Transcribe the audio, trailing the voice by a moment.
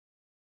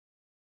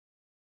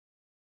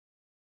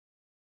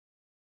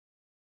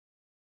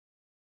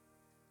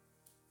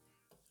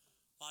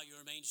While you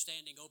remain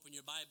standing, open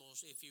your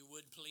Bibles, if you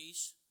would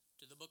please,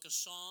 to the book of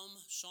Psalm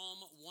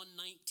 119.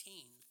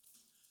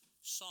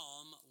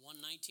 Psalm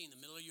 119. The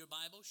middle of your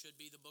Bible should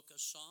be the book of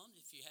Psalms.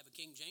 If you have a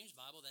King James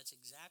Bible, that's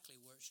exactly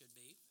where it should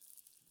be.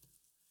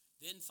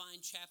 Then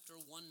find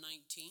chapter 119.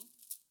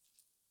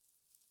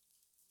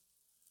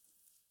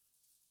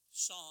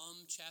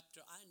 Psalm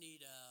chapter, I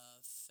need a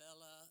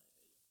fella.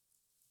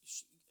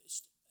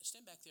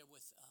 Stand back there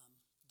with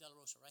De La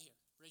Rosa right here.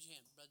 Raise your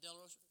hand. Brother De La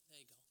Rosa, there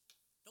you go.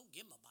 Don't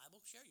give him a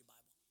Bible. Share your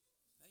Bible.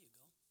 There you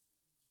go.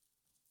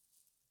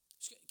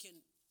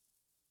 Can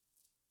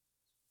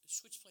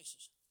switch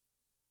places.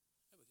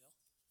 There we go.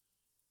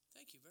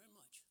 Thank you very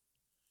much.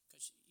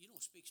 Because you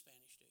don't speak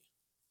Spanish, do you?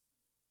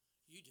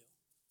 You do.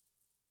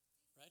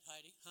 Right,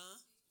 Heidi?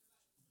 Huh?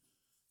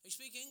 You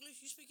speak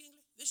English? You speak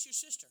English? This is your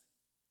sister.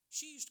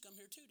 She used to come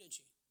here too, didn't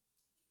she?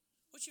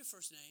 What's your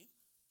first name?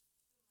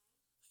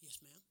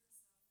 Yes, ma'am.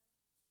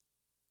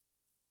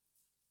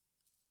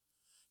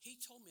 He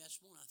told me this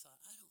morning, I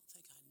thought, I don't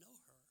think I know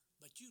her,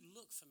 but you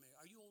look familiar.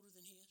 Are you older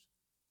than he is?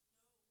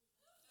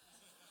 No.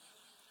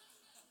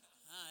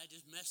 I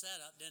just messed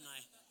that up, didn't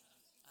I?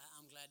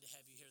 I'm glad to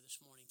have you here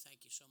this morning.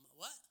 Thank you so much.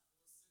 What?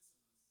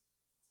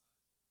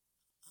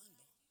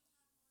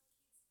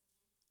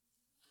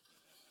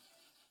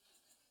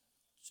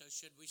 So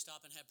should we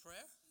stop and have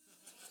prayer?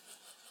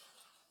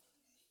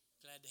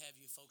 Glad to have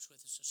you folks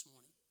with us this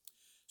morning.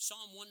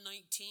 Psalm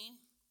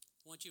 119.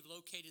 Once you've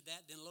located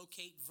that, then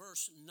locate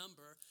verse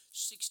number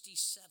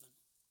 67.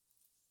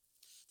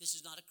 This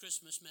is not a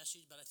Christmas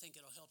message, but I think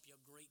it'll help you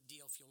a great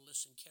deal if you'll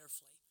listen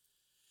carefully.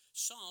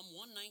 Psalm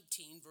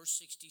 119, verse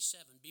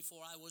 67. Before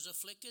I was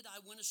afflicted,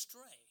 I went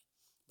astray,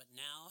 but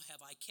now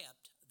have I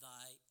kept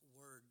thy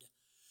word.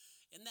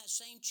 In that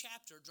same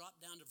chapter,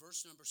 drop down to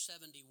verse number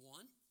 71.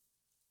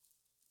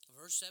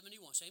 Verse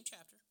 71, same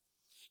chapter.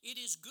 It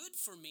is good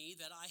for me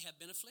that I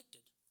have been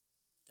afflicted,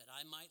 that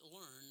I might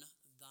learn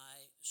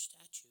thy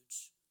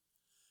statutes.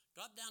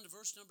 Drop down to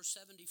verse number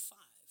 75.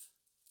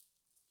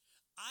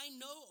 I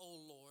know, O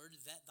Lord,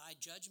 that thy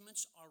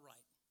judgments are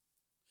right,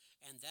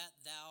 and that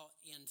thou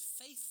in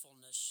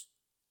faithfulness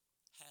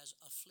has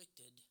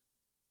afflicted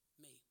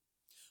me.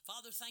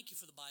 Father, thank you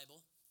for the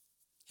Bible.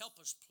 Help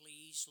us,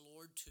 please,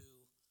 Lord, to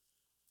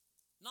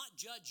not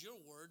judge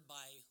your word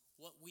by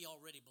what we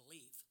already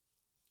believe,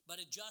 but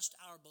adjust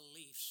our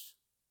beliefs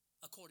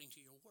according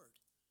to your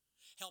word.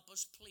 Help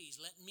us,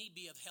 please. Let me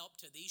be of help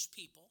to these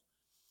people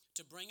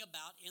to bring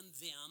about in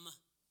them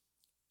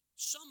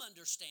some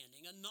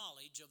understanding, a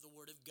knowledge of the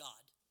word of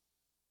God.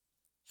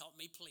 Help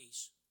me,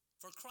 please.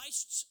 For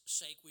Christ's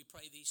sake, we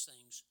pray these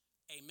things.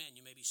 Amen.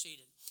 You may be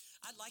seated.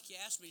 I'd like you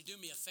to ask me to do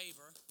me a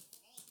favor.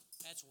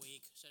 That's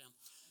weak. Sit down.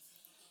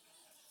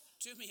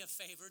 Do me a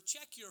favor.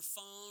 Check your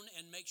phone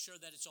and make sure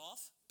that it's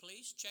off.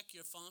 Please check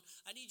your phone.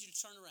 I need you to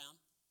turn around.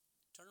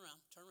 Turn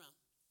around. Turn around.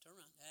 Turn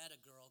around. Atta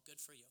girl.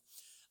 Good for you.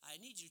 I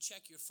need you to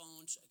check your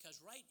phones because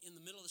right in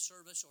the middle of the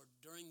service or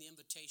during the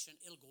invitation,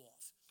 it'll go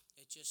off.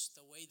 It's just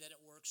the way that it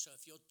works. So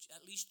if you'll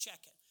at least check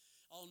it.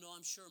 Oh, no,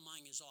 I'm sure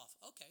mine is off.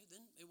 Okay,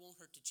 then it won't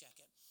hurt to check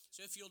it.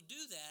 So if you'll do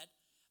that,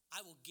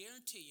 I will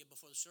guarantee you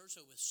before the service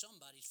over with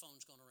somebody's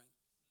phone's going to ring.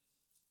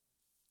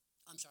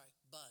 I'm sorry,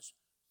 buzz.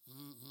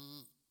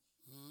 Mm-hmm,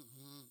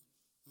 mm-hmm.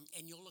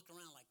 And you'll look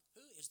around like,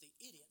 who is the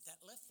idiot that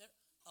left there?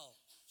 Oh,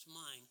 it's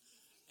mine.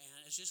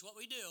 And it's just what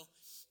we do.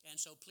 And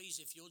so please,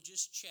 if you'll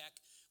just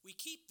check. We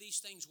keep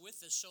these things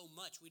with us so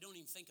much, we don't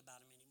even think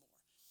about them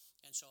anymore.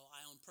 And so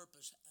I, on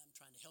purpose, I'm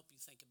trying to help you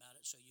think about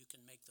it so you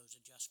can make those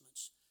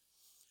adjustments.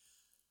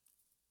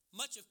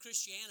 Much of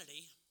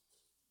Christianity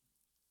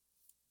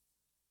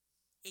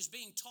is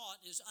being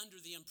taught is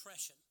under the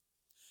impression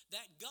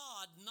that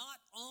God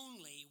not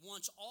only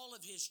wants all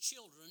of his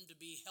children to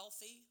be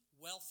healthy,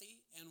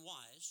 wealthy, and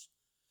wise,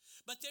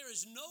 but there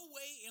is no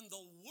way in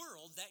the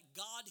world that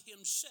God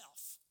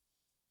himself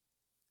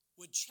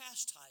would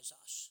chastise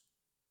us,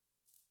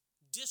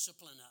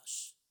 discipline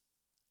us,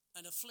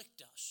 and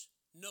afflict us.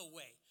 No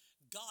way.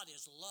 God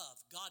is love.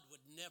 God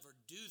would never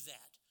do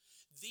that.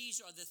 These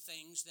are the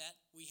things that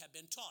we have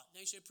been taught.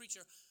 Now you say,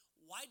 preacher,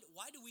 why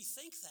do we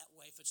think that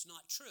way if it's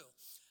not true?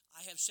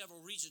 I have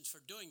several reasons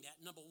for doing that.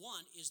 Number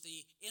one is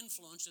the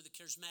influence of the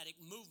charismatic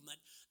movement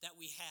that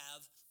we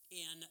have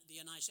in the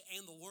United States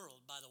and the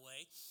world, by the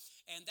way.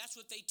 And that's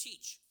what they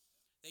teach.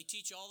 They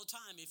teach all the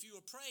time. If you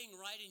were praying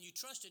right and you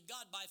trusted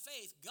God by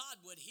faith, God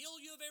would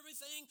heal you of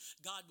everything.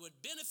 God would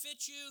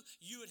benefit you.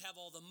 You would have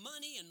all the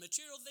money and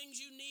material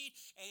things you need.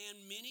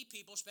 And many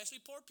people,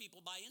 especially poor people,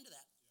 buy into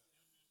that.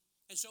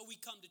 And so we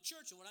come to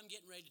church, and what I'm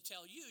getting ready to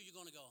tell you, you're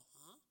going to go,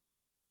 huh?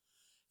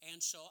 And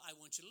so I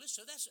want you to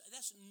listen. So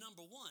that's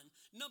number one.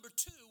 Number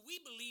two,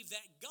 we believe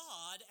that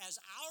God, as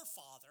our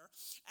Father,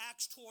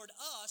 acts toward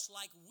us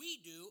like we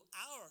do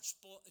our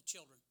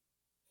children.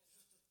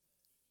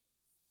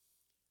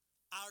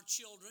 Our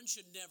children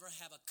should never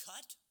have a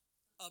cut,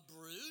 a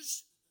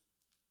bruise.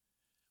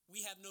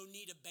 We have no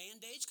need of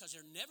Band-Aids because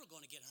they're never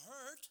going to get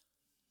hurt.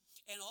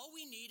 And all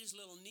we need is a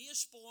little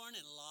Neosporin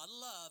and a lot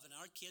of love, and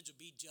our kids will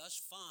be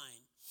just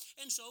fine.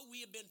 And so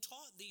we have been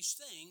taught these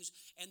things,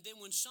 and then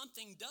when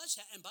something does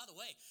happen, and by the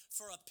way,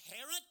 for a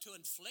parent to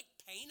inflict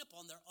pain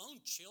upon their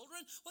own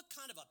children, what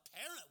kind of a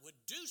parent would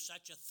do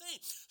such a thing?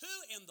 Who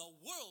in the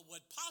world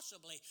would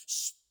possibly,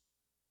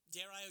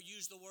 dare I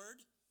use the word,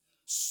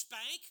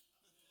 spank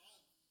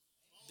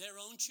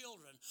their own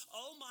children?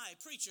 Oh my,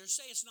 preacher,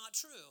 say it's not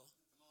true.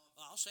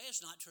 Well, I'll say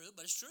it's not true,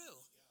 but it's true.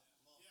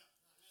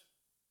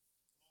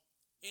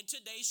 In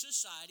today's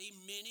society,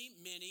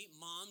 many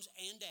moms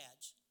and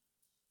dads,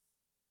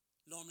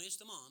 normally it's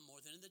the mom more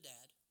than the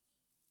dad,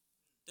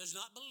 does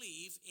not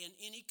believe in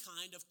any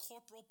kind of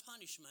corporal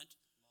punishment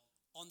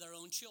on their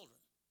own children.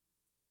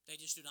 They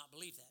just do not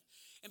believe that.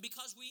 And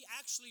because we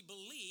actually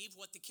believe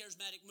what the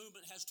charismatic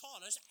movement has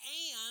taught us,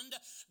 and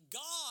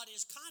God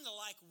is kind of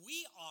like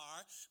we are,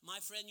 my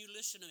friend, you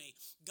listen to me.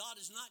 God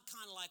is not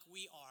kind of like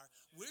we are.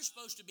 We're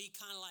supposed to be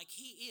kind of like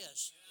He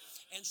is.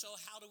 And so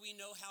how do we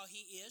know how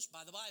He is?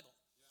 By the Bible.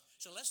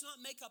 So let's not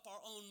make up our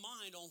own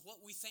mind on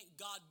what we think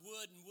God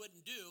would and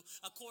wouldn't do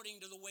according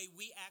to the way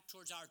we act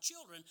towards our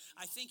children.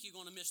 I think you're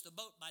going to miss the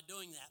boat by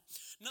doing that.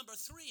 Number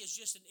 3 is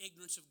just an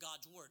ignorance of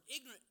God's word.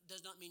 Ignorant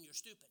does not mean you're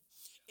stupid.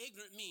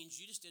 Ignorant means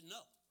you just didn't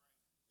know.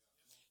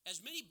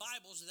 As many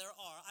Bibles as there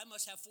are, I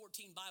must have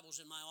 14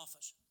 Bibles in my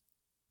office.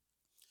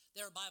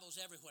 There are Bibles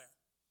everywhere.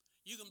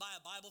 You can buy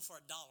a Bible for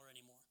 $1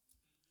 anymore.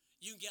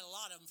 You can get a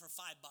lot of them for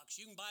 $5.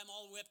 You can buy them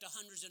all the way up to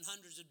hundreds and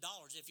hundreds of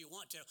dollars if you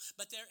want to,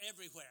 but they're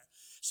everywhere.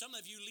 Some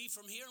of you leave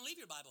from here and leave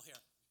your Bible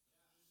here.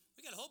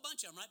 We got a whole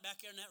bunch of them right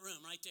back there in that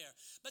room, right there.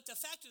 But the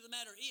fact of the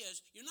matter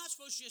is, you're not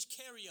supposed to just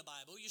carry a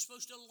Bible. You're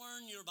supposed to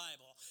learn your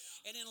Bible.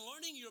 And in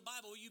learning your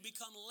Bible, you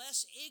become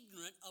less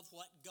ignorant of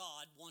what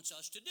God wants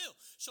us to do.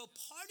 So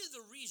part of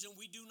the reason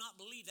we do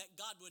not believe that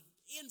God would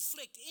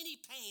inflict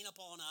any pain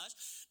upon us,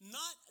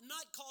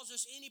 not cause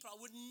us any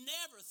problem, would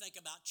never think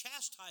about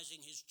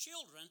chastising His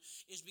children,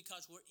 is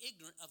because we're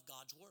ignorant of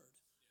God's word.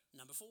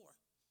 Number 4,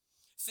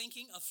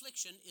 thinking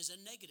affliction is a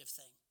negative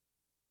thing.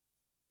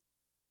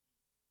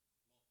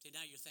 See,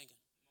 now you're thinking,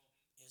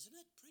 isn't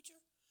it, preacher?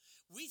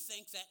 We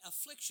think that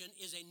affliction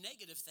is a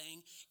negative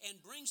thing and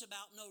brings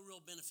about no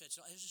real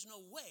benefits. There's just no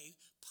way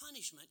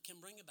punishment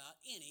can bring about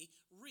any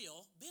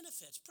real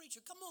benefits. Preacher,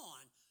 come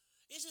on.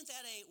 Isn't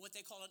that what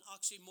they call an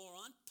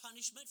oxymoron?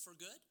 Punishment for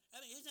good?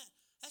 I mean,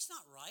 that's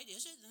not right,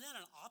 is it? Isn't that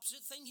an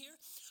opposite thing here?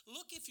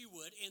 Look, if you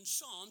would, in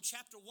Psalm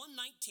chapter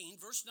 119,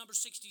 verse number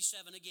 67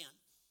 again.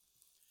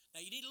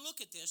 Now, you need to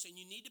look at this and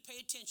you need to pay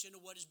attention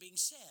to what is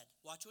being said.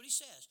 Watch what he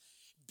says.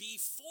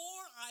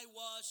 Before I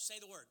was, say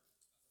the word,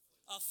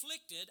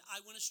 afflicted,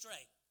 I went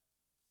astray.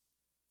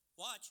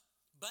 Watch.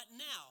 But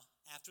now,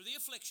 after the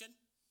affliction,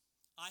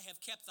 I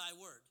have kept thy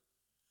word.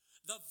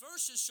 The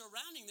verses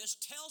surrounding this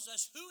tells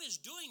us who is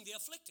doing the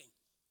afflicting.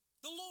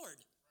 The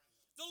Lord.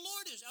 The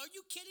Lord is. Are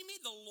you kidding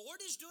me? The Lord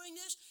is doing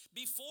this.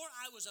 Before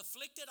I was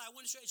afflicted, I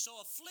went astray.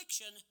 So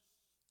affliction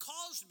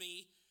caused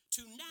me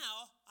to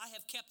now I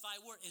have kept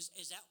thy word. Is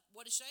that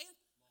what it's saying?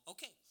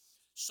 Okay.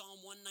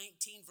 Psalm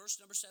 119,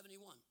 verse number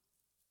 71.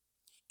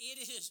 It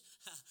is,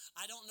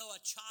 I don't know a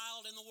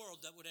child in the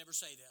world that would ever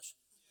say this.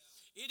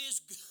 It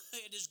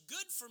is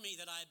good for me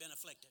that I have been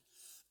afflicted.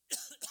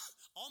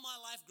 All my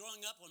life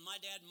growing up, when my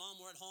dad and mom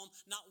were at home,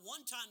 not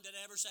one time did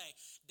I ever say,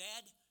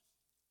 Dad,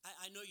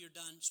 I know you're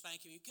done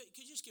spanking me. Could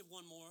you just give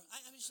one more?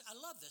 I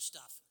love this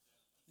stuff.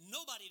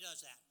 Nobody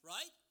does that,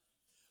 right?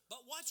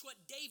 But watch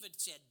what David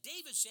said.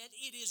 David said,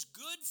 it is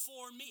good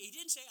for me. He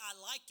didn't say I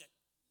liked it.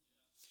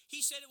 He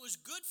said it was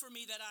good for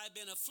me that I have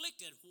been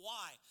afflicted.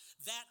 Why?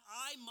 That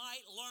I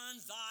might learn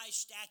thy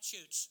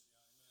statutes.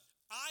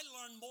 I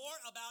learn more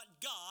about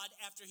God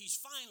after He's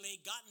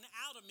finally gotten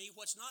out of me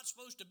what's not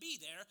supposed to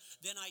be there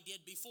than I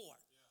did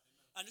before.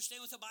 Understand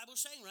what the Bible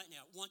is saying right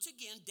now. Once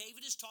again,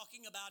 David is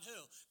talking about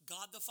who?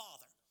 God the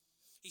Father.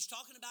 He's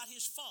talking about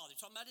his Father. He's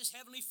talking about his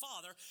heavenly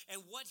Father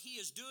and what He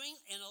is doing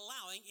and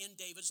allowing in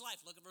David's life.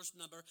 Look at verse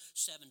number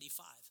 75.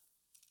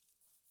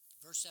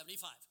 Verse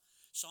 75.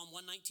 Psalm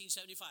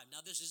 119:75.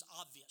 Now this is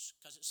obvious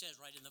because it says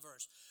right in the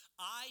verse,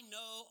 I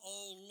know,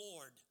 O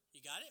Lord,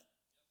 you got it?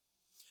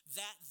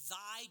 That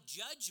thy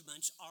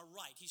judgments are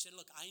right. He said,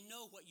 look, I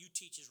know what you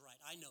teach is right.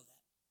 I know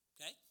that,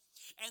 okay?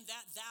 And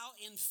that thou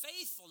in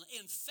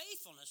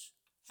faithfulness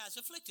has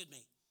afflicted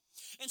me.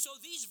 And so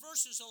these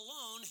verses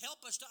alone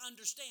help us to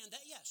understand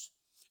that, yes,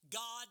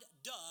 God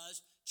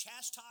does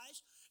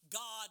chastise.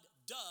 God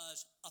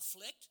does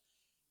afflict.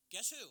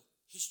 Guess who?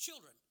 His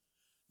children.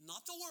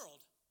 Not the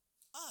world.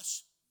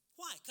 Us.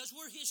 Why? Because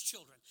we're His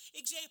children.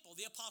 Example,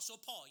 the Apostle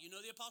Paul. You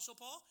know the Apostle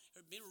Paul?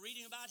 You've been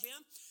reading about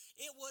him?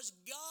 It was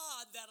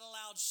God that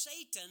allowed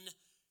Satan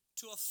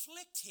to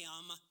afflict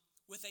him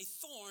with a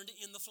thorn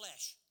in the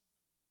flesh.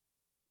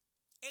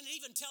 And it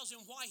even tells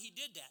him why he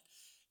did that.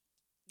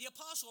 The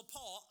Apostle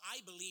Paul,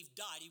 I believe,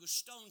 died. He was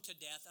stoned to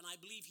death, and I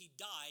believe he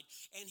died,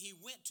 and he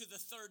went to the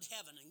third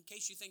heaven. In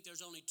case you think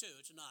there's only two,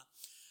 it's not.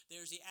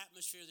 there's the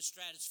atmosphere, the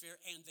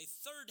stratosphere, and the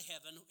third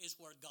heaven is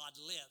where God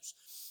lives.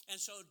 And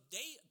so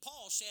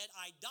Paul said,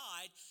 I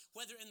died,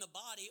 whether in the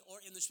body or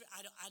in the spirit.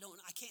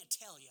 I can't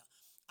tell you.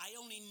 I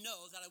only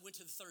know that I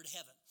went to the third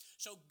heaven.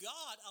 So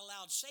God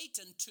allowed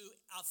Satan to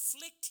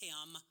afflict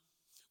him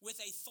with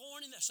a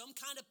thorn in some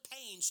kind of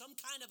pain, some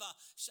kind of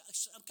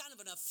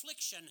an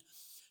affliction,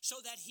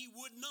 so that he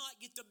would not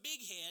get the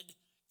big head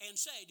and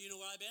say, do you know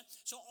where I've been?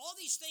 So all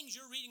these things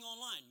you're reading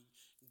online,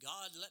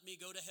 God let me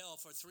go to hell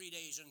for 3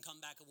 days and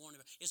come back and warn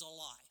him, is a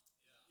lie.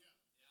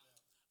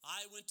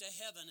 I went to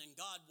heaven and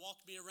God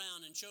walked me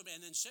around and showed me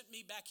and then sent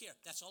me back here.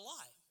 That's a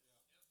lie.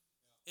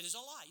 It is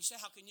a lie. You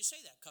say, how can you say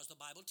that? Because the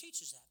Bible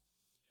teaches that.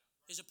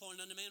 Is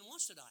appointed unto man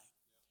once to die.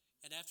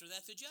 And after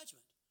that, the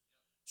judgment.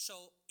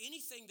 So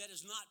anything that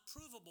is not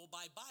provable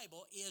by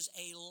Bible is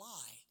a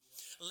lie.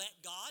 Let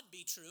God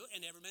be true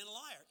and every man a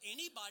liar.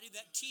 Anybody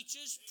that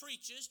teaches,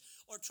 preaches,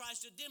 or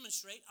tries to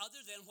demonstrate other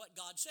than what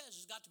God says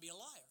has got to be a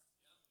liar.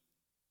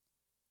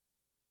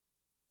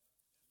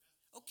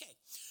 Okay,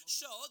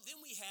 so then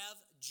we have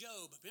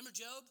Job. Remember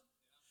Job?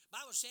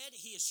 Bible said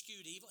he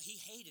eschewed evil.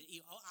 He hated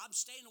evil. I'm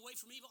staying away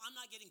from evil. I'm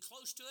not getting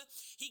close to it.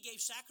 He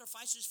gave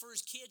sacrifices for his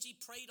kids. He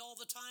prayed all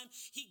the time.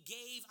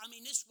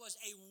 This was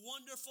a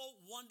wonderful,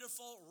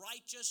 wonderful,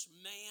 righteous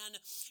man.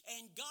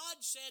 And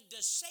God said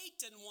to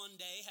Satan one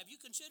day, have you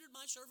considered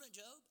my servant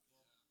Job?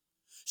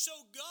 So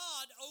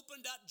God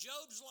opened up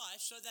Job's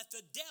life so that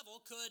the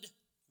devil could,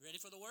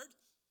 ready for the word,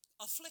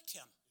 afflict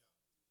him.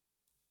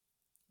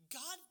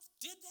 God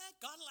did that?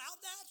 God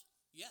allowed that?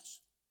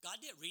 Yes. God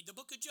did. Read the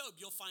book of Job.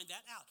 You'll find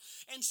that out.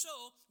 And so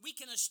we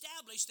can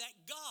establish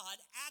that God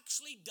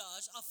actually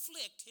does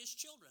afflict his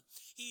children.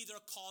 He either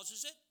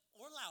causes it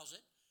or allows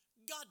it.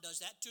 God does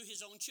that to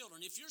his own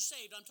children. If you're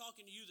saved, I'm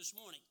talking to you this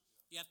morning.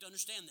 You have to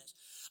understand this.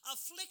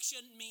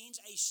 Affliction means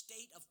a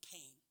state of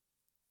pain.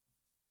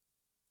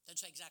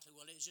 That's exactly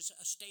what it is. Just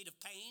a state of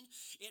pain.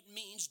 It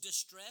means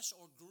distress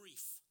or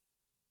grief.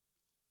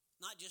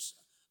 Not just,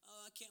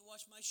 I can't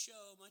watch my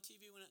show, my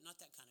TV went out.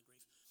 Not that kind of grief.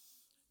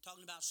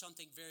 Talking about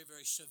something very,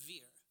 very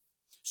severe.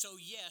 So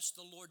yes,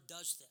 the Lord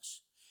does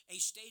this. A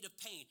state of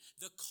pain,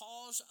 the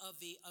cause of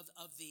the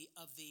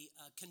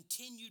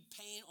continued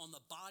pain on the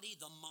body,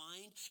 the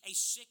mind, a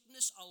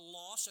sickness, a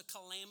loss, a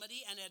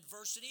calamity, an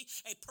adversity,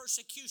 a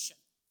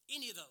persecution.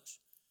 Any of those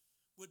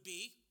would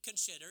be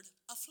considered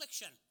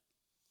affliction.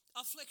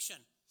 Affliction.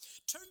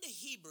 Turn to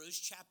Hebrews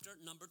chapter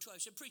number 12.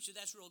 I said, preacher,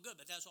 that's real good,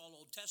 but that's all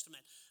Old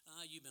Testament.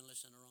 You've been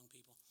listening to the wrong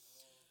people.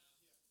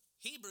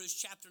 Hebrews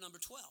chapter number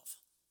 12.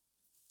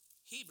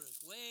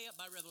 Hebrews, way up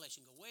by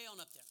Revelation. Go way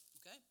on up there,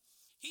 okay?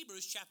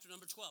 Hebrews chapter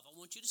number 12. I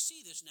want you to see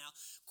this now.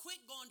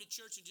 Quit going to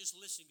church and just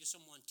listening to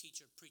someone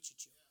teach or preach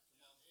at you.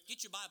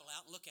 Get your Bible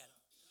out and look at it.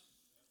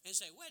 And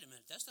say, wait a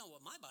minute, that's not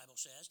what my Bible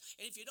says.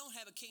 And if you don't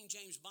have a King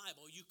James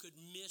Bible, you could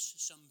miss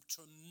some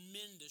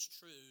tremendous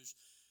truths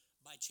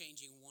by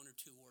changing one or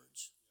two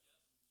words.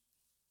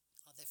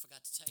 Oh, they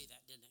forgot to tell you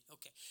that, didn't they?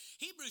 Okay.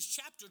 Hebrews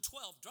chapter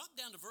 12. Drop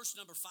down to verse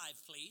number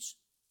 5, please.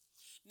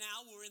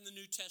 Now we're in the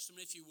New Testament,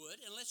 if you would,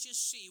 and let's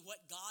just see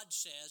what God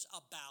says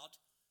about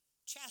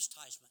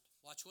chastisement.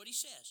 Watch what he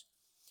says.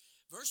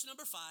 Verse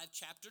number 5,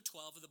 chapter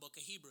 12 of the book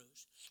of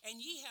Hebrews.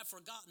 And ye have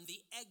forgotten the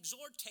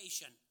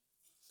exhortation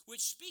which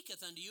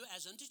speaketh unto you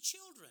as unto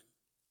children.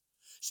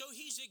 So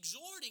he's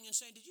exhorting and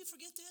saying, did you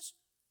forget this?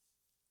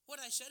 What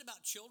I said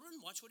about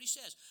children? Watch what he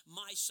says.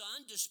 My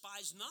son,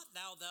 despise not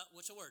thou the,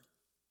 what's the word?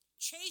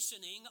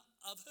 Chastening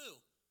of who?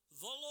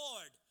 The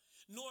Lord.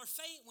 Nor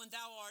faint when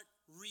thou art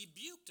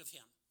rebuked of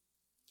him.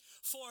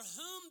 For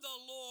whom the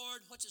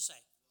Lord, what's it say?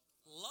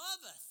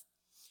 Loveth.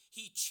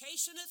 He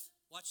chasteneth,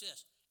 watch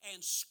this,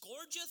 and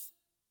scourgeth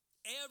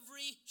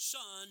every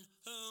son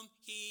whom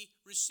he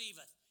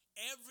receiveth.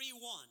 Every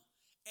one.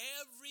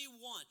 Every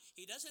one.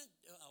 He doesn't,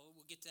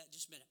 we'll get to that in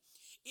just a minute.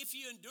 If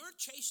you endure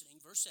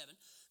chastening, verse 7,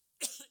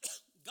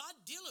 God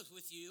dealeth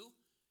with you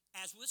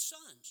as with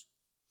sons.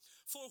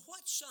 For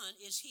what son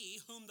is he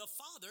whom the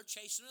Father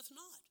chasteneth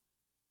not?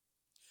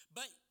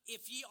 But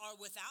if ye are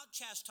without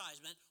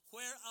chastisement,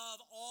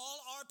 whereof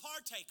all are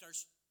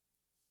partakers,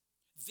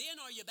 then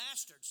are ye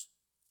bastards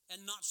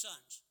and not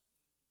sons.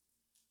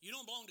 You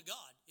don't belong to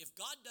God. If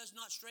God does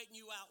not straighten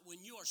you out when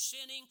you are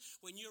sinning,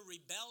 when you're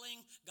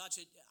rebelling, God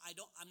said,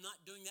 I'm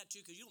not doing that to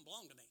you because you don't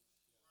belong to me.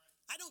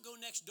 I don't go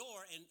next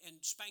door and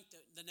spank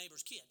the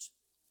neighbor's kids.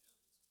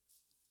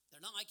 They're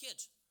not my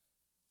kids.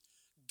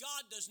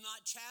 God does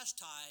not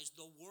chastise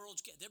the world's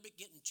kids. They're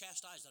getting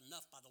chastised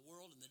enough by the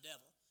world and the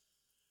devil.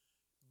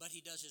 But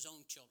he does his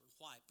own children.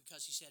 Why?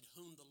 Because he said,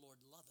 whom the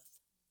Lord loveth.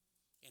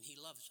 And he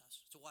loves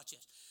us. So watch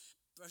this.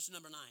 Verse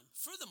number 9.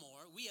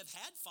 Furthermore, we have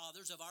had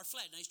fathers of our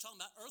flesh. Now he's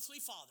talking about earthly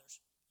fathers.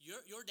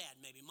 Your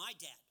dad maybe, my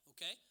dad,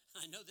 okay?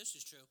 I know this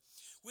is true.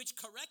 Which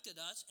corrected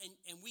us,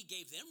 and we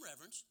gave them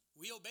reverence.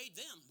 We obeyed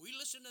them. We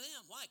listened to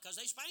them. Why? Because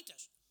they spanked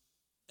us.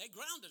 They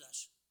grounded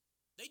us.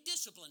 They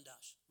disciplined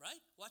us,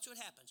 right? Watch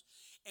what happens.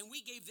 And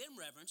we gave them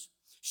reverence.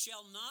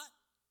 Shall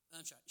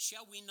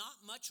we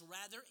not much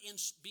rather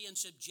be in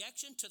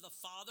subjection to the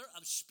Father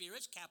of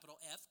spirits,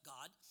 capital F,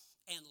 God,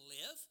 and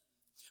live?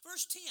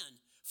 Verse 10,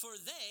 for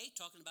they,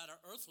 talking about our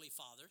earthly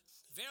father,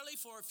 verily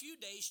for a few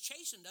days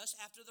chastened us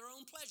after their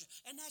own pleasure.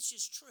 And that's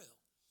just true.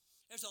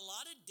 There's a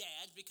lot of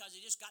dads, because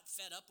they just got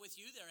fed up with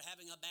you, they're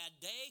having a bad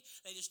day,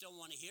 they just don't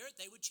want to hear it,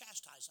 they would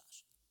chastise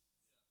us.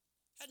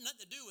 Had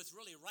nothing to do with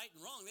really right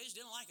and wrong, they just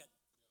didn't like it.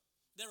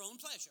 Their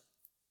own pleasure.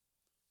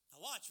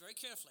 Now watch very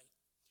carefully.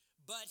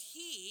 But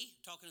he,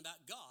 talking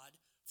about God,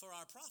 for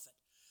our profit.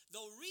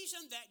 The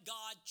reason that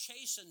God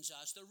chastens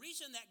us, the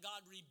reason that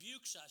God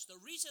rebukes us, the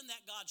reason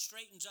that God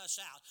straightens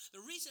us out, the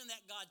reason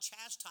that God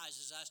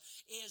chastises us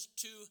is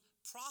to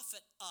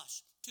profit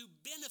us, to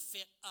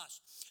benefit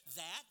us.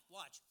 That,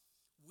 watch,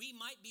 we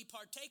might be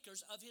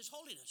partakers of his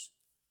holiness.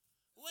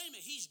 Wait a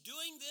minute, he's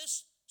doing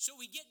this so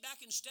we get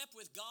back in step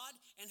with God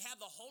and have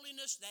the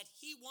holiness that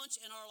he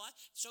wants in our life.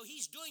 So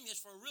he's doing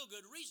this for a real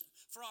good reason,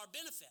 for our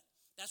benefit.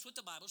 That's what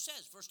the Bible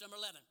says. Verse number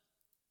 11.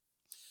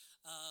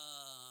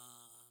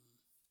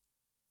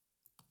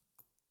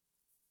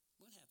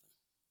 What happened?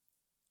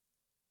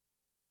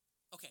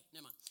 Okay,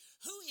 never mind.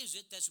 Who is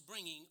it that's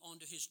bringing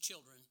onto his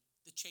children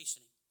the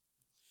chastening?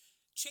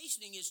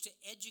 Chastening is to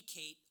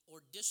educate or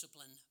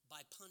discipline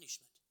by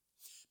punishment.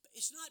 But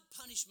it's not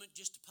punishment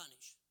just to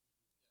punish.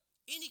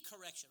 Any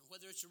correction,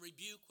 whether it's a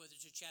rebuke, whether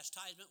it's a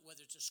chastisement,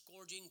 whether it's a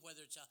scourging,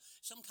 whether it's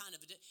some kind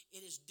of,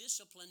 it is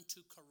discipline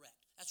to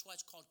correct. That's why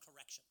it's called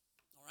correction.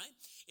 All right?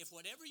 If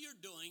whatever you're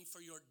doing for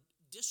your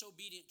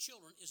disobedient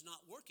children is not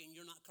working,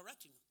 you're not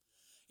correcting them.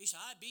 He said,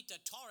 I beat the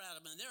tar out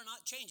of them and they're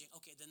not changing.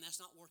 Okay, then that's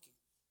not working.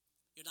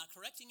 You're not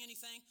correcting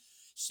anything.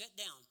 Sit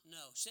down.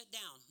 No. Sit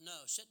down.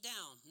 No. Sit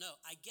down. No.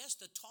 I guess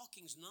the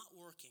talking's not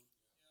working.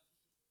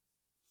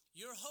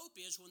 Your hope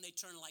is when they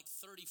turn like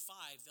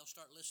 35, they'll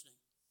start listening.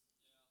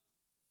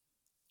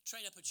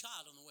 Train up a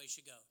child on the way he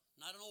should go,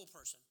 not an old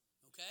person.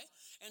 Okay?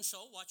 And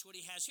so watch what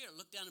he has here.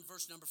 Look down in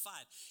verse number 5.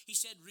 He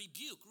said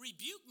rebuke.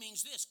 Rebuke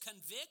means this: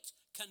 convict,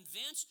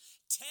 convince,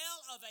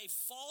 tell of a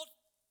fault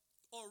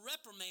or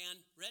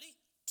reprimand, ready,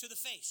 to the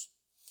face.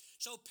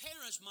 So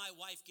parents, my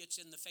wife gets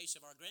in the face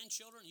of our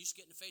grandchildren, used to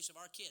get in the face of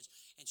our kids,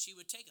 and she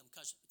would take them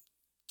because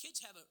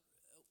kids have a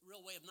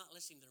real way of not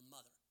listening to their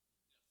mother.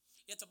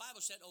 Yet the Bible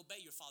said,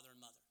 obey your father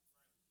and mother,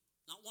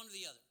 not one or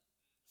the other.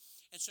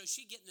 And so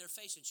she'd get in their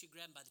face and she'd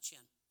grab them by the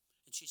chin.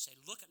 And she'd say,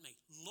 look at me,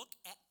 look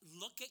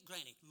at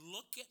Granny,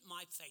 look at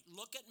my face,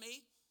 look at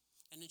me.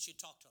 And then she'd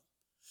talk to him.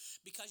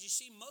 Because you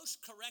see,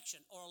 most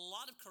correction, or a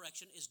lot of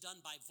correction, is done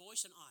by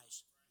voice and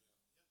eyes.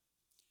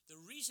 The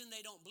reason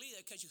they don't believe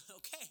that, because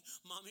okay,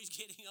 mommy's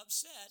getting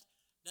upset.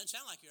 Doesn't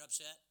sound like you're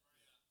upset,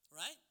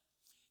 right?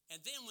 And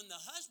then when the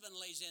husband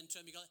lays into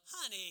him, you go,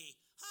 honey,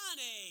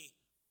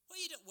 what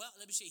are you doing? Well,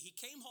 let me see. He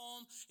came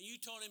home and you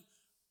told him,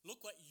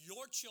 look what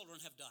your children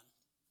have done.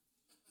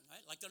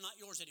 Right? Like they're not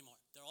yours anymore.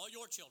 They're all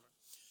your children.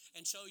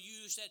 And so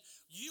you said,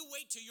 you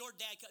wait till your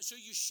dad comes. So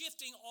you're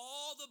shifting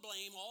all the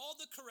blame, all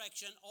the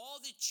correction,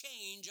 all the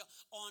change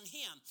on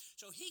him.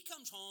 So he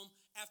comes home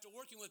after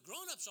working with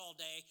grown-ups all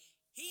day.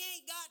 He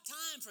ain't got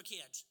time for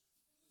kids.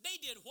 They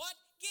did what?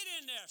 Get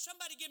in there.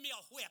 Somebody give me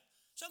a whip.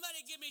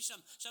 Somebody give me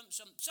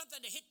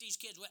something to hit these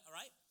kids with,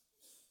 right?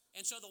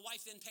 And so the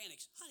wife then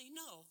panics. Honey,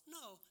 no,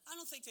 I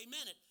don't think they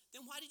meant it.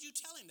 Then why did you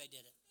tell him they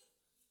did it?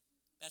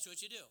 That's what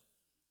you do.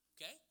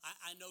 Okay,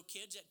 I know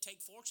kids that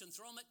take forks and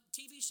throw them at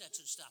TV sets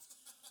and stuff.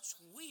 It's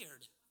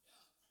weird.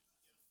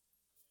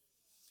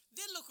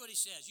 Then look what he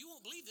says. You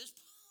won't believe this.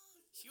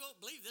 You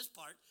won't believe this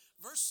part.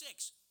 Verse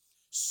 6.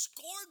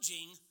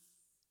 Scourging.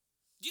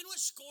 Do you know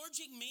what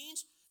scourging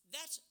means?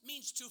 That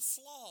means to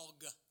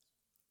flog.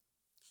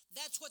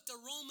 That's what the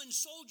Roman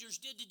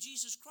soldiers did to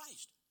Jesus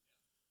Christ.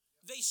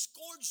 They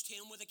scourged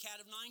him with a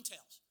cat of nine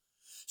tails.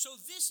 So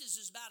this is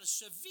about as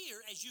severe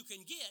as you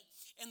can get.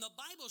 And the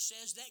Bible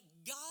says that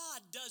God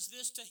does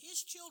this to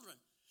his children.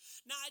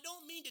 Now, I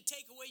don't mean to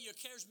take away your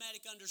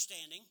charismatic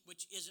understanding,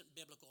 which isn't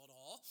biblical at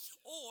all.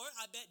 Or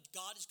I bet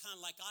God is kind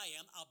of like I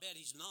am. I'll bet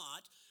he's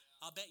not.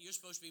 I'll bet you're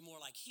supposed to be more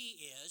like he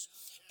is.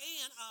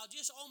 And I'll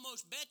just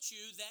almost bet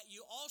you that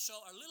you also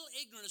are a little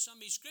ignorant of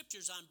some of these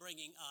scriptures I'm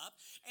bringing up.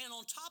 And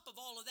on top of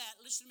all of that,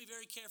 listen to me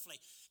very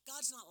carefully.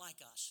 God's not like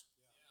us.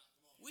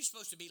 We're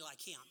supposed to be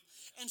like him.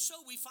 And so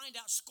we find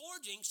out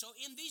scourging. So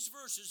in these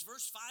verses,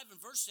 verse 5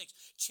 and verse 6,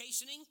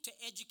 chastening to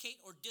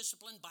educate or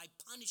discipline by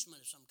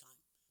punishment of some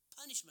kind.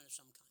 Punishment of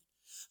some kind.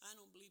 I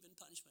don't believe in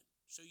punishment.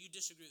 So you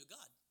disagree with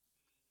God.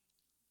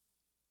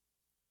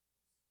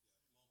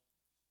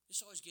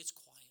 This always gets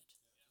quiet.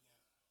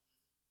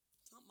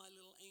 It's not my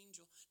little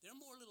angel. There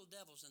are more little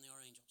devils than there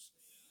are angels.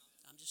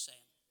 I'm just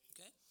saying.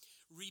 Okay?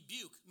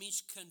 Rebuke means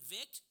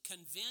convict,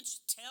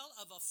 convince, tell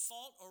of a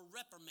fault or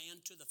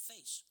reprimand to the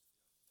face.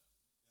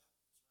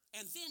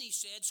 And then he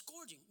said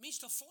scourging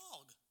means to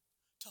flog.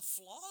 To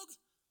flog?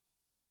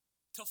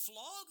 To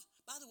flog?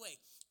 By the way,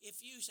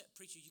 if you said,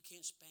 preacher, you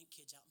can't spank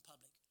kids out in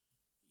public.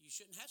 You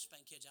shouldn't have to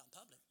spank kids out in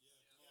public.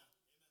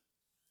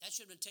 That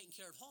should have been taken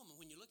care of home.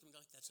 And when you look at them, you go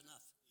like, that's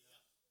enough.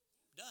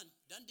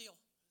 Done deal.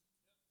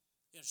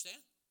 You understand?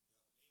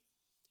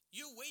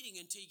 You're waiting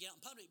until you get out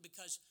in public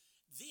because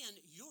then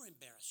you're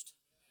embarrassed.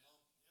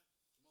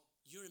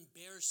 You're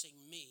embarrassing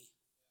me.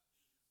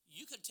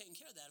 You could have taken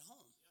care of that at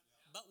home.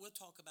 But we'll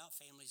talk about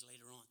families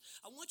later on.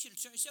 I want you to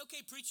turn and say, okay,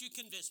 preacher, you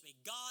convinced me.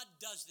 God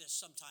does this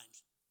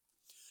sometimes.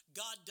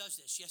 God does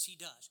this. Yes, he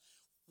does.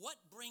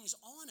 What brings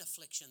on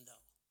affliction,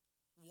 though?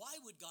 Why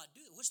would God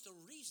do it? What's the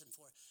reason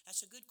for it?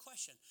 That's a good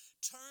question.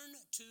 Turn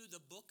to the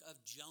book of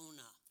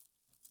Jonah.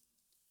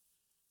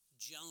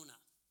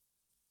 Jonah.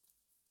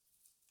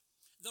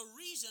 The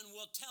reason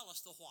will tell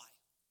us the why.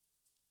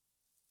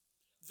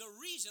 The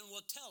reason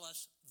will tell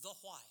us the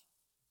why.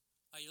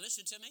 Are you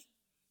listening to me?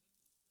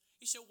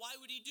 He said, why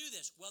would he do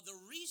this? Well, the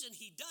reason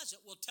he does it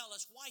will tell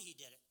us why he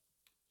did it.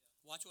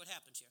 Watch what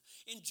happens here.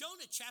 In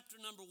Jonah chapter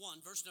number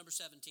 1, verse number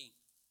 17.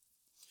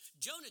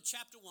 Jonah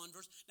chapter 1,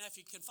 verse. Now, if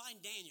you can find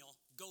Daniel,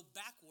 go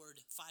backward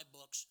 5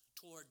 books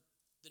toward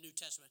the New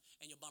Testament,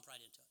 and you'll bump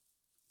right into it.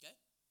 Okay?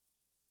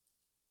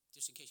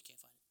 Just in case you can't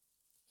find it.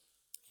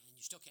 And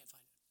you still can't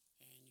find it.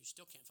 And you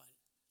still can't find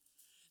it.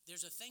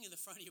 There's a thing in the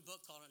front of your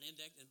book called an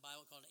index, in the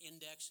Bible called an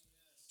index.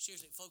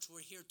 Seriously, folks,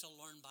 we're here to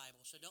learn Bible.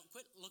 So don't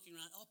quit looking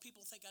around. Oh,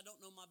 people think I don't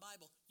know my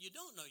Bible. You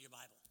don't know your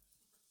Bible.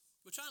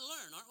 We're trying to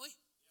learn, aren't we?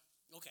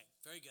 Yeah. Okay,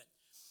 very good.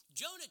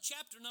 Jonah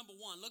chapter number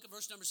 1, look at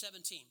verse number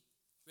 17.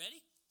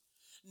 Ready?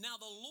 Now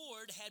the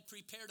Lord had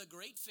prepared a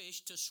great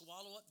fish to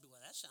swallow up. Well,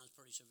 that sounds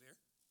pretty severe.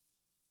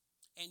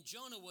 And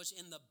Jonah was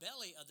in the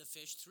belly of the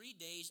fish 3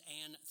 days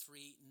and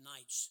 3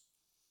 nights.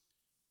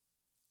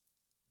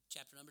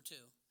 Chapter number 2.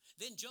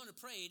 Then Jonah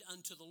prayed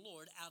unto the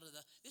Lord out of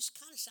the... This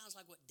kind of sounds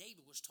like what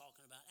David was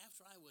talking about.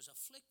 After I was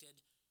afflicted,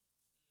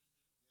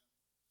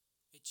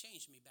 it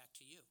changed me back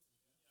to you.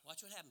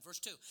 Watch what happened.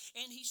 Verse 2.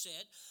 And he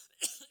said,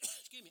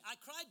 excuse me, I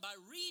cried by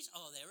reason...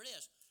 Oh, there it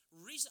is.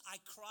 I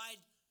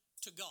cried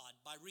to God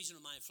by reason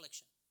of my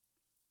affliction.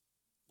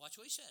 Watch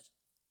what he says.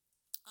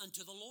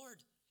 Unto the Lord.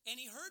 And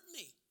he heard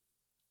me.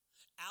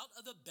 Out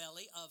of the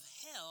belly of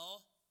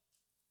hell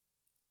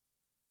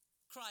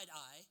cried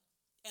I,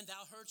 and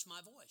thou heardst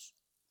my voice.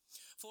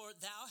 For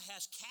thou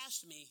hast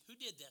cast me. Who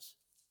did this?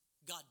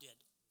 God did.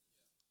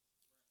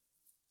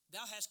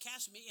 Thou hast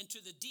cast me into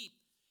the deep,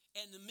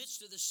 and the midst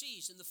of the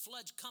seas, and the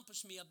floods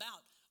compassed me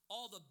about.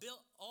 All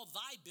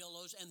thy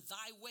billows and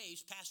thy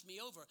waves passed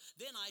me over.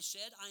 Then I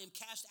said, I am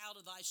cast out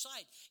of thy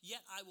sight,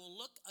 yet I will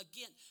look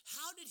again.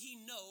 How did he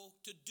know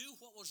to do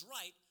what was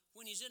right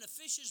when he's in a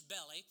fish's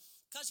belly?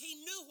 Because he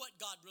knew what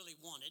God really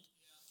wanted.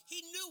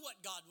 He knew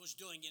what God was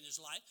doing in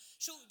his life.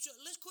 So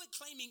let's quit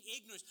claiming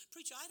ignorance.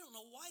 Preacher, I don't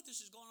know why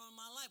this is going on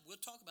in my life. We'll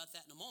talk about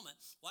that in a moment.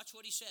 Watch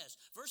what he says.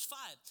 Verse 5,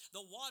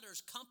 the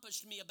waters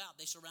compassed me about.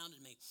 They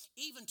surrounded me.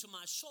 Even to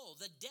my soul,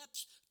 the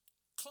depths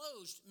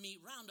closed me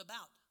round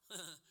about.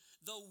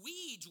 The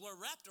weeds were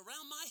wrapped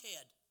around my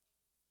head.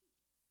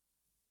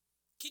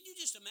 Can you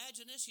just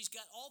imagine this? He's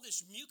got all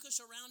this mucus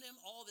around him,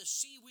 all this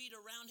seaweed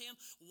around him,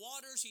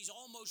 waters, he's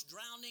almost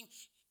drowning.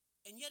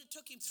 And yet it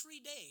took him 3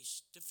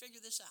 days to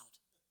figure this out.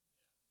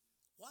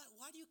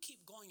 Why do you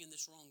keep going in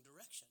this wrong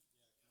direction?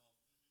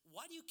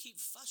 Why do you keep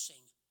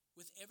fussing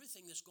with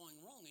everything that's going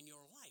wrong in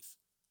your life?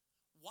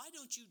 Why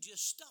don't you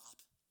just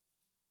stop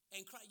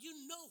and cry? You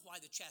know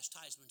why the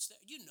chastisement's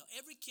there. You know,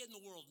 every kid in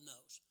the world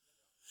knows.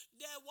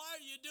 Dad, why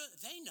are you doing it?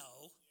 They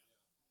know.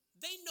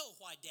 They know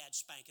why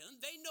Dad's spanking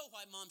them. They know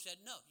why Mom said,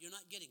 no, you're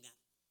not getting that.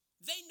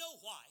 They know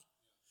why.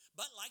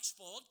 But like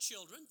spoiled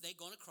children, they're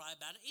going to cry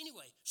about it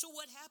anyway. So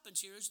what happens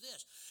here is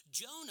this.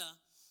 Jonah,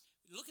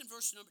 look in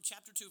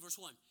chapter 2, verse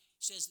 1.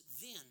 Says,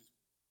 then,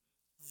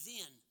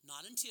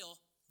 not until,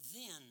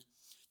 then.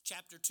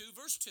 Chapter 2,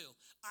 verse 2.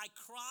 I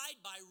cried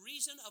by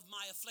reason of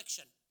my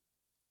affliction.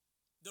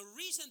 The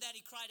reason that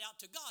he cried out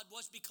to God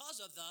was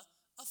because of the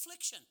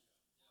affliction.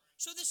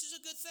 So this is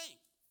a good thing.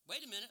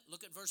 Wait a minute.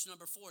 Look at verse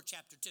number 4,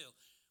 chapter 2.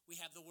 We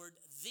have the word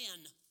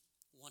then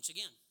once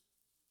again.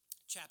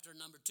 Chapter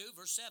number 2,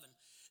 verse 7.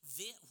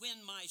 Then,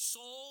 when my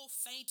soul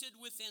fainted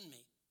within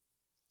me,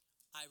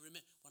 I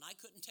remember when I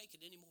couldn't take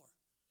it anymore.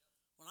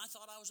 When I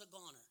thought I was a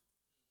goner.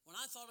 When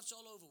I thought it's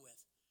all over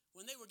with.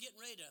 When they were getting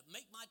ready to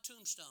make my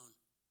tombstone,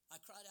 I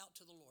cried out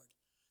to the Lord.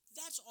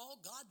 That's all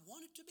God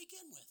wanted to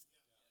begin with.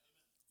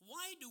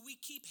 Why do we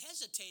keep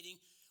hesitating?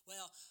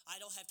 Well,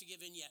 I don't have to give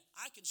in yet.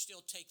 I can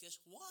still take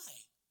this.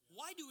 Why?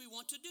 Why do we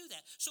want to do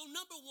that? So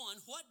number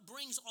 1, what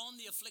brings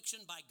on the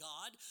affliction by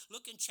God?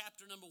 Look in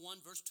chapter number 1,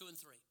 verse 2 and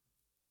 3.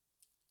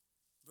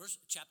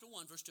 Chapter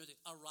 1, verse 2.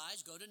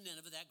 Arise, go to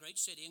Nineveh, that great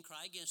city, and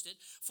cry against it,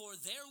 for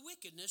their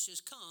wickedness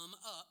is come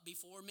up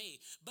before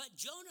me. But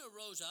Jonah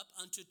rose up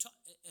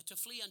to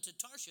flee unto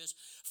Tarshish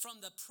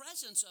from the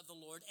presence of the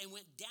Lord, and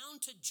went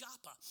down to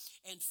Joppa,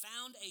 and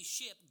found a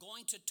ship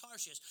going to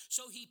Tarshish.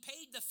 So he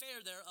paid the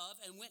fare thereof,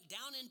 and went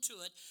down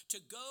into it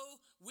to go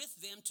with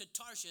them to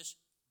Tarshish.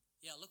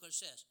 Yeah, look what it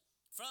says.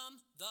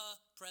 From the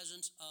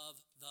presence of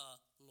the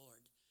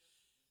Lord.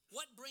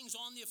 What brings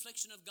on the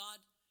affliction of God?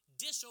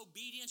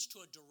 Disobedience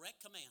to a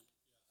direct command.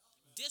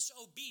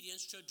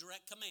 Disobedience to a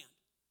direct command.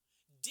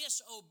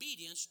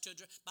 Disobedience to...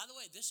 By the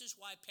way, this is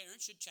why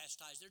parents should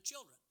chastise their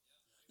children.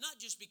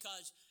 Not just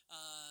because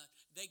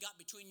they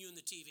got between you and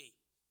the TV.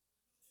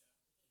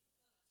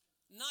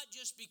 Not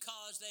just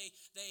because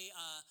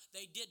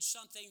they did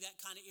something that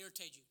kind of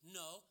irritated you.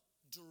 No,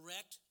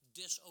 direct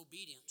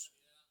disobedience.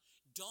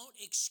 Don't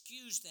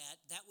excuse that.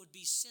 That would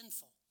be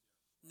sinful.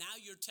 Now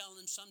you're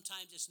telling them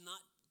sometimes it's not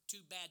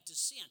too bad to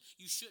sin.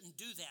 You shouldn't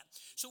do that.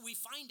 So we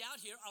find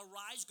out here,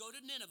 arise, go to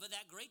Nineveh,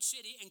 that great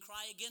city, and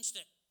cry against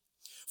it.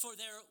 For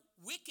their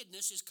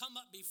wickedness has come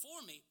up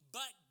before me.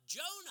 But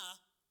Jonah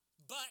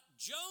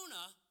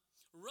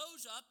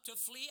rose up to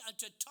flee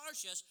unto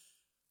Tarshish.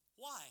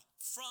 Why?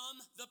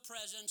 From the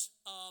presence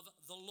of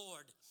the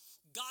Lord.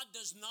 God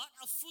does not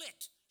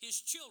afflict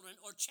his children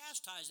or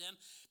chastise them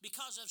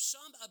because of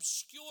some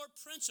obscure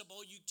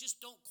principle you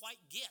just don't quite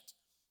get.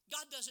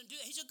 God doesn't do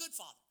that. He's a good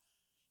father.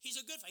 He's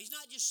a good father. He's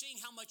not just seeing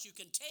how much you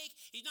can take.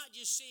 He's not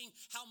just seeing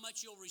how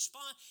much you'll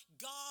respond.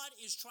 God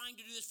is trying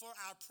to do this for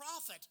our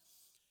profit.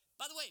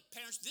 By the way,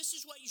 parents, this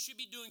is what you should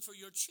be doing for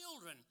your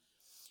children.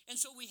 And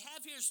so we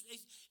have here,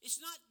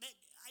 it's not that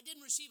I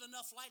didn't receive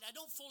enough light. I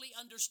don't fully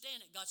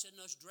understand it. God said,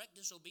 no, it's direct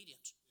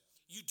disobedience.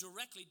 You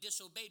directly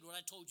disobeyed what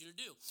I told you to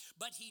do.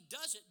 But he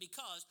does it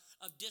because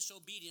of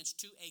disobedience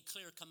to a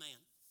clear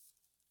command.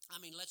 I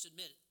mean, let's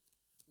admit it.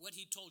 What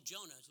he told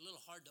Jonah is a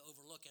little hard to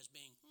overlook as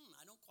being,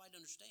 I don't quite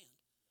understand.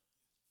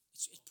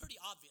 It's pretty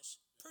obvious,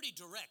 pretty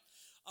direct.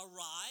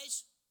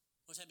 Arise.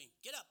 What's that mean?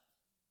 Get up.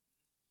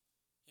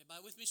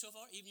 Everybody with me so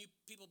far? Even you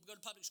people who go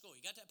to public school.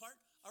 You got that part?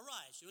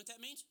 Arise. You know what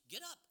that means? Get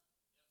up.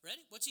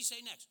 Ready? What's he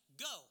say next?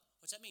 Go.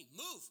 What's that mean?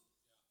 Move.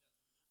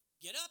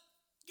 Get up.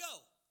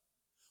 Go.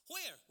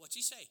 Where? What's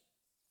he say?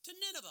 To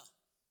Nineveh.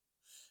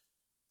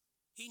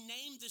 He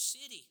named the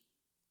city.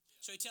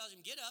 So he tells him,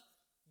 get up,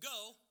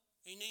 go,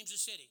 and he names the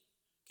city.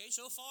 Okay,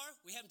 so far,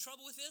 we having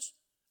trouble with this?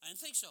 I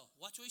didn't think so.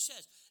 Watch what he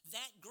says.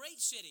 That great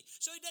city.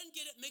 So he doesn't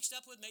get it mixed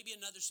up with maybe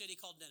another city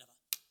called Nineveh.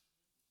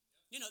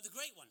 You know, the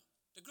great one.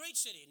 The great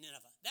city of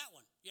Nineveh. That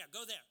one. Yeah,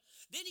 go there.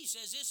 Then he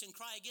says this and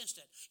cry against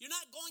it. You're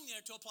not going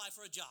there to apply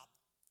for a job.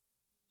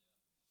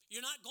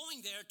 You're not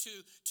going there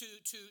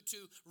to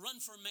run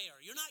for mayor.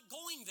 You're not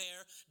going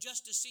there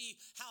just to see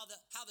how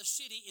the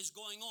city is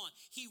going on.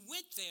 He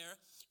went there,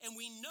 and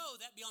we know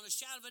that beyond a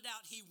shadow of a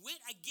doubt, he went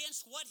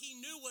against what he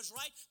knew was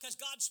right because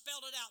God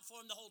spelled it out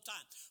for him the whole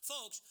time.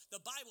 Folks,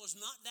 the Bible is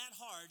not that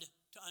hard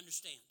to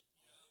understand.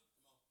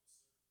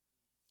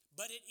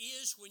 But it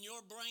is when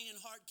your brain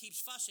and heart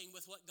keeps fussing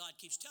with what God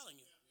keeps telling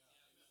you.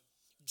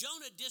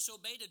 Jonah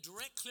disobeyed a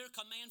direct, clear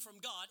command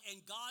from God,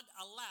 and God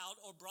allowed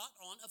or brought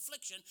on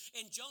affliction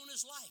in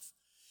Jonah's life.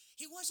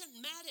 He wasn't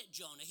mad at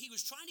Jonah. He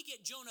was trying to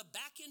get Jonah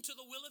back into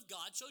the will of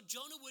God so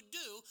Jonah would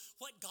do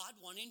what God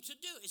wanted him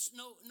to do. It's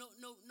no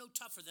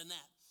tougher than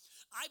that.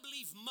 I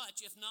believe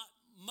much, if not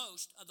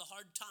most, of the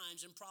hard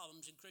times and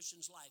problems in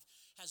Christians' life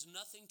has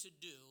nothing to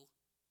do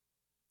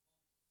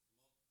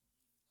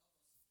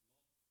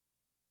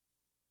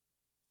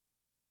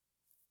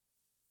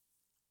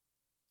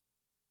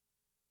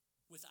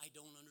with I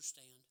don't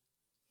understand.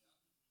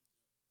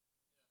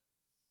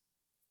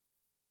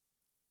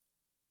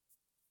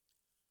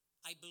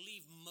 I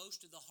believe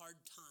most of the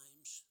hard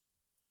times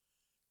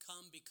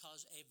come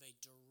because of a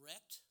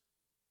direct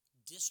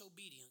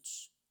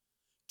disobedience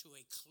to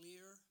a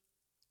clear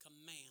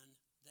command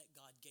that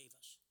God gave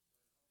us.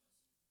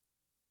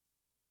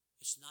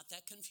 It's not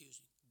that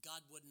confusing.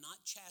 God would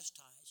not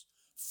chastise,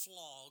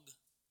 flog,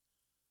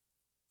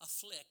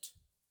 afflict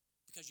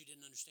because you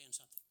didn't understand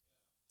something.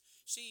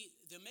 See,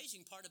 the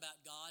amazing part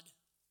about God,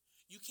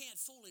 you can't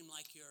fool him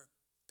like your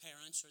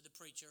parents or the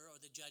preacher or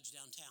the judge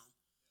downtown.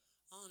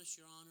 Honest,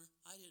 Your Honor,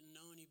 I didn't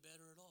know any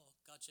better at all.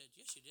 God said,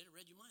 yes, you did. I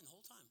read your mind the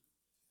whole time.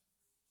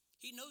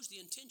 He knows the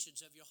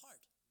intentions of your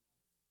heart.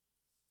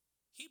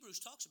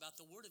 Hebrews talks about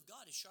the word of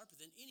God is sharper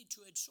than any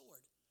two-edged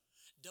sword,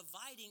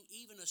 dividing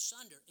even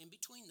asunder in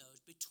between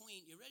those,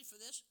 you ready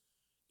for this?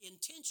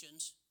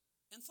 Intentions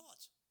and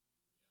thoughts.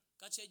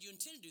 God said, you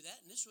intend to do that,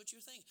 and this is what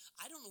you're thinking.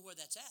 I don't know where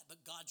that's at,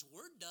 but God's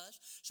word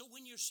does. So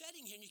when you're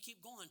sitting here and you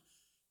keep going,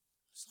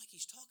 it's like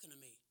he's talking to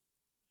me.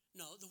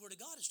 No, the word of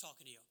God is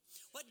talking to you.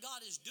 What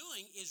God is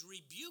doing is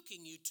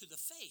rebuking you to the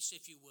face,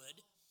 if you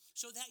would,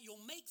 so that you'll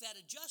make that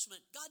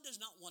adjustment. God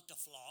does not want to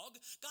flog.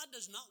 God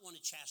does not want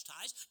to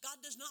chastise. God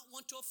does not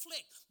want to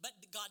afflict. But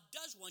God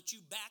does want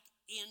you back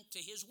into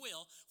his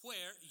will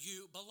where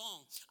you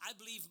belong. I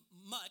believe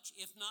much,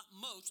 if not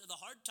most, of the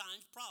hard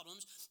times,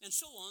 problems, and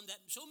so on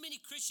that so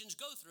many Christians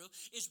go through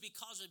is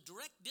because of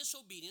direct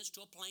disobedience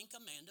to a plain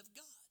command of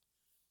God.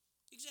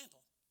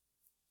 Example.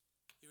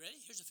 You ready?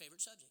 Here's a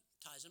favorite subject.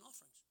 Tithes and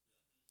offerings.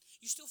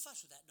 You still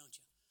fuss with that, don't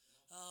you?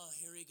 Oh,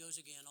 here he goes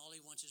again. All he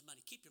wants is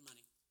money. Keep your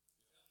money.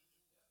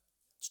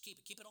 Just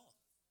keep it. Keep it all.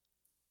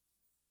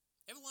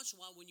 Every once in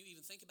a while, when you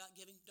even think about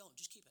giving, don't.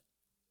 Just keep it.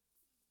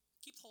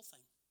 Keep the whole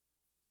thing.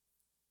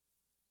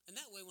 And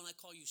that way, when I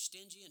call you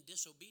stingy and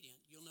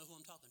disobedient, you'll know who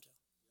I'm talking to.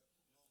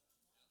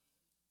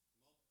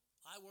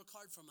 I work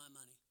hard for my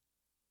money.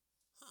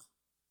 Huh.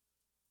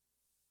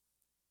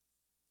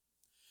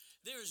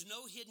 There is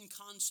no hidden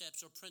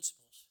concepts or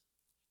principles,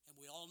 and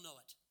we all know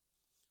it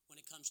when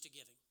it comes to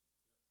giving.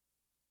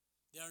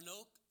 There are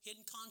no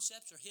hidden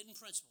concepts or hidden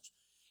principles.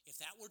 If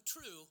that were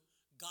true,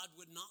 God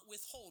would not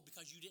withhold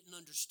because you didn't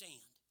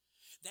understand.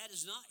 That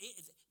is not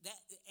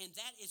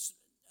that is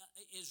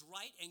is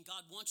right and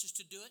God wants us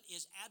to do it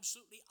is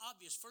absolutely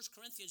obvious. 1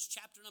 Corinthians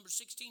chapter number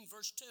 16,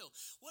 verse 2.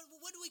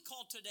 What do we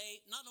call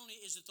today? Not only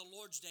is it the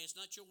Lord's day, it's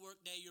not your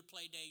work day, your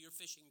play day, your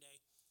fishing day.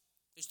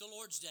 It's the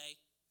Lord's day.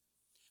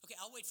 Okay,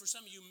 I'll wait for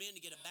some of you men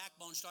to get a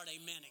backbone, start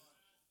amening.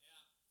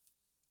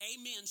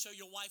 Amen, so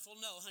your wife will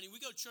know, honey, we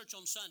go to church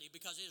on Sunday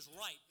because it is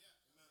right.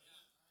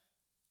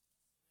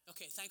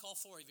 Okay, thank all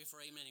four of you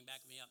for amening,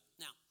 backing me up.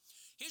 Now,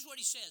 here's what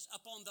he says.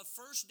 Upon the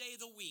first day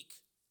of the week,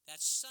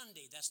 that's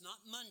Sunday, that's not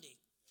Monday.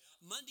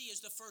 Monday is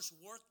the first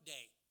work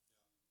day.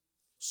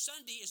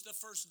 Sunday is the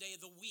first day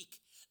of the week.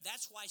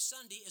 That's why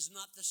Sunday is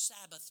not the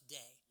Sabbath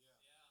day.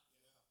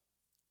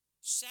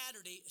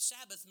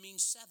 Sabbath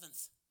means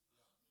seventh.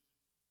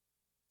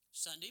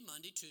 Sunday,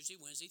 Monday, Tuesday,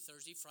 Wednesday,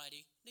 Thursday,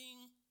 Friday,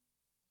 ding,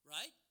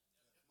 right?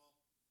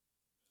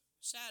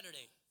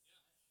 Saturday.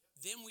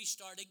 Then we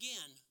start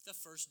again the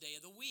first day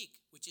of the week,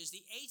 which is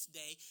the eighth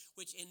day,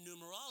 which in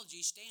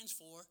numerology stands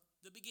for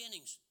the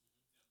beginnings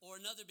or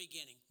another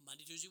beginning.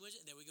 Monday, Tuesday,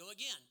 Wednesday, there we go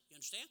again. You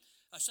understand?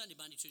 Sunday,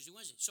 Monday, Tuesday,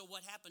 Wednesday. So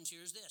what happens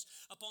here is this.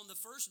 Upon the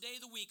first day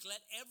of the week,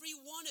 let every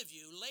one of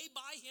you lay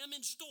by him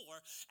in store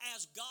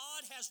as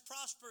God has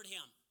prospered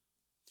him.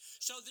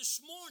 So this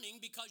morning,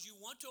 because you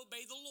want to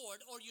obey the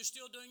Lord, or you're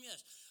still doing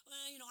this, well,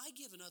 I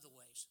give in other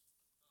ways.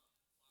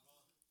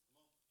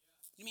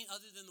 You mean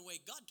other than the way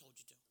God told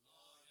you to?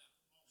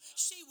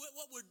 See,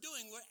 what we're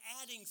doing, we're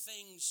adding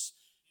things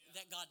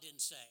that God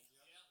didn't say.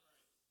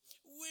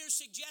 We're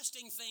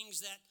suggesting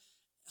things that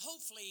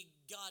hopefully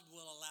God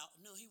will allow.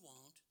 No, he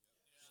won't.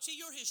 See,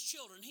 you're his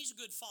children. He's a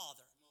good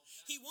father.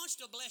 He wants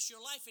to bless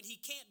your life, and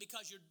he can't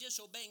because you're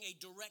disobeying a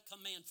direct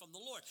command from the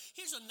Lord.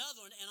 Here's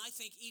another one, and I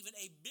think even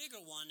a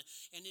bigger one,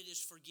 and it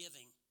is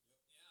forgiving.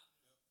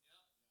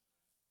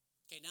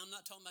 Okay, now I'm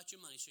not talking about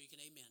your money, so you can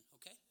amen,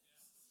 okay?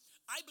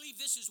 I believe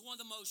this is one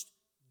of the most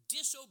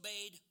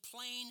disobeyed,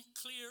 plain,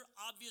 clear,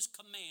 obvious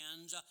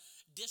commands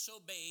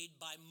disobeyed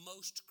by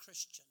most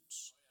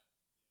Christians.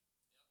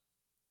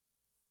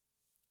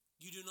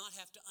 You do not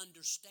have to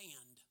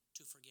understand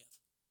to forgive.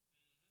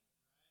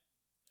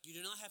 You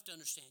do not have to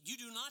understand. You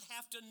do not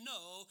have to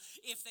know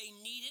if they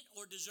need it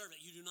or deserve it.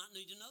 You do not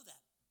need to know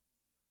that.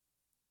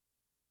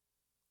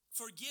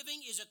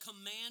 Forgiving is a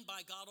command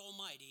by God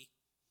Almighty,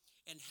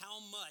 and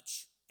how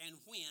much and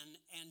when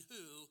and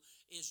who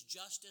is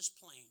just as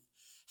plain.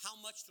 How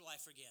much do I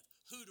forgive?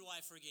 Who do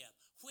I forgive?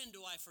 When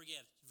do I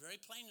forgive? It's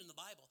very plain in the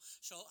Bible.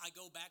 So I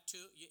go back to,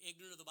 you're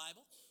ignorant of the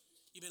Bible?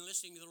 You've been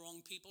listening to the wrong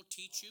people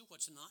teach you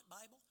what's not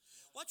Bible?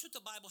 Watch what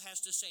the Bible has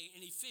to say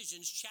in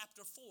Ephesians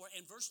chapter 4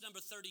 and verse number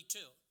 32.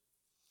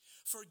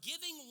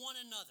 Forgiving one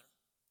another.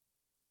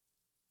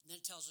 And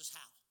then it tells us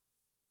how.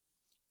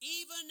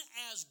 Even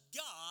as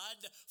God,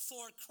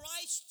 for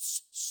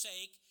Christ's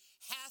sake,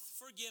 hath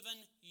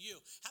forgiven you.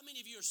 How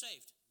many of you are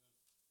saved?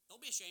 Don't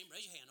be ashamed.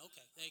 Raise your hand.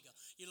 Okay, there you go.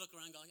 You look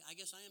around going, I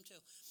guess I am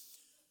too.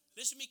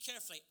 Listen to me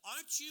carefully.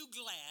 Aren't you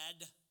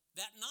glad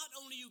that not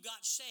only you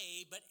got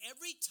saved, but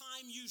every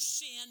time you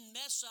sin,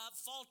 mess up,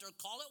 falter,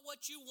 call it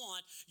what you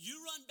want, you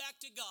run back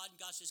to God, and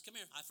God says, come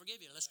here, I forgive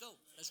you. Let's go.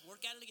 Let's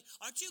work at it again.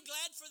 Aren't you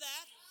glad for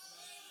that?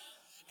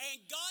 And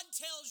God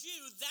tells you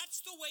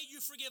that's the way you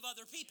forgive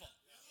other people.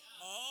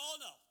 Oh,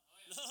 no.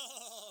 No,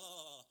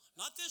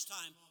 not this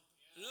time.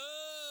 No,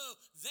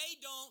 they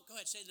don't, go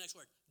ahead, say the next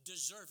word,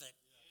 deserve it.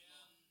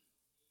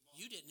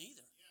 You didn't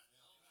either.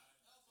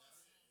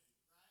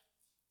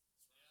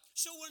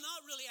 So we're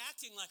not really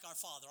acting like our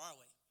Father, are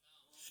we?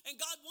 And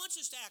God wants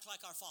us to act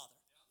like our Father.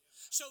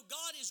 So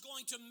God is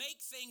going to make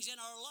things in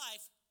our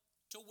life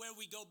to where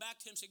we go back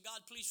to him and say,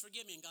 God, please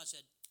forgive me. And God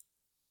said,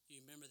 do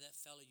you remember that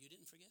fellow you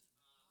didn't forgive?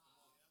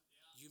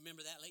 You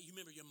remember that lady? You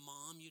remember your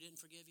mom you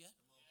didn't forgive yet?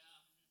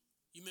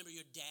 You remember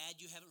your dad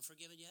you haven't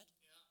forgiven yet?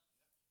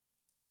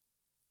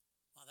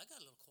 Wow, that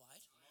got a little quiet.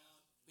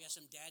 We have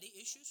some daddy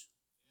issues.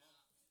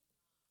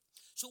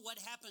 So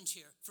what happens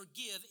here?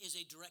 Forgive is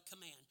a direct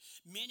command.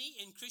 Many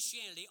in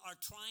Christianity are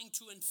trying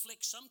to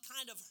inflict some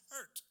kind of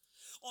hurt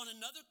on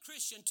another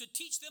Christian to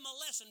teach them a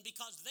lesson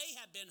because they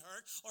have been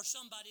hurt or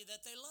somebody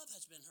that they love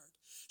has been hurt.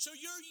 So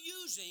you're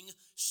using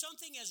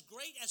something as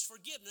great as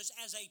forgiveness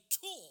as a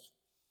tool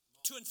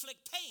to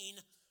inflict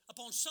pain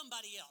upon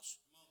somebody else.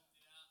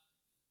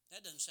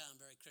 That doesn't sound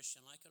very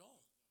Christian-like at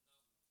all.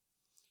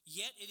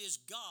 Yet it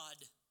is God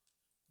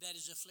that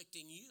is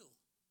afflicting you.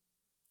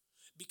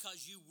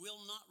 Because you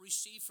will not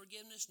receive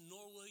forgiveness,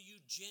 nor will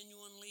you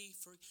genuinely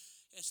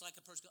It's like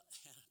a person,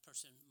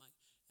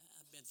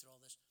 I've been through all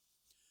this.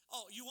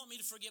 Oh, you want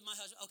me to forgive my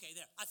husband? Okay,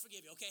 there, I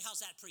forgive you. Okay,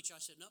 how's that, preacher? I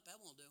said, nope, that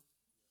won't do.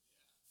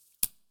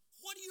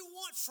 What do you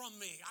want from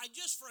me? I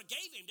just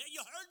forgave him.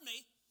 You heard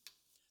me.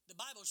 The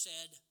Bible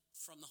said,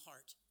 from the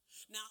heart.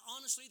 Now,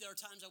 honestly, there are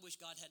times I wish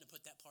God hadn't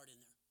put that part in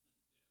there.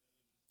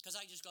 Because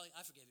I just go,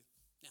 I forgive you.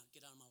 Now,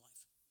 get out of my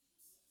life.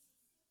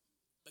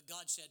 But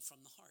God said,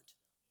 from the heart.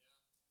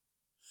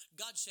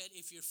 God said,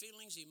 if your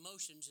feelings,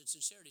 emotions, and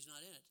sincerity is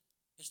not in it,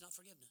 it's not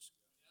forgiveness.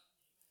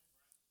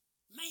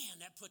 Man,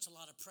 that puts a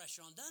lot of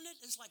pressure on, doesn't it?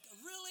 It's like,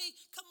 really?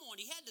 Come on,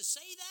 he had to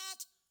say that?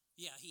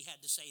 Yeah, he had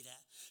to say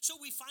that. So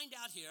we find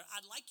out here,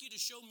 I'd like you to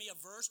show me a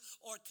verse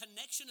or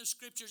connection of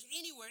scriptures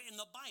anywhere in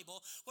the Bible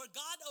where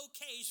God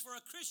okays for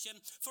a Christian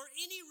for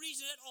any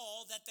reason at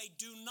all that they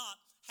do not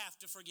have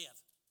to forgive.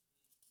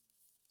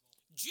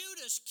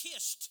 Judas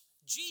kissed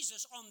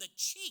Jesus on the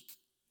cheek.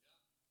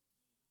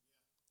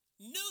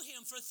 Knew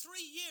him for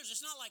 3 years.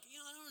 It's not like,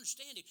 I don't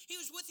understand him. He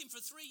was with him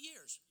for 3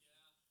 years.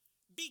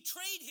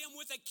 Betrayed him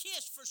with a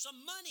kiss for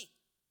some money.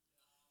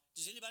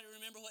 Does anybody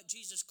remember what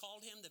Jesus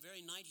called him the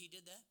very night he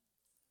did that?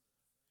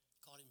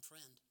 Called him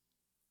friend.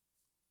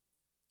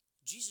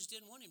 Jesus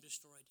didn't want him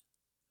destroyed.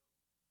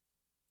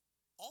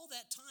 All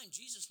that time,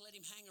 Jesus let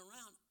him hang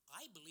around,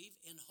 I believe,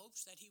 in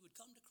hopes that he would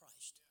come to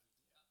Christ.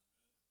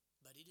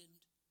 But he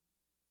didn't.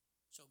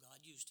 So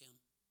God used him.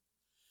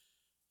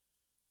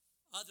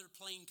 Other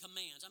plain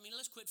commands. I mean,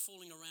 let's quit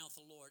fooling around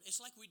with the Lord. It's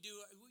like we do,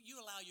 you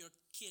allow your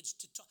kids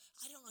to talk.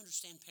 I don't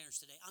understand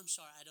parents today. I'm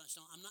sorry,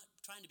 I'm not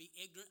trying to be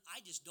ignorant. I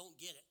just don't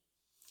get it.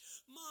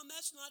 Mom,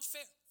 that's not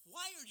fair.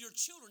 Why are your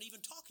children even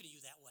talking to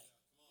you that way?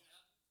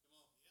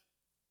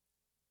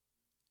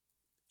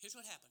 Here's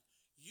what happened.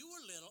 You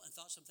were little and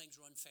thought some things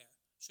were unfair.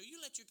 So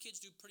you let your kids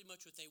do pretty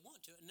much what they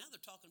want to, and now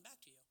they're talking back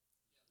to you.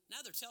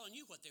 Now they're telling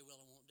you what they will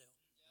and won't do.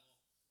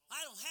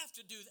 I don't have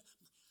to do that.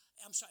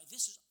 I'm sorry,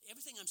 this is,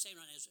 everything I'm saying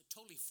right now is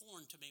totally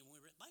foreign to me.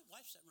 My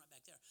wife's sitting right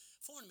back there.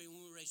 Foreign to me when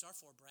we raised our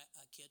 4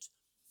 kids.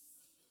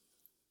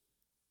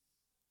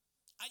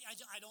 I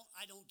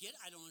don't get it.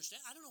 I don't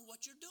understand. I don't know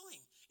what you're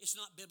doing. It's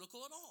not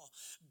biblical at all.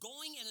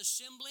 Going and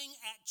assembling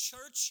at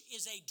church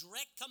is a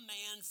direct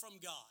command from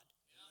God.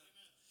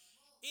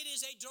 It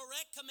is a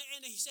direct command.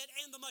 And he said,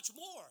 and the much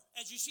more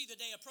as you see the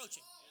day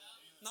approaching.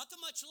 Not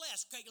the much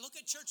less. Okay, look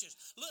at churches.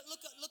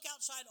 Look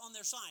outside on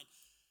their sign.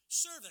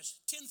 Service,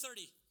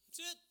 10:30.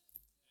 That's it.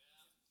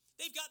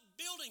 They've got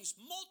buildings,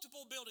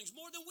 multiple buildings,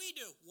 more than we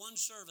do. One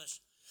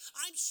service.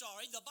 I'm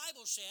sorry, the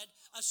Bible said,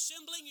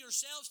 assembling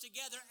yourselves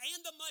together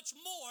and the much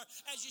more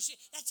as you see.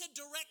 That's a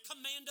direct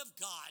command of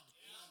God.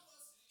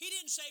 He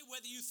didn't say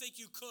whether you think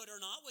you could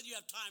or not, whether you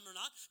have time or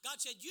not. God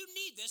said, you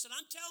need this, and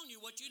I'm telling you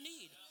what you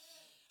need.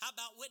 How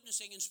about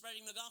witnessing and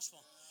spreading the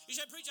gospel? You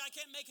said, preacher, I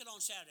can't make it on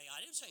Saturday.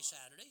 I didn't say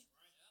Saturday.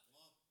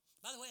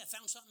 By the way, I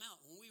found something out.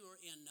 When we were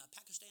in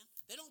Pakistan,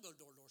 they don't go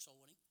door-to-door soul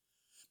winning.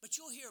 But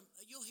you'll hear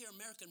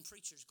American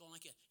preachers going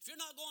like this. If you're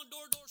not going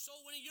door-to-door soul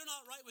winning, you're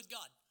not right with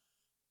God.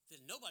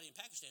 Then nobody in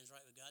Pakistan is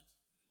right with God.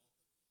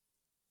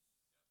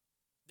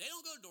 They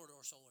don't go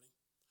door-to-door soul winning.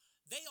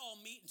 They all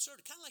meet and serve,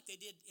 kind of like they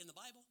did in the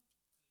Bible.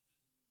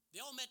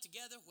 They all met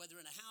together, whether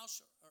in a house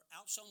or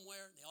out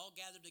somewhere. They all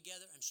gathered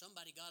together, and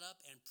somebody got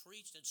up and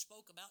preached and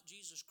spoke about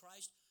Jesus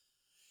Christ.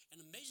 And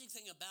the amazing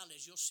thing about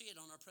it is you'll see it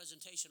on our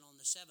presentation on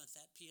the 7th,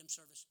 that PM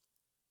service.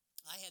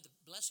 I had the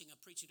blessing of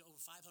preaching to over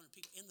 500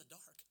 people in the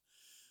dark.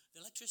 The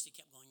electricity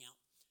kept going out.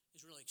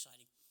 It was really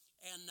exciting.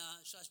 And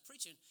so I was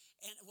preaching,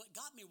 and what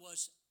got me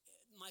was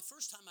my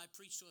first time I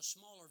preached to a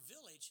smaller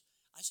village,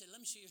 I said, let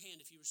me see your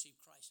hand if you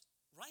received Christ.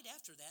 Right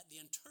after that, the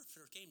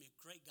interpreter came to me,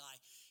 a great guy.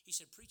 He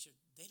said, preacher,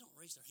 they don't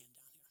raise their hand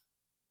down here.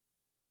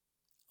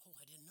 Oh,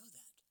 I didn't know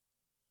that.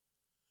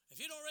 If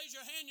you don't raise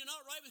your hand, you're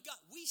not right with God.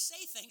 We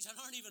say things that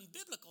aren't even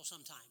biblical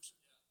sometimes.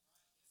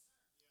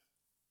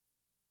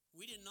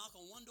 We didn't knock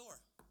on one door.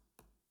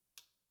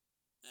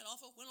 That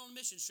awful? Went on a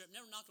mission trip,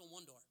 never knocked on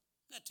one door.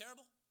 Isn't that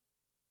terrible?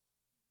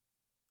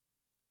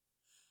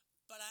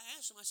 But I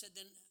asked him, I said,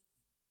 then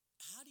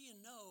how do you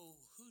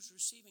know who's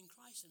receiving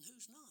Christ and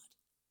who's not?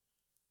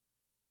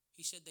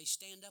 He said, they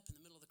stand up in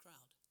the middle of the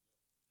crowd.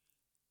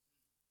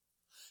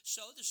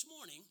 So this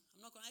morning,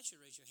 I'm not going to ask you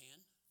to raise your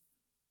hand.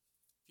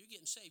 If you're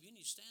getting saved, you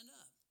need to stand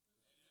up.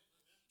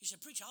 He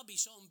said, preacher, I'll be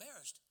so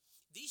embarrassed.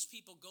 These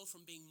people go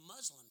from being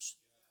Muslims,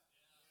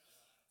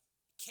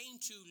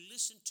 came to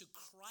listen to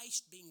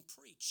Christ being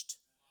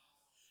preached,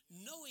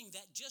 knowing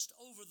that just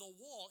over the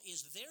wall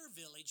is their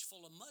village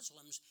full of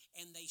Muslims,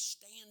 and they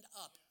stand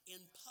up in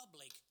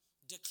public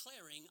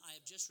declaring, I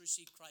have just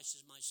received Christ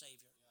as my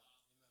Savior.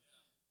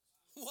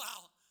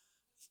 Wow.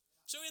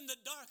 So in the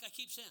dark, I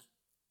keep saying,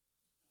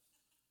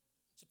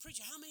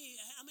 preacher, how many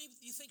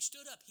do you think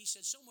stood up? He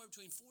said somewhere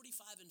between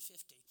 45 and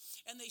 50.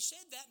 And they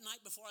said that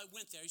night before I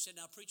went there, he said,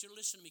 now preacher,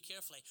 listen to me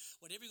carefully.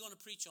 Whatever you're going to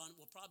preach on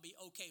will probably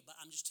be okay, but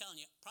I'm just telling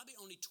you, probably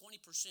only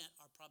 20%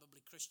 are probably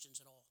Christians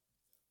at all.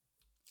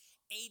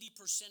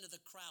 80% of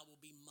the crowd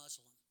will be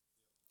Muslim.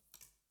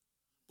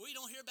 Well, you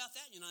don't hear about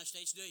that in the United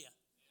States, do you?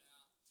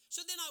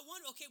 So then I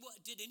wonder, okay, well,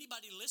 did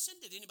anybody listen?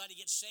 Did anybody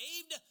get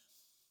saved?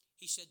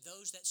 He said,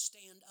 those that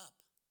stand up.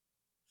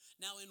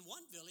 Now, in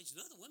one village,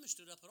 none of the women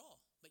stood up at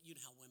all. But you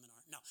know how women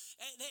are. No,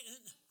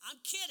 I'm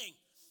kidding.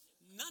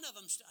 None of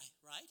them,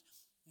 right?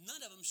 None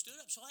of them stood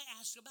up. So I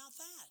asked about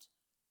that.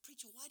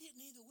 Preacher, why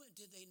didn't either women?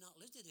 Did they not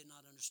listen? Did they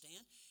not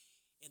understand?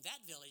 In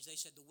that village, they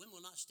said the women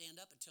will not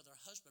stand up until their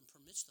husband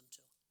permits them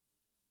to.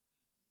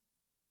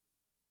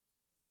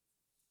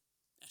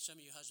 Now, some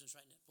of you husbands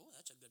right now, boy,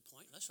 that's a good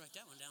point. Let's write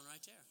that one down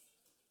right there.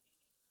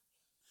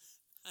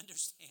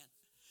 Understand.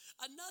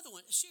 Another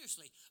one,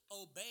 seriously,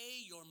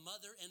 obey your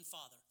mother and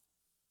father.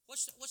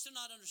 What's to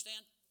not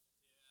understand?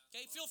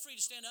 Okay, feel free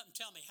to stand up and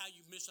tell me how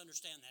you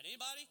misunderstand that.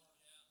 Anybody?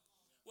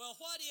 Well,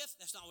 what if?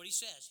 That's not what he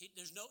says.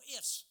 There's no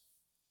ifs.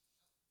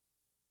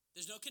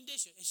 There's no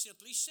condition. It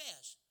simply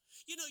says.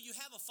 You know, you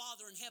have a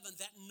Father in heaven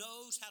that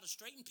knows how to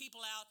straighten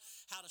people out,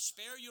 how to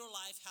spare your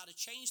life, how to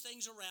change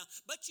things around.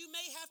 But you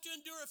may have to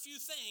endure a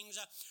few things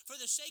for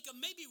the sake of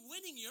maybe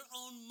winning your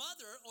own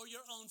mother or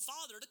your own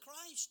father to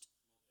Christ.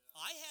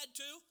 I had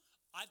to.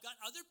 I've got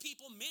other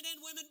people, men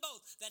and women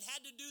both, that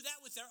had to do that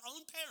with their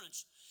own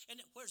parents.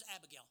 And where's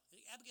Abigail?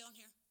 Is Abigail in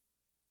here?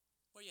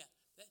 Where you at?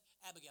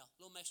 Abigail,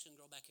 little Mexican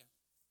girl back here.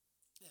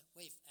 Yeah,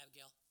 wave,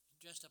 Abigail.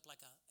 Dressed up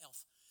like an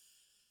elf.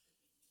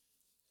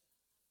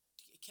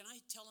 Can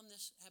I tell him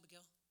this,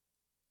 Abigail?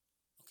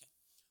 Okay.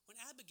 When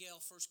Abigail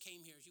first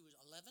came here, she was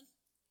 11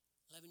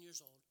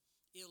 years old,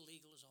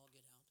 illegal as all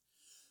get out.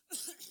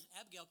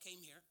 Abigail came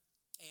here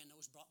and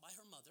was brought by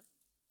her mother.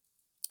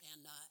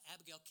 And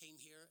Abigail came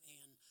here,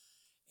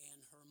 and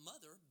her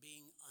mother,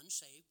 being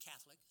unsaved,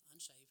 Catholic,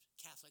 unsaved,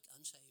 Catholics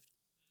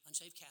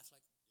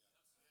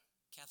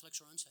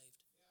are unsaved.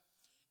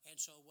 And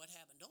so what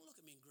happened? Don't look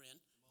at me and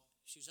grin.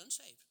 She's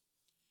unsaved.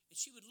 And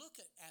she would look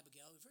at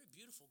Abigail, a very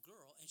beautiful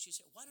girl, and she'd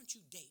say, why don't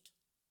you date?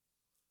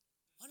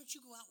 Why don't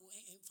you go out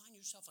and find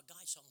yourself a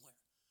guy somewhere?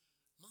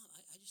 Mom,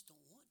 I just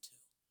don't want to.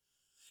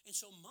 And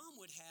so Mom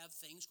would have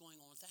things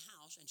going on at the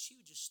house, and she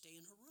would just stay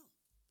in her room.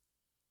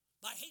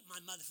 But I hate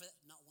my mother for that.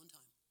 Not one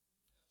time.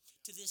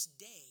 To this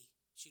day,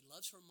 she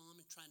loves her mom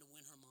and trying to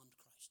win her mom to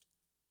Christ.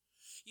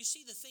 You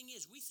see, the thing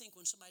is, we think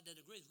when somebody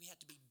doesn't agree, we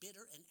have to be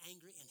bitter and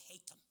angry and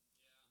hate them.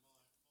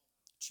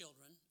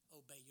 Children,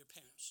 obey your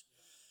parents.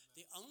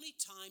 The only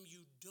time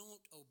you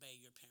don't obey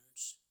your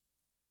parents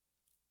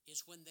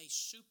is when they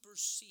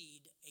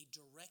supersede a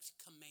direct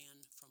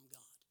command from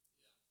God.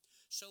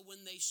 So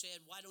when they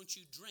said, why don't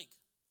you drink?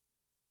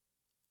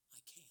 I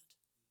can't.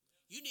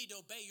 You need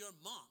to obey your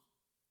mom.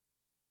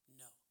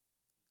 No.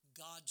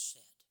 God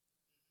said.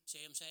 See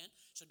what I'm saying?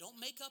 So don't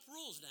make up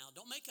rules now.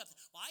 Don't make up.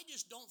 Well, I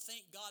just don't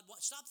think God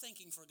wants. Stop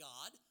thinking for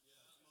God.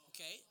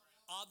 Okay?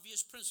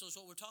 Obvious principles,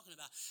 what we're talking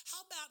about.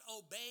 How about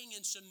obeying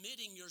and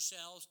submitting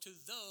yourselves to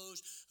those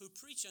who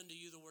preach unto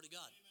you the word of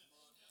God?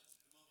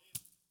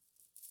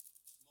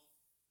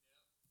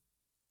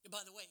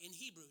 By the way, in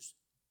Hebrews,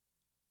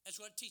 that's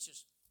what it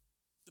teaches.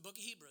 The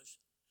book of Hebrews.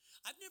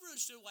 I've never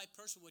understood why a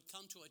person would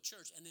come to a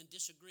church and then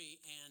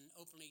disagree and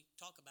openly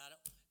talk about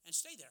it and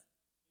stay there.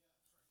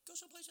 Go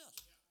someplace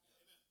else.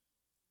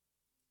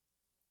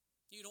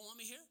 You don't want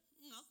me here?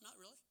 No, not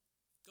really.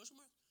 Go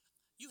somewhere else.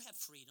 You have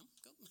freedom.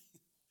 Go.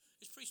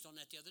 It's preached on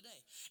that the other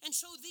day. And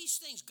so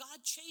these things,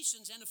 God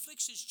chastens and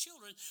afflicts his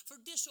children for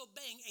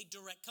disobeying a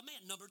direct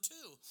command. Number 2,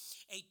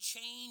 a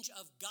change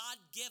of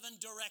God-given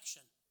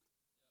direction.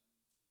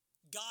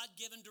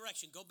 God-given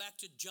direction. Go back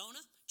to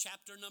Jonah,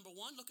 chapter number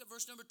 1. Look at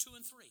verse number 2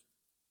 and 3.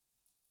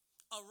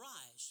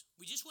 Arise.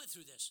 We just went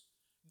through this.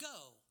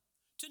 Go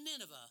to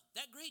Nineveh,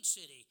 that great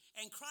city,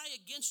 and cry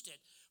against it,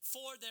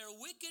 for their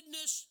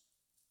wickedness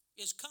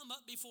is come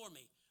up before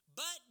me.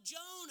 But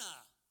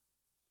Jonah,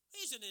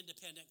 he's an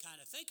independent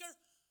kind of thinker.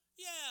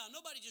 Yeah,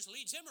 nobody just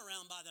leads him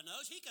around by the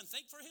nose. He can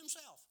think for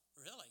himself.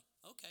 Really?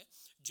 Okay.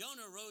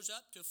 Jonah rose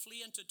up to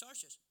flee into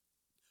Tarshish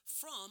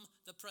from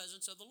the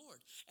presence of the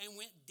Lord and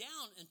went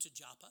down into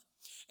Joppa,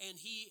 and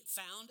he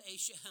found a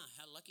ship,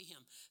 lucky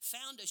him,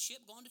 found a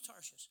ship going to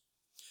Tarshish.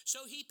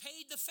 So he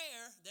paid the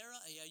fare there.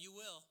 Yeah, you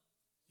will.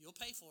 You'll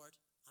pay for it.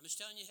 I'm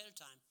just telling you ahead of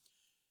time.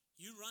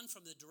 You run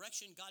from the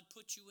direction God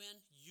put you in,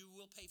 you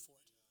will pay for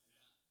it.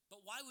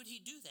 But why would he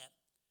do that?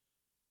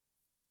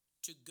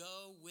 To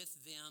go with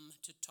them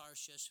to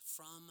Tarshish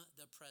from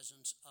the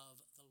presence of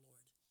the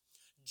Lord.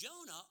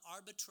 Jonah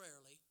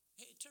arbitrarily,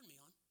 hey, turn me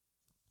on.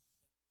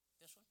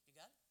 This one, you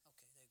got it?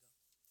 Okay, there you go.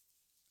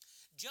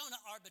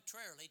 Jonah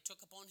arbitrarily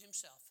took upon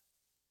himself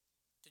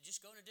to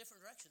just go in a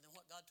different direction than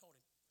what God told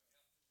him.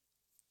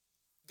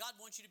 God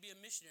wants you to be a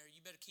missionary.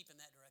 You better keep in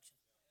that direction.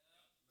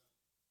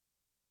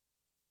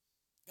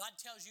 God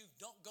tells you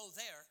don't go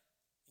there,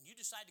 and you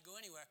decide to go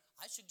anywhere.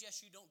 I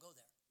suggest you don't go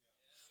there.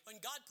 When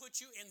God puts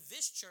you in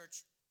this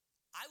church,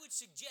 I would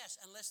suggest,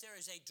 unless there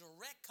is a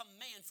direct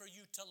command for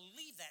you to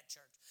leave that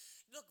church.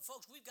 Look,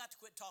 folks, we've got to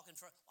quit talking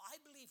for, I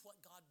believe what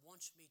God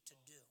wants me to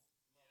do.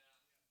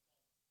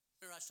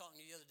 Remember I was talking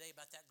to you the other day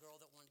about that girl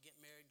that wanted to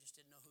get married and just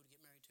didn't know who to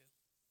get married to?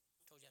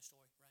 I told you that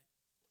story, right?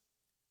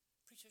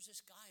 Preacher's this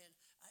guy, and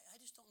I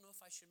just don't know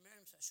if I should marry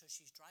him. So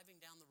she's driving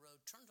down the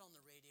road, turns on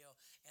the radio,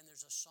 and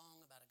there's a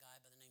song about a guy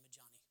by the name of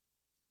Johnny.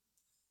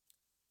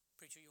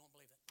 Preacher, you won't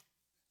believe it.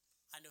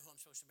 I know who I'm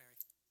supposed to marry.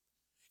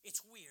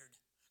 It's weird.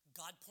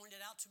 God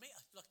pointed out to me.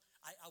 Look,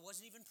 I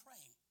wasn't even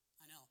praying.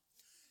 I know.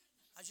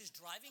 I was just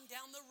driving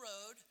down the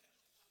road,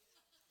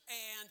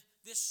 and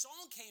this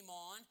song came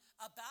on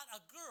about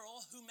a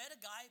girl who met a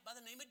guy by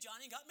the name of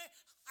Johnny and got married.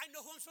 I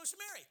know who I'm supposed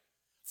to marry.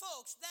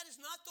 Folks, that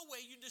is not the way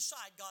you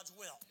decide God's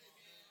will.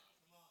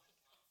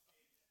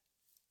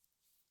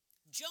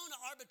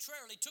 Jonah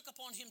arbitrarily took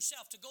upon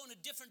himself to go in a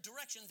different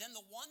direction than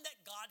the one that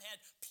God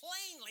had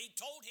plainly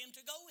told him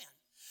to go in.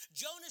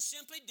 Jonah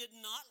simply did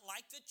not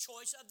like the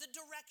choice of the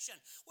direction.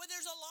 Well,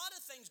 there's a lot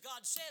of things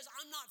God says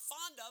I'm not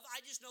fond of. I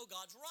just know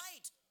God's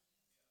right.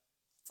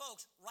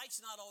 Folks,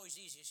 right's not always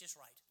easy. It's just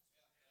right.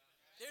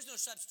 There's no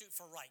substitute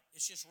for right.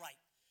 It's just right.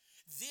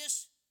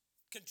 This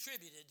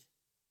contributed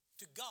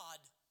to God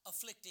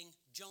afflicting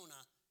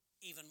Jonah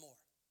even more.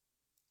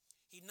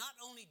 He not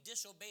only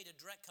disobeyed a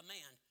direct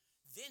command,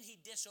 then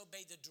he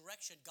disobeyed the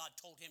direction God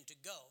told him to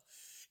go.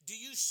 Do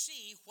you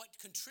see what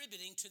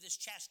contributing to this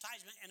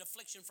chastisement and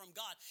affliction from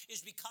God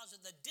is because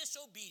of the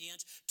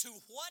disobedience to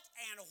what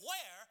and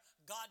where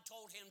God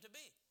told him to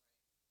be?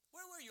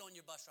 Where were you on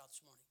your bus route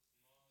this morning?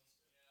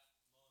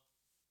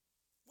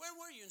 Where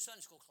were you in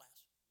Sunday school class?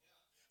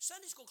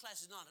 Sunday school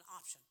class is not an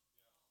option.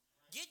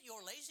 Get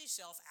your lazy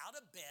self out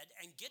of bed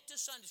and get to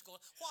Sunday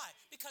school. Why?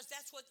 Because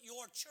that's what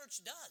your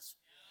church does.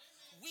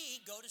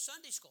 We go to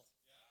Sunday school.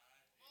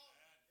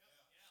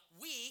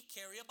 We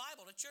carry a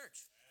Bible to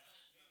church.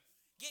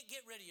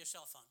 Get rid of your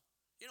cell phone.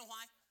 You know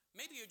why?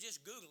 Maybe you're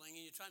just Googling and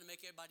you're trying to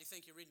make everybody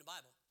think you're reading the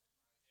Bible.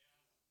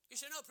 You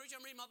say, no,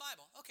 preacher, I'm reading my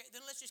Bible. Okay,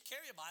 then let's just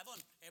carry a Bible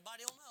and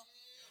everybody will know.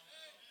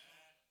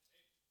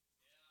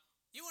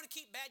 You want to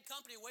keep bad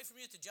company away from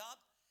you at the job?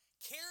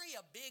 Carry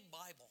a big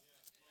Bible.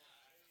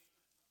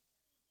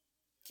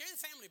 Carry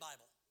the family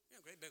Bible.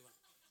 Great big one.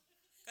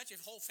 Got your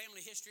whole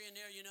family history in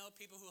there,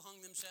 people who hung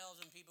themselves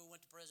and people who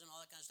went to prison,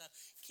 all that kind of stuff.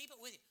 Keep it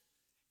with you.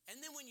 And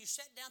then when you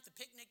sit down at the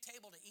picnic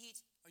table to eat,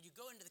 or you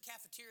go into the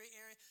cafeteria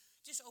area,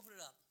 just open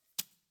it up.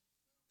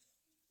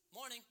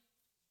 Morning.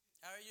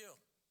 How are you?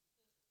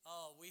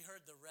 Oh, we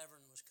heard the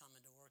Reverend was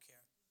coming to work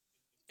here.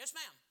 Yes,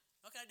 ma'am.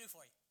 What can I do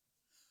for you?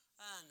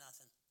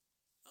 Nothing.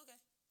 Okay.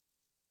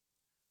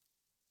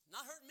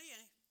 Not hurting me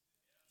any.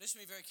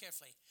 Listen to me very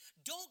carefully.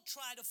 Don't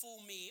try to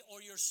fool me or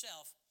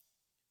yourself,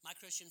 my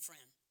Christian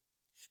friend,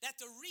 that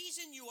the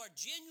reason you are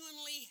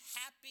genuinely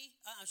happy,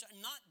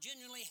 not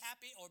genuinely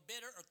happy or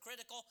bitter or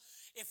critical,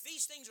 if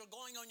these things are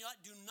going on,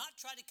 do not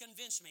try to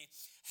convince me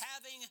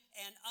having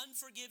an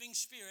unforgiving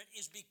spirit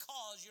is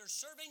because you're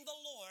serving the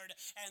Lord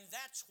and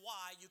that's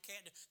why you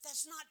can't.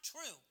 That's not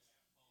true.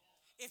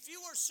 If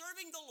you were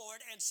serving the Lord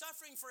and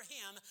suffering for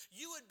Him,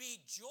 you would be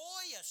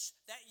joyous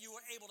that you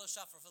were able to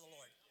suffer for the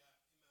Lord.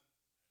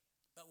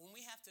 But when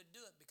we have to do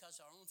it because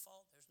of our own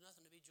fault, there's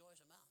nothing to be joyous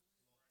about.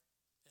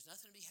 There's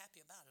nothing to be happy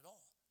about at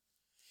all.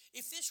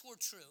 If this were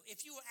true,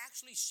 if you were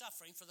actually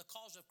suffering for the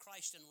cause of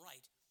Christ and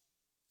right,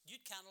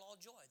 you'd count it all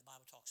joy, the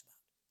Bible talks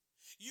about.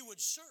 You would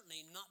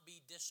certainly not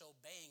be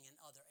disobeying in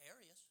other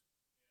areas.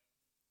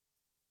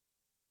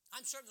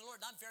 I'm serving the Lord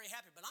and I'm very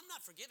happy, but I'm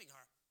not forgiving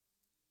her.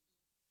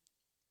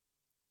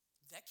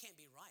 That can't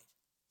be right.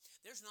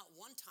 There's not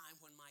one time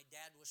when my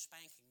dad was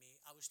spanking me,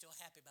 I was still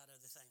happy about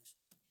other things.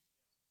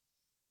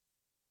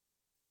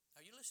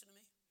 Are you listening to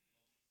me?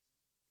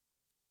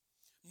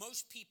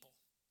 Most people,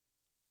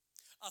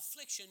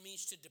 affliction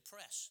means to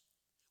depress,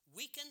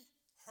 weaken,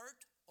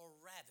 hurt, or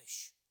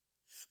ravish.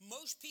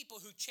 Most people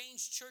who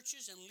change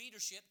churches and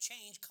leadership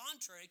change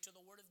contrary to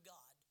the Word of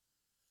God.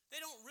 They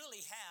don't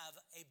really have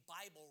a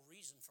Bible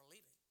reason for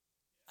leaving.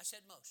 I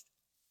said most.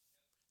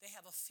 They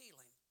have a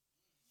feeling.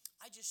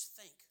 I just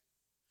think.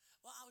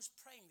 Well, I was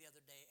praying the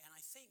other day, and I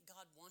think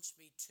God wants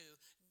me to.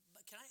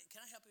 But can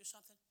I help you with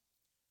something?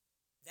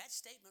 That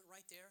statement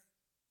right there,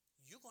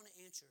 you're going to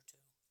answer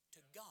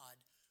to God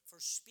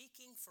for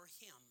speaking for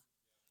Him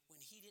when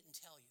He didn't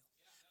tell you.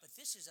 But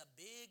this is a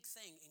big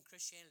thing in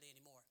Christianity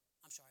anymore.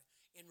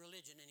 In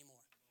religion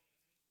anymore.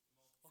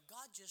 Well,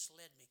 God just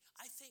led me.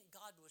 I think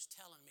God was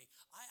telling me.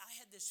 I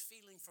had this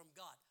feeling from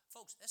God.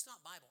 Folks, that's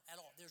not Bible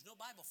at all. There's no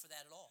Bible for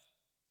that at all.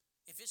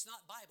 If it's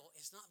not Bible,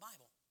 it's not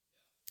Bible.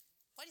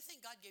 Why do you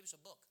think God gave us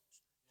a book?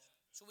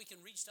 So we can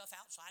read stuff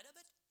outside of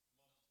it?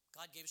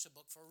 God gave us a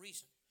book for a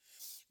reason.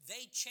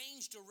 They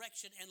changed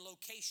direction and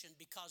location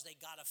because they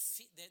got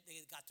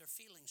their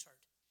feelings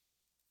hurt.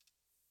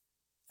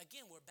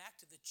 Again, we're back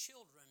to the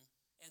children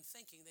and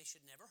thinking they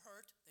should never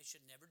hurt, they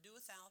should never do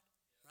without,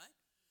 right?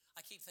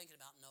 I keep thinking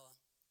about Noah.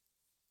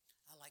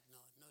 I like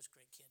Noah. Noah's a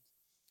great kid.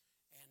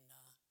 And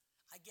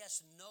I guess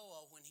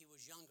Noah, when he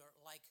was younger,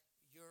 like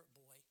your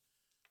boy,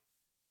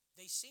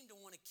 they seem to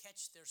want to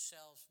catch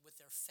themselves with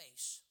their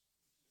face.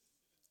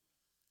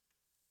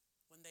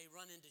 When they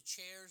run into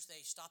chairs,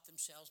 they stop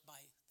themselves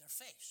by their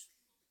face.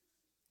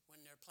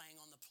 When they're playing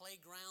on the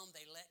playground,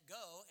 they let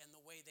go, and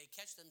the way they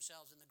catch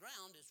themselves in the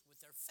ground is with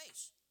their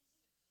face.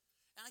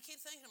 And I keep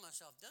thinking to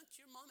myself, don't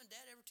your mom and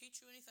dad ever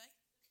teach you anything?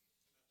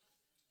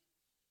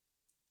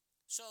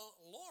 So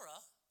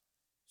Laura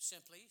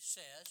simply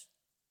says,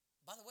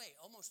 by the way,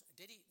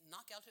 did he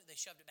knock out it? They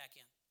shoved it back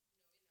in.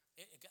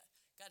 It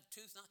got a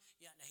tooth knock.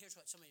 Yeah, now here's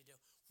what somebody do.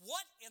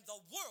 What in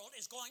the world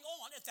is going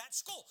on at that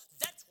school?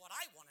 That's what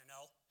I want to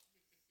know.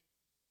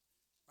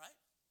 Right?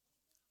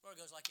 Laura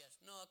goes like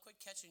this. No, quit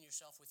catching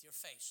yourself with your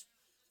face.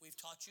 We've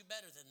taught you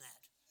better than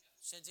that.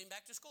 Sends him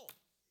back to school.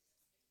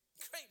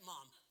 Great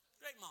mom.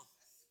 Great mom.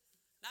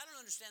 Now, I don't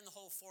understand the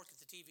whole fork at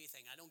the TV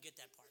thing. I don't get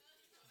that part.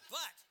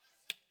 But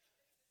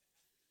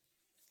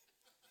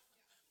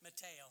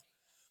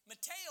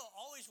Mateo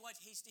always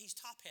he's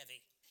top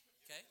heavy.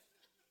 Okay?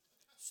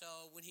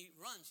 So when he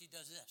runs, he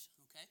does this,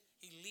 okay?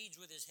 He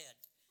leads with his head.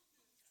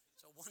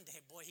 So one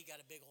day, boy, he got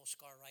a big old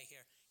scar right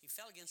here. He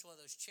fell against one of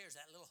those chairs,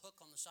 that little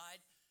hook on the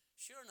side.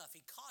 Sure enough,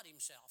 he caught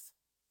himself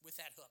with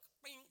that hook,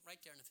 bing,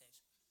 right there in the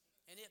face.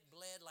 And it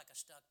bled like a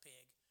stuck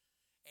pig.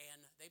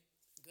 And they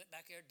got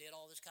back there, did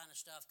all this kind of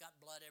stuff, got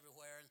blood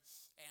everywhere,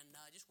 and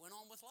just went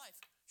on with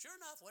life. Sure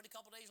enough, wait a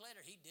couple days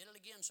later, he did it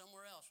again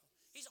somewhere else.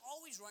 He's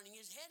always running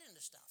his head into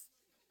stuff.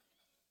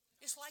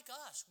 It's like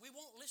us. We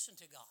won't listen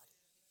to God.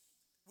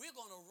 We're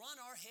going to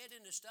run our head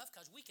into stuff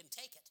because we can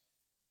take it.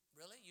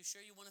 Really? You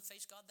sure you want to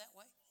face God that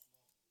way?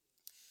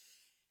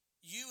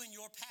 You and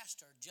your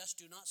pastor just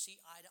do not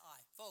see eye to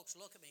eye. Folks,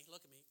 look at me,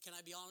 look at me. Can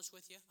I be honest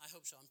with you? I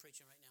hope so. I'm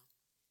preaching right now.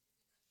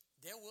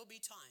 There will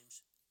be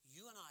times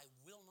you and I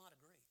will not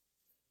agree.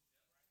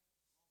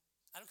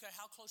 I don't care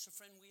how close a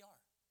friend we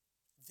are.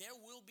 There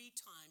will be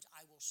times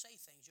I will say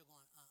things you're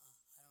going, I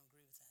don't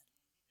agree with that.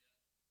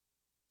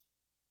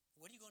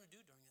 What are you going to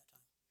do during that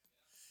time?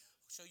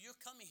 So you're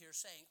coming here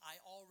saying, I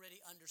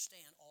already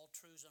understand all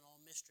truths and all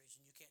mysteries,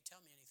 and you can't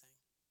tell me anything.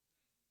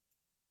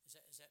 Is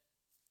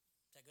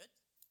that good?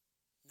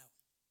 No.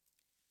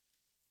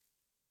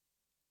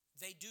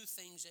 They do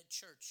things at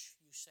church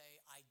you say,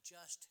 I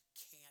just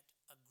can't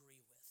agree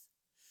with.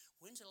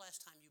 When's the last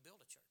time you built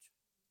a church?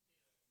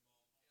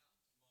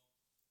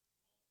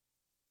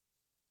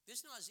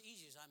 This is not as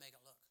easy as I make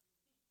it look.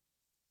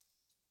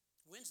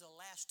 When's the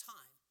last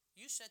time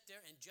you sit there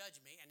and judge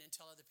me and then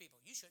tell other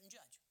people, you shouldn't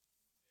judge?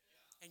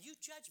 And you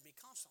judge me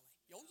constantly.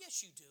 Oh,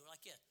 yes, you do.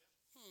 Like, yeah.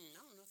 I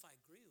don't know if I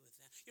agree with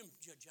that.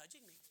 You're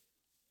judging me.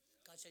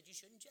 God said you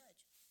shouldn't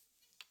judge.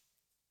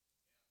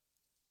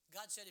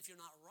 God said if you're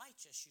not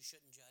righteous, you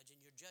shouldn't judge, and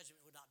your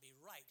judgment would not be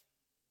right.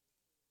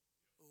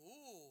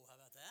 Ooh, how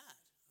about that?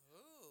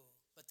 Ooh.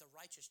 But the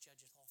righteous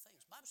judgeth all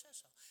things. The Bible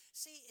says so.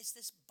 See, it's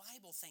this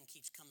Bible thing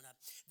keeps coming up.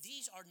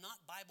 These are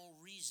not Bible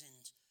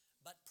reasons,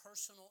 but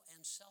personal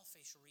and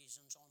selfish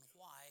reasons on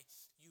why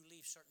you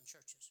leave certain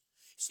churches.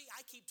 See,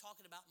 I keep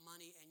talking about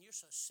money, and you're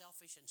so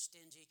selfish and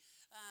stingy.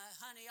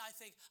 Honey, I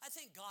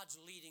think God's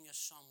leading us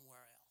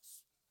somewhere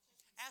else.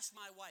 Ask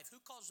my wife,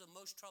 who causes the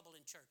most trouble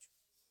in church?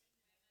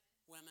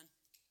 Women.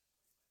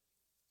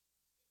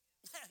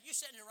 You're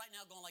sitting here right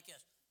now going like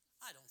this.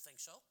 I don't think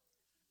so.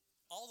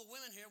 All the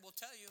women here will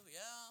tell you,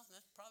 yeah,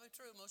 that's probably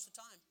true most of the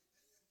time.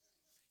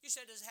 You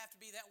said, does it have to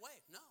be that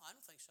way? No, I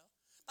don't think so.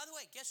 By the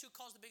way, guess who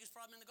caused the biggest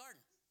problem in the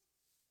garden?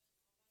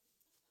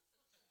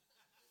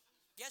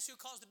 Guess who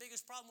caused the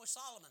biggest problem with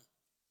Solomon?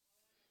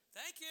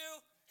 Thank you.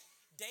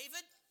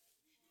 David?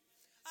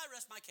 I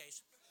rest my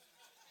case.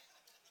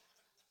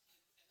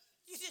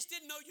 You just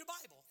didn't know your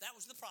Bible. That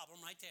was the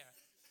problem right there.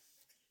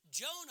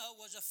 Jonah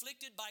was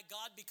afflicted by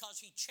God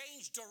because he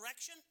changed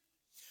direction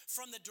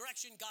from the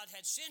direction God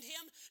had sent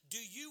him. Do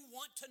you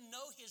want to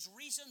know his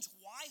reasons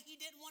why he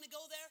didn't want to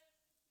go there?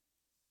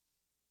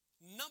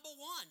 Number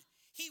one,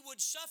 he would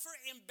suffer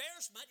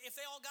embarrassment if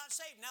they all got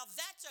saved. Now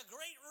that's a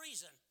great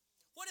reason.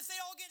 What if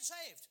they all get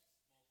saved?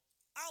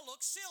 I'll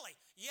look silly.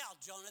 Yeah,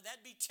 Jonah,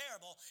 that'd be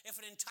terrible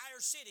if an entire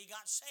city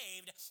got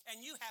saved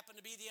and you happen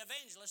to be the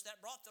evangelist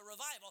that brought the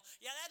revival.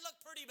 Yeah, that'd look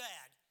pretty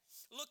bad.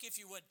 Look, if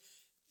you would,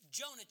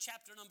 Jonah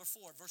chapter number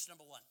 4, verse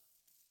number 1.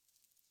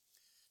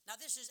 Now,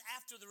 this is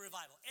after the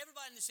revival.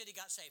 Everybody in the city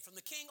got saved, from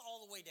the king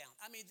all the way down.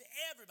 I mean,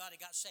 everybody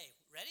got saved.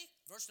 Ready?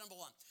 Verse number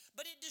 1.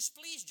 But it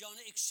displeased Jonah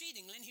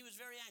exceedingly, and he was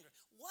very angry.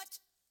 What?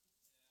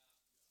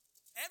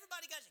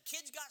 Everybody got saved.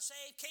 Kids got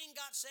saved. King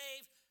got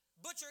saved.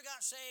 Butcher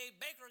got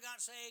saved. Baker got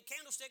saved.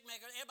 Candlestick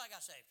maker. Everybody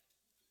got saved.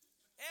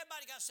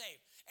 Everybody got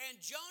saved. And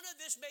Jonah,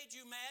 this made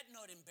you mad?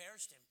 No, it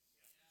embarrassed him.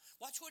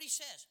 Watch what he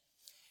says.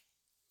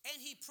 And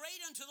he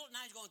prayed unto the Lord.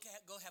 Now he's going to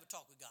go have a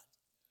talk with God.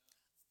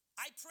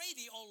 I pray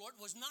thee, O Lord,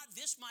 was not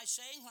this my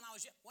saying when I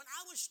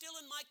was still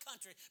in my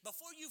country,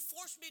 before you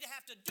forced me to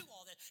have to do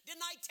all this?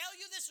 Didn't I tell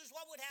you this is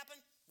what would happen?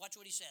 Watch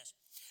what he says.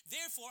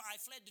 Therefore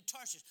I fled to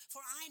Tarshish,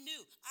 for I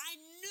knew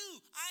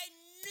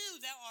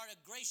thou art a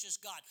gracious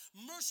God,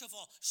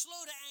 merciful, slow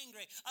to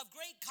anger, of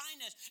great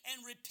kindness,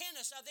 and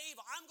repentest of the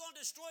evil. I'm going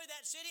to destroy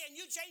that city, and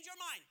you change your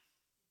mind.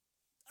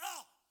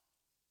 Oh,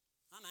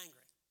 I'm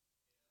angry.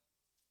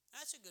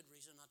 That's a good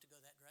reason not to go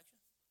that direction.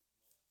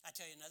 I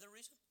tell you another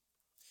reason.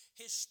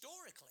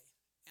 Historically,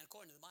 and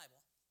according to the Bible,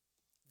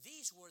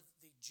 these were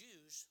the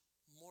Jews'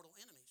 mortal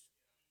enemies.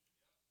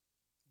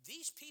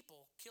 These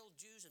people killed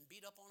Jews and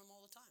beat up on them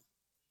all the time.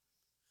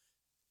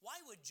 Why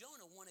would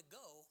Jonah want to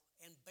go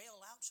and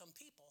bail out some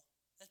people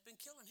that's been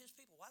killing his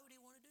people? Why would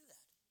he want to do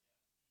that?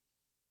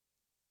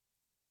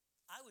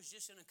 I was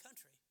just in a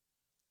country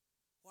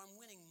where I'm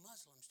winning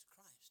Muslims to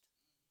Christ.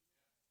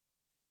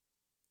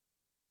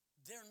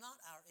 They're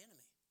not our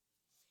enemy.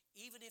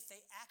 Even if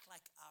they act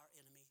like our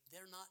enemy,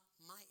 they're not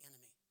my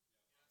enemy.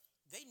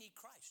 They need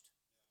Christ.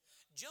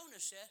 Jonah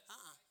said,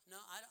 no,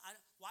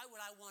 why would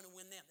I want to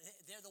win them?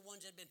 They're the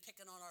ones that have been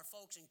picking on our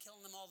folks and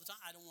killing them all the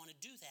time. I don't want to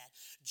do that.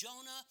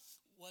 Jonah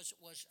was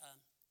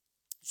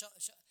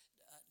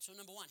so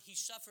number one, he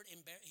suffered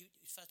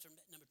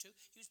number two,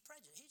 he was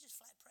prejudiced. He's just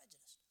flat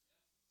prejudiced.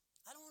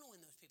 I don't want to win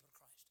those people to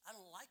Christ. I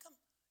don't like them.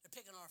 They're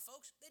picking on our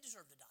folks. They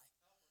deserve to die.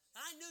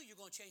 And I knew you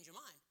were going to change your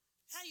mind.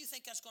 How do you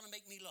think that's going to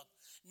make me look?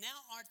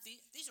 Now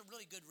these are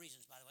really good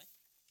reasons, by the way.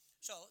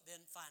 So then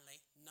finally,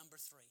 number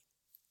 3.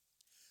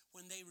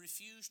 When they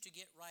refuse to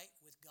get right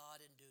with God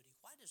and duty.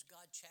 Why does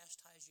God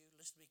chastise you?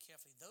 Listen to me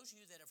carefully. Those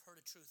of you that have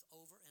heard a truth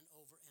over and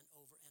over and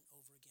over and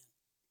over again.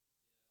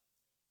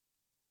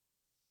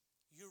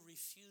 You're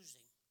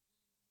refusing.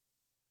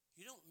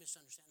 You don't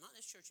misunderstand. Not in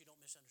this church, you don't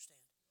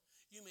misunderstand.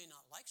 You may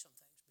not like some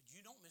things, but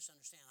you don't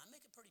misunderstand. I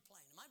make it pretty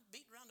plain. Am I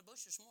beating around the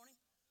bush this morning?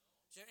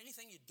 Is there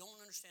anything you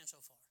don't understand so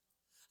far?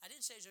 I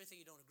didn't say is there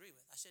anything you don't agree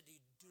with. I said, you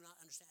do not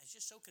understand. It's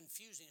just so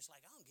confusing. It's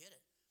like, I don't get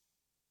it.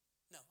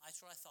 No, that's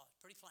what I thought.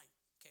 Pretty plain.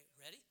 Okay,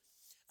 ready?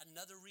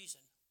 Another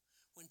reason.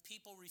 When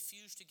people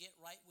refuse to get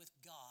right with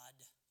God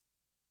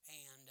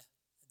and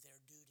their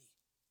duty.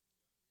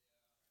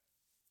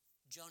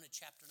 Jonah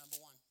chapter number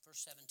 1,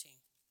 verse 17.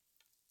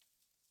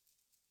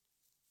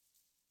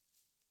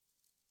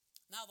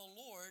 Now the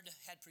Lord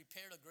had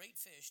prepared a great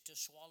fish to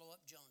swallow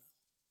up Jonah.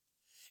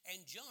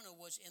 And Jonah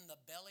was in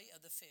the belly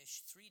of the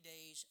fish 3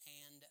 days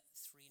and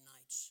 3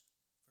 nights.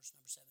 Verse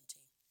number 17.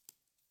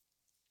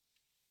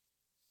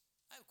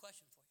 I have a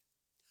question for you.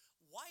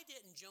 Why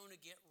didn't Jonah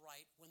get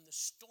right when the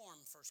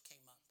storm first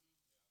came up?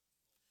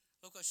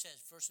 Look what it says,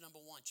 verse number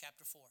 1,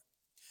 chapter 4.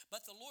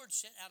 But the Lord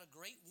sent out a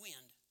great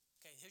wind.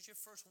 Okay, here's your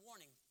first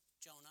warning,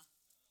 Jonah.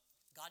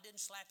 God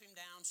didn't slap him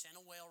down, send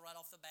a whale right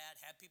off the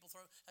bat, have people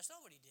throw. That's not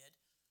what he did.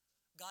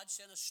 God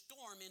sent a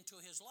storm into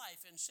his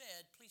life and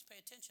said, please pay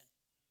attention.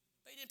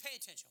 But he didn't pay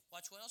attention.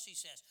 Watch what else he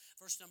says.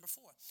 Verse number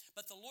 4.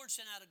 But the Lord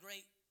sent out a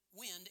great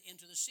wind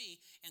into the sea,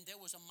 and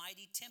there was a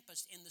mighty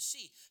tempest in the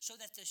sea, so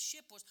that the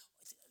ship was,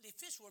 if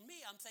this were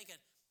me, I'm thinking,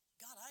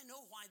 God, I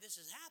know why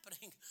this is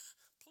happening.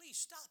 Please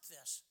stop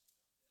this.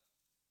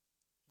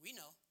 We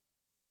know.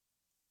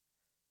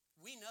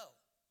 We know.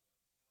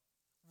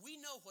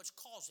 We know what's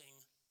causing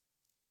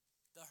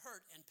the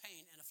hurt and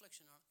pain and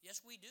affliction.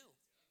 Yes, we do.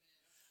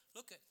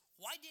 Look at,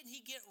 why didn't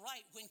he get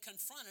right when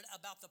confronted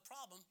about the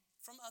problem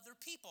from other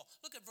people?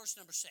 Look at verse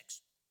number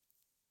 6.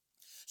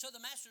 So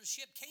the master of the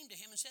ship came to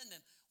him and said to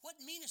him, what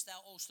meanest thou,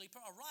 O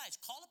sleeper? Arise,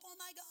 call upon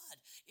thy God,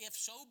 if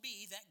so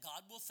be that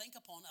God will think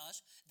upon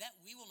us, that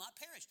we will not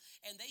perish.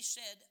 And they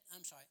said,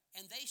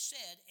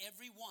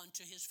 every one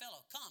to his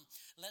fellow, come,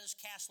 let us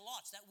cast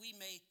lots, that we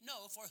may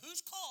know for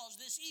whose cause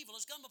this evil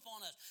has come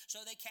upon us.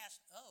 So they cast,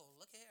 oh,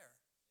 look here.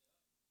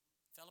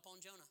 Fell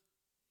upon Jonah.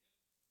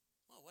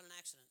 Oh, what an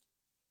accident.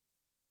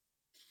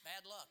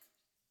 Bad luck.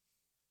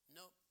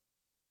 Nope.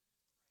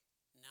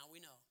 Now we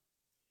know.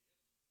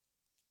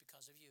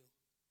 Because of you.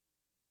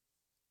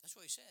 That's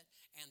what he said.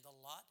 And the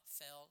lot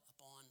fell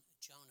upon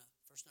Jonah.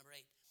 Verse number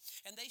 8.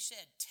 And they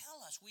said,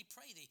 tell us, we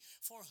pray thee,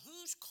 for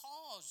whose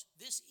cause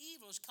this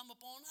evil has come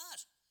upon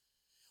us?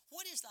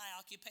 What is thy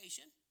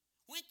occupation?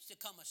 Whence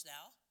comest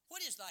thou?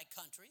 What is thy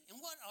country? And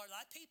what are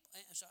thy people?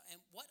 And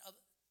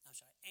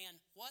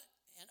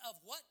of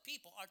what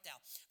people art thou?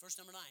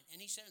 Verse number 9. And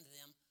he said unto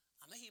them,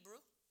 I'm a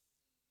Hebrew.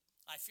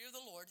 I fear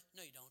the Lord.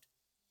 No, you don't.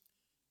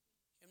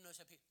 You ever notice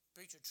how people,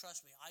 preacher,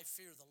 trust me, I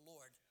fear the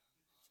Lord.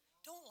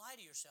 Don't lie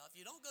to yourself.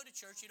 You don't go to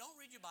church. You don't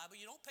read your Bible.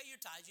 You don't pay your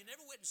tithes. You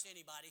never witness to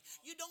anybody.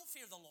 You don't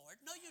fear the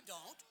Lord. No, you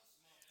don't.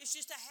 It's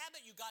just a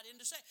habit you got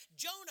into say.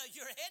 Jonah,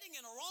 you're heading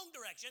in a wrong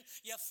direction.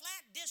 You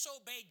flat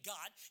disobeyed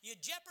God. You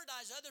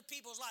jeopardize other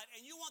people's life,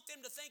 and you want them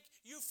to think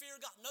you fear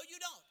God. No,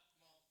 you don't.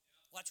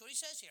 Watch what he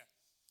says here.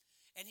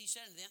 And he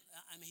said to them,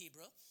 I'm a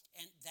Hebrew,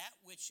 and that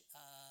which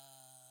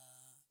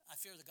I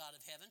fear the God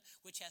of heaven,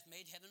 which hath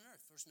made heaven and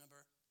earth. Verse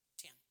number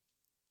 10.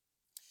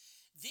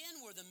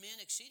 Then were the men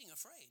exceeding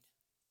afraid,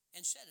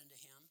 and said unto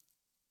him,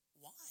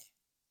 why?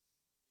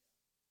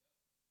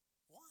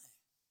 Why?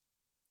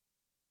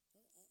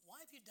 Why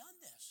have you done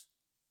this?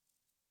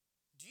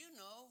 Do you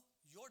know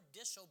your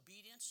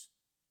disobedience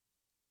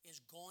is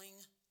going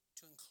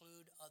to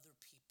include other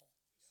people?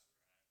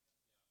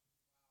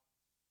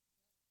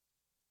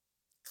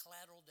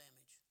 Collateral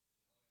damage.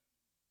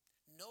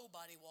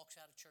 Nobody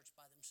walks out of church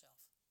by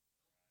themselves.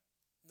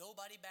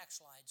 Nobody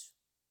backslides,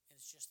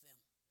 and it's just them.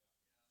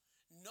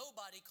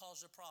 Nobody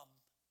causes a problem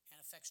and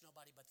affects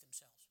nobody but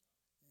themselves.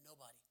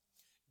 Nobody.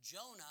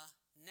 Jonah,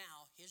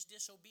 now, his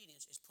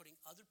disobedience is putting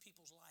other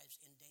people's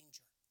lives in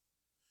danger.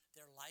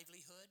 Their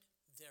livelihood,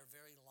 their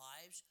very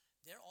lives,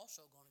 they're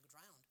also going to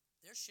drown.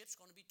 Their ship's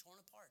going to be torn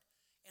apart.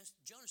 And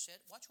Jonah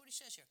said, watch what he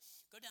says here.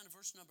 Go down to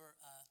verse number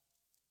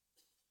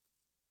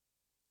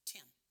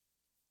 10.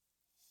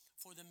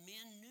 For the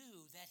men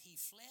knew that he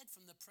fled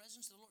from the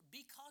presence of the Lord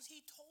because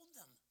he told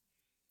them.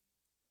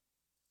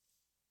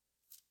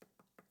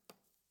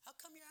 How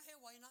come you're out here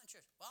while you're not in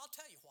church? Well, I'll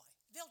tell you why.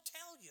 They'll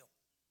tell you.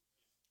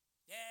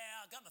 Yeah,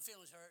 I got my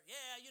feelings hurt.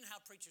 Yeah, you know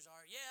how preachers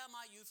are. Yeah,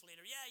 my youth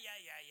leader. Yeah.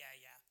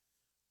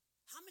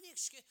 How many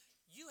excuses?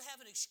 You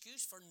have an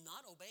excuse for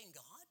not obeying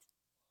God?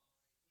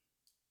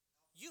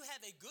 You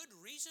have a good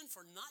reason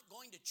for not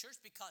going to church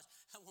because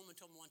a woman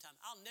told me one time,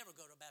 I'll never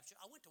go to a Baptist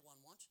church. I went to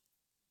one once.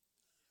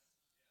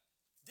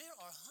 There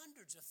are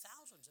hundreds of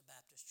thousands of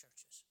Baptist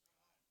churches.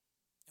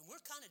 And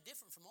we're kind of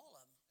different from all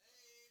of them.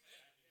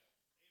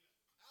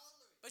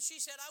 But But she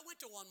said, I went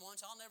to one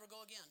once. I'll never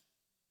go again.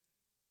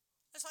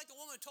 That's like the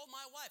woman who told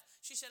my wife.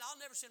 She said,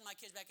 I'll never send my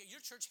kids back.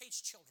 Your church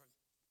hates children.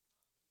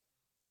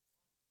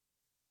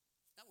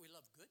 Now, we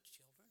love good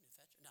children.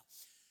 If that's, no.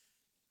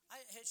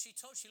 She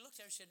looked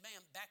at her and said,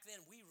 ma'am, back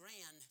then we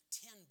ran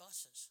 10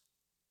 buses.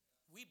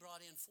 We brought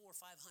in 400 or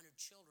 500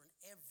 children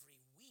every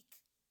week.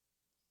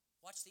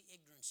 Watch the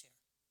ignorance here.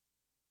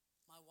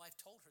 My wife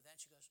told her that.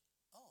 She goes,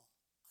 oh,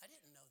 I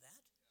didn't know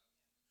that.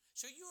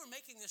 So you were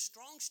making this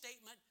strong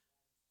statement,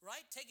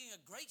 right? Taking a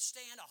great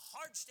stand, a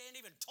hard stand,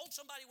 even told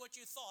somebody what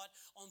you thought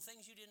on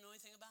things you didn't know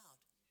anything about.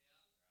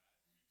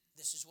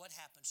 This is what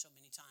happened so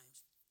many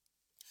times.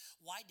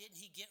 Why didn't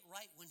he get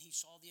right when he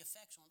saw the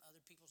effects on other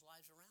people's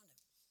lives around him?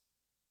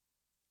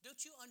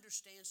 Don't you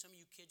understand, some of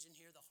you kids in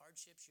here, the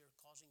hardships you're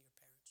causing your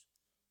parents?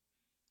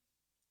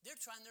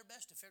 They're trying their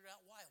best to figure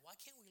out why. Why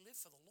can't we live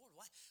for the Lord?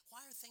 Why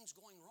are things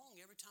going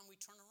wrong every time we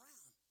turn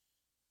around?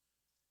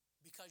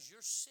 Because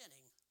you're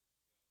sinning.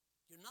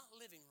 You're not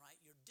living right.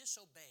 You're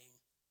disobeying.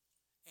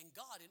 And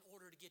God, in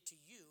order to get to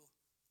you,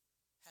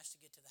 has to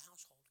get to the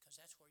household because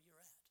that's where you're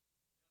at.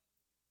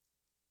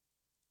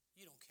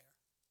 You don't care.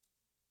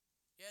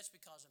 Yeah, it's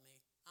because of me.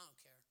 I don't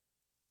care.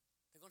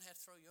 They're going to have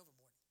to throw you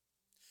overboard.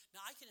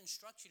 Now, I can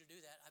instruct you to do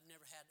that. I've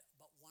never had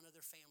but one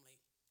other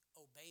family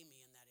obey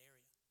me in that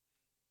area.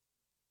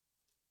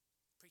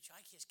 Preacher,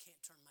 I just can't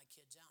turn my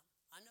kids out.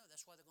 I know,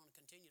 that's why they're going to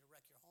continue to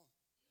wreck your home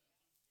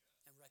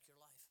and wreck your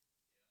life.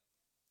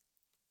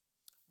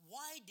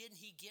 Why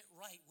didn't he get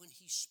right when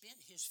he spent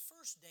his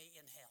first day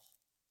in hell?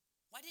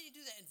 Why did he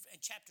do that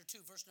in chapter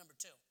 2, verse number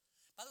 2?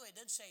 By the way, it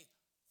doesn't say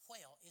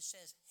whale, it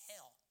says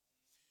hell.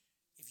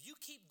 If you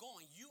keep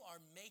going, you are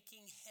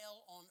making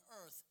hell on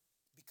earth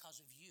because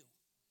of you.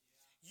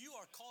 You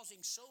are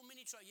causing so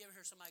many trouble. You ever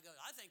hear somebody go,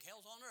 I think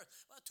hell's on earth?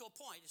 Well, to a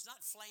point. It's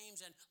not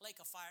flames and lake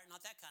of fire,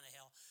 not that kind of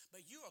hell.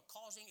 But you are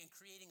causing and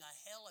creating a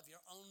hell of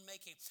your own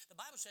making. The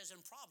Bible says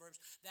in Proverbs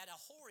that a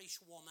whorish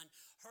woman,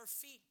 her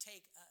steps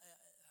take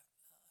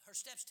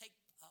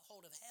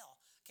hold of hell.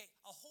 Okay,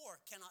 a whore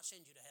cannot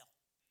send you to hell.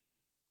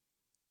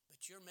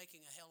 But you're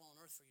making a hell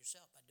on earth for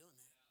yourself by doing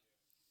that.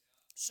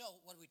 So,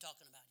 what are we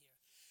talking about here?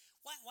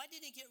 Why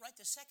didn't he get right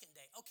the second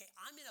day? Okay,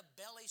 I'm in a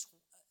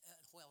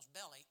whale's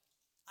belly.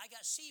 I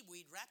got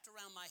seaweed wrapped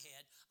around my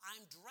head.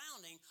 I'm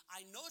drowning.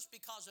 I know it's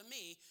because of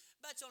me,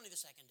 but it's only the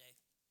second day.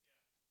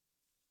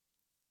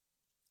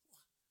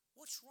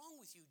 What's wrong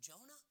with you,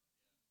 Jonah?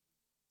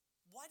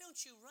 Why don't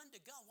you run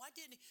to God?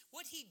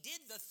 What he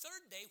did the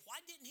third day,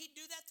 why didn't he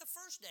do that the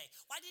first day?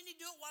 Why didn't he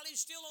do it while he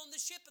was still on the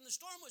ship and the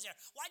storm was there?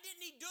 Why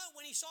didn't he do it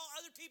when he saw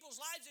other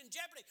people's lives in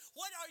jeopardy?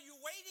 What are you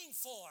waiting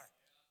for?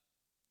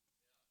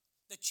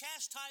 The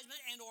chastisement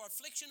and or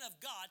affliction of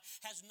God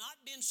has not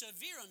been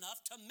severe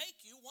enough to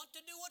make you want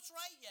to do what's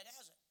right yet,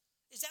 has it?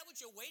 Is that what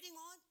you're waiting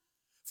on?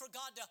 For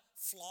God to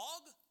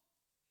flog?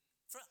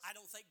 I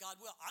don't think God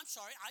will. I'm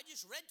sorry, I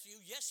just read to you,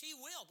 yes, he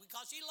will,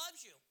 because he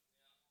loves you.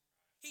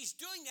 He's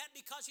doing that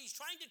because he's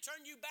trying to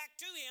turn you back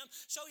to him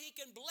so he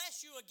can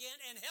bless you again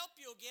and help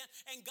you again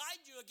and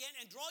guide you again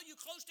and draw you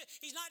close to.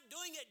 He's not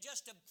doing it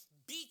just to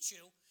beat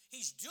you.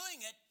 He's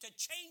doing it to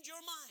change your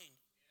mind.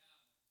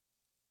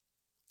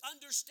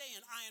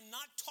 Understand, I am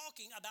not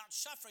talking about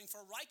suffering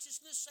for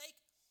righteousness' sake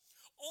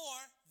or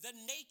the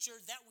nature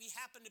that we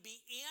happen to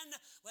be in.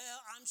 Well,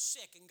 I'm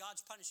sick and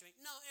God's punishing me.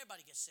 No,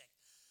 everybody gets sick.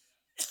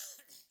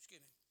 Excuse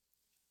me.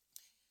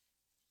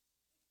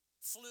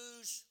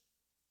 Flus,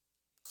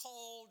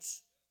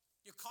 colds,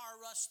 your car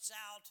rusts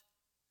out.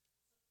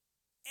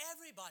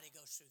 Everybody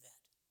goes through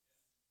that.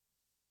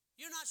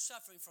 You're not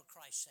suffering for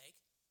Christ's sake.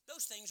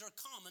 Those things are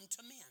common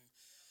to men.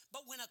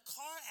 But when a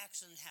car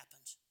accident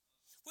happens,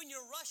 when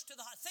you're rushed to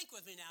think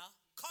with me now,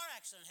 car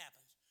accident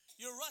happens.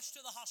 You're rushed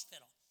to the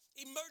hospital,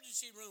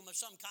 emergency room of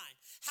some kind,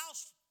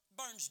 house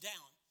burns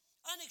down,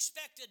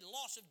 unexpected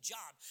loss of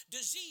job,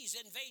 disease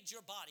invades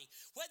your body.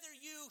 Whether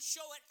you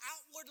show it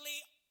outwardly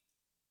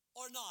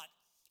or not,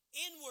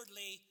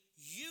 inwardly,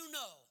 you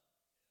know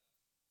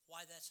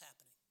why that's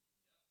happening.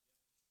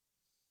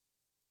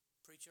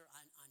 Preacher,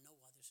 I know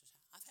why this is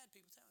happening. I've had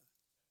people tell me.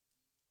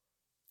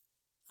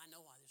 I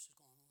know why this is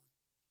going on.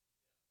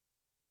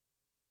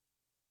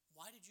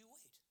 Why did you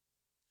wait?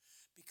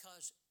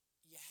 Because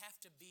you have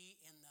to be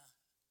in the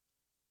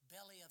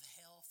belly of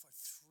hell for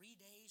 3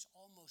 days,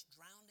 almost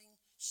drowning,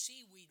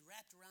 seaweed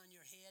wrapped around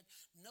your head,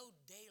 no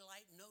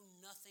daylight, no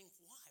nothing.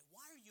 Why?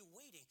 Why are you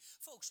waiting?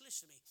 Folks,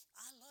 listen to me.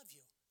 I love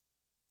you.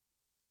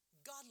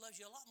 God loves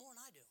you a lot more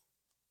than I do.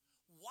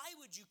 Why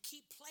would you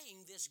keep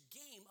playing this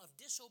game of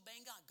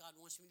disobeying God? God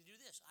wants me to do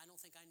this. I don't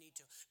think I need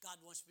to. God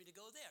wants me to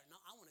go there.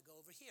 No, I want to go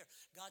over here.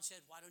 God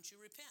said, why don't you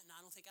repent? No,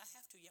 I don't think I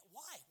have to yet.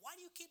 Why? Why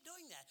do you keep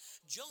doing that?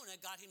 Jonah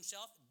got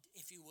himself,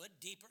 if you would,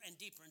 deeper and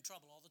deeper in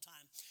trouble all the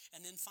time.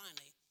 And then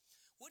finally,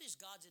 what is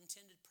God's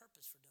intended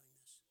purpose for doing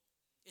this?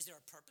 Is there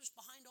a purpose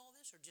behind all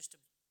this or just to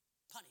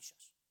punish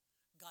us?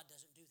 God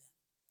doesn't do that.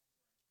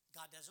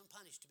 God doesn't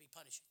punish to be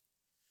punishing.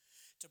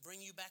 To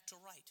bring you back to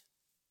right.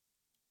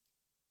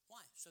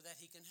 Why? So that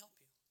he can help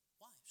you.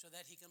 Why? So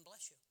that he can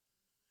bless you.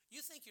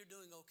 You think you're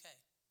doing okay.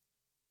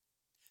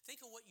 Think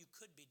of what you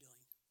could be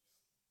doing.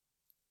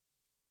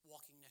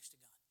 walking next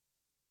to God.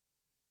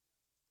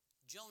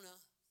 Jonah,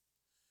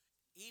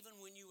 even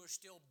when you were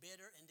still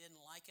bitter and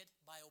didn't like it,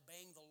 by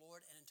obeying the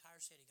Lord, an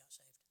entire city got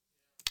saved.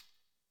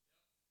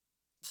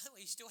 By the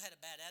way, he still had a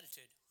bad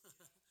attitude.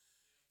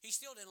 He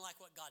still didn't like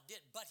what God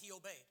did, but he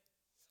obeyed.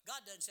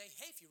 God doesn't say,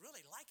 hey, if you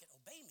really like it,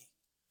 obey me.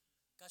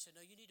 God said,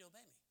 no, you need to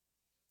obey me.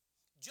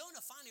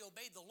 Jonah finally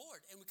obeyed the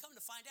Lord, and we come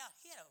to find out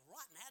he had a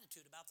rotten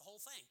attitude about the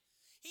whole thing.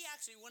 He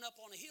actually went up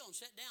on a hill and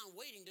sat down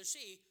waiting to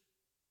see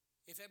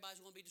if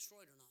everybody's going to be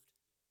destroyed or not.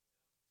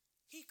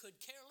 He could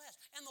care less.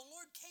 And the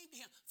Lord came to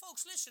him.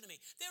 Folks, listen to me.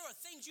 There are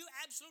things you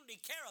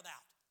absolutely care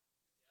about.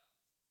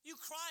 You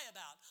cry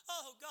about,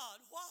 oh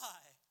God,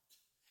 why?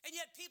 And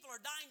yet people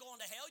are dying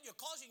going to hell. You're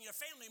causing your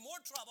family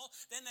more trouble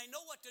than they know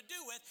what to do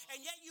with.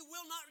 And yet you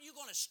will not, you're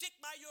going to stick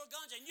by your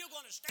guns and you're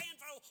going to stand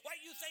for what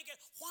you think.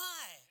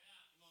 Why?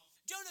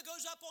 Jonah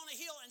goes up on a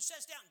hill and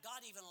sits down.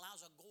 God even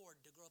allows a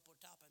gourd to grow up on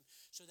top of him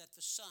so that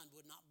the sun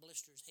would not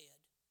blister his head.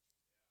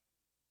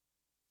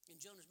 And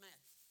Jonah's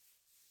mad.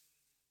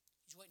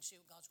 He's waiting to see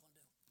what God's going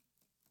to do.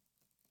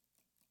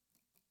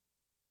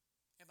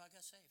 Everybody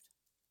got saved.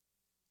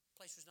 The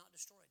place was not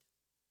destroyed.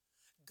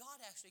 God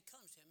actually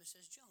comes to him and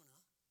says, Jonah,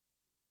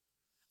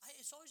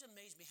 it's always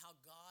amazed me how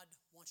God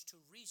wants to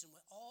reason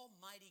with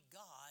Almighty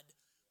God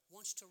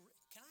wants to.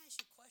 Can I ask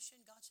you a question?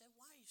 God said,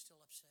 why are you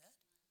still upset?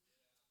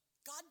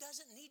 God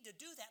doesn't need to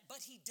do that,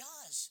 but he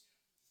does.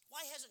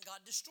 Why hasn't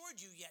God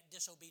destroyed you yet,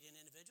 disobedient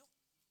individual?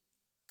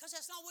 Because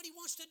that's not what he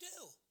wants to do.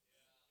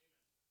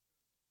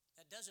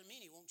 That doesn't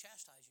mean he won't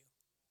chastise you.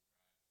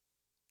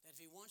 That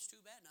if he wants to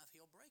bad enough,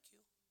 he'll break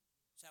you.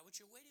 Is that what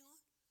you're waiting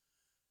on?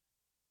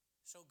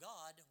 So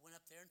God went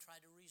up there and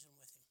tried to reason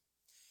with him.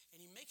 And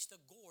he makes the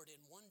gourd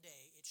in one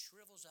day. It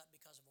shrivels up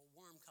because of a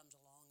worm comes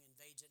along,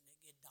 invades it,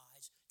 and it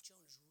dies.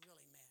 Jonah's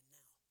really mad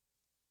now.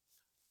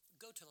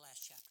 Go to the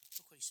last chapter.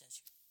 Look what he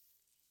says here.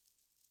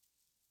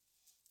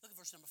 Look at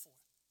verse number 4.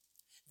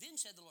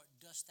 Then said the Lord,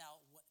 dost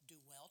thou do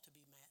well to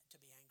be mad, to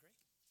be angry?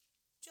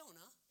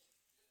 Jonah,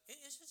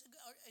 is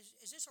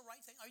this a right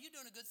thing? Are you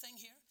doing a good thing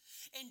here?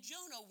 And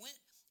Jonah went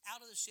out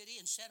of the city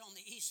and sat on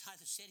the east side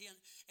of the city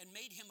and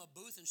made him a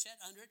booth and sat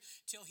under it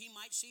till he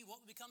might see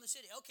what would become the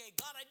city. Okay,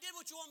 God, I did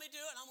what you want me to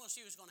do, and I'm going to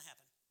see what's going to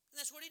happen. And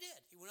that's what he did.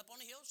 He went up on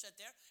the hill, sat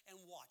there, and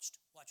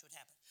watched what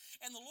happened.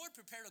 And the Lord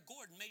prepared a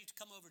gourd and made it to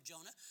come over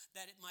Jonah,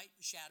 that it might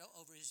shadow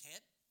over his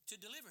head to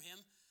deliver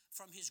him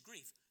from his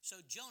grief.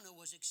 So Jonah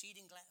was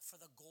exceeding glad for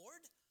the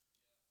gourd.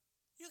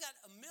 You got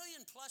 1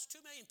 million plus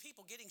 2 million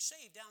people getting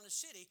saved down in the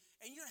city,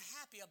 and you're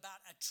happy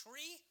about a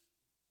tree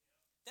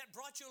that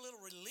brought you a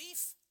little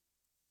relief?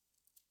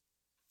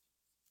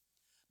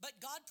 But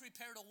God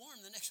prepared a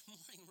worm the next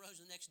morning, rose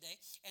the next day,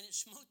 and it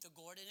smote the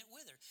gourd, and it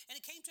withered. And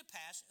it came to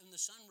pass, when the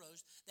sun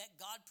rose, that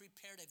God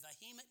prepared a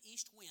vehement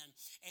east wind,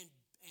 and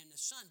the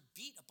sun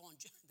beat upon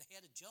the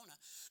head of Jonah,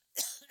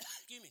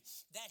 excuse me,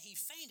 that he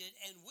fainted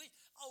and wished.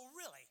 Oh,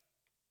 really?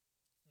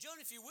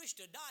 Jonah, if you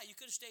wished to die, you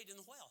could have stayed in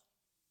the well.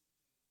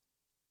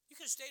 You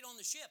could have stayed on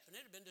the ship, and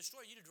it would have been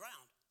destroyed. You'd have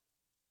drowned.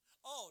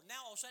 Oh,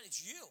 now all of a sudden it's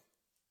you.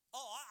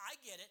 Oh, I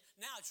get it.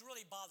 Now it's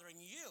really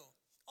bothering you.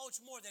 Oh,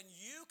 it's more than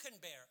you can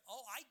bear.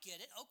 Oh, I get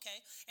it. Okay.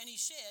 And he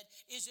said,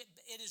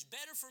 it is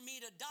better for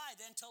me to die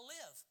than to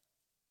live.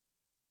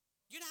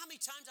 You know how many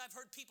times I've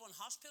heard people in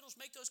hospitals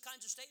make those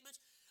kinds of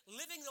statements?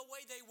 Living the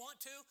way they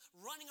want to,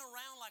 running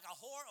around like a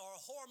whore or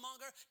a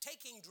whoremonger,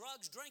 taking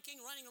drugs,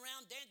 drinking, running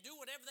around, do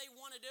whatever they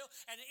want to do,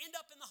 and end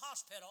up in the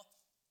hospital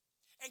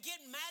and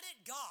get mad at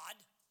God.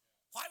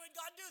 Why would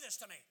God do this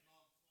to me?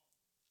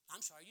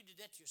 I'm sorry, you did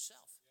that to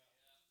yourself.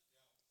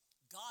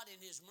 God in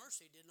his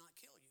mercy did not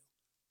kill you.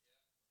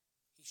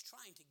 He's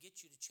trying to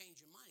get you to change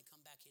your mind and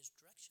come back his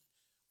direction.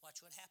 Watch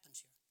what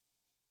happens here.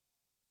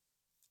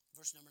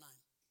 Verse number 9.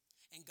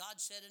 And God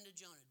said unto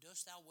Jonah,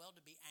 dost thou well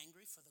to be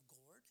angry for the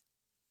gourd?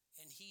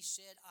 And he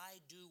said,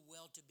 I do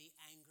well to be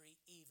angry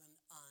even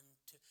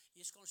unto.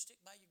 You're just going to stick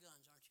by your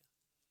guns, aren't you?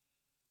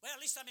 Well, at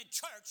least I'm in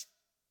church.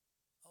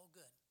 Oh,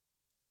 good.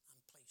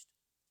 I'm pleased.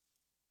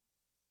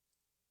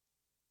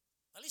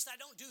 At least I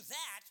don't do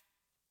that.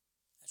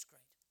 That's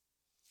great.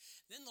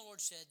 Then the Lord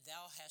said,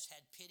 thou hast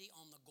had pity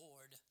on the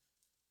gourd,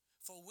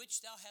 for which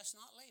thou hast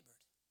not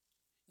labored,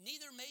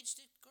 neither madest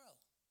it grow,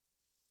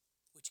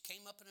 which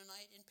came up in a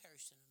night and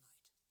perished in a night.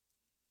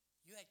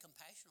 You had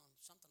compassion on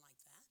something like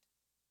that?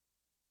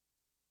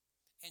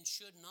 And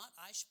should not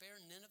I spare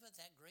Nineveh,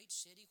 that great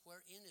city,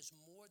 wherein is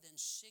more than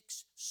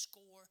 60,000,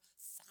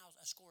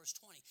 a score is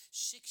 20,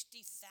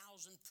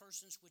 60,000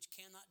 persons which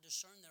cannot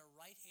discern their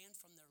right hand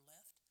from their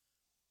left?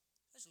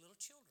 There's little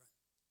children.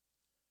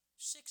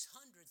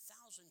 600,000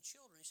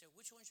 children. He said,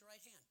 which one's your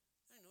right hand?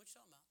 I don't know what you're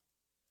talking about.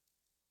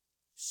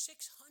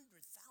 600,000.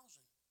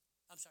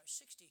 I'm sorry,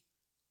 60.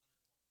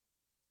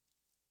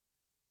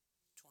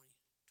 20,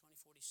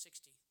 40,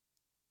 60.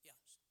 Yeah.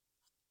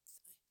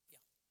 Yeah.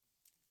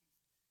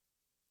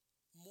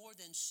 More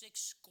than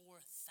 6,000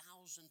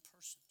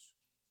 persons.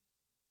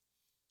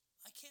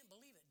 I can't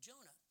believe it.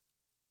 Jonah,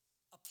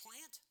 a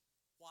plant,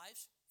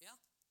 wives, yeah?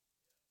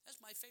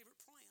 That's my favorite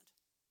plant.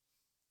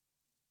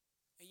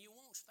 And you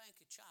won't spank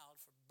a child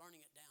for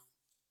burning it down.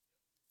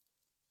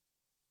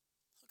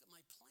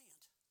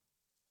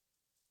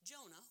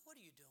 Jonah, what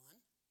are you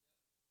doing?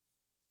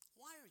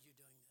 Why are you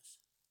doing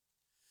this?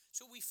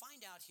 So we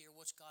find out here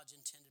what's God's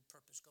intended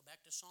purpose. Go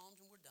back to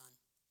Psalms and we're done.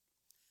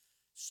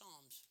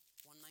 Psalms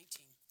 119.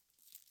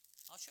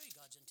 I'll show you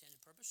God's intended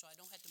purpose so I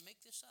don't have to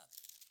make this up.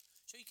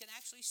 So you can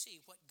actually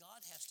see what God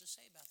has to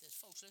say about this.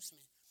 Folks,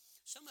 listen to me.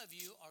 Some of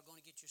you are going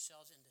to get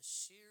yourselves into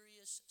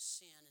serious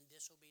sin and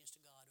disobedience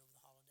to God over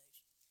the holidays.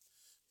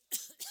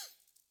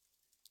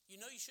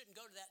 You know you shouldn't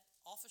go to that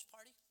office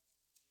party?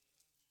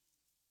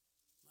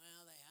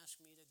 Well, they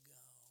asked me to go.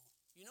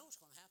 You know what's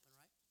going to happen,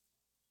 right?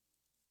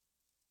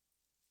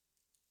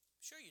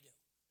 Sure you do.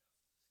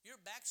 You're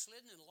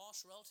backslidden and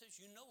lost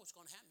relatives. You know what's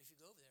going to happen if you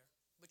go over there.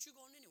 But you're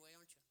going anyway,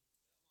 aren't you?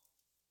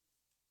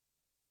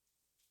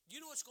 You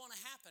know what's going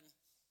to happen.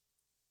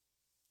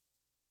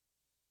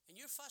 And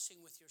you're fussing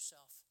with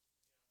yourself.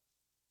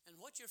 And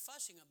what you're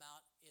fussing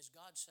about is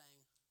God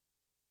saying,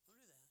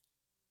 don't do that.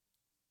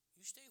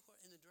 You stay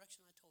in the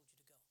direction I told you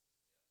to go.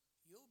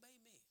 You obey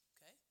me,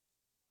 okay?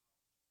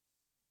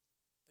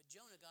 But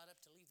Jonah got up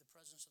to leave the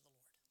presence of the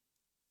Lord.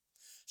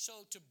 So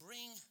to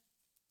bring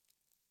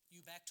you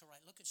back to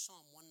right, look at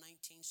Psalm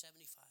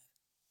 119:75.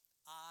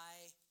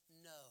 I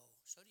know.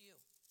 So do you.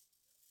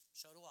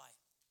 So do I.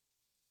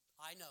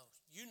 I know.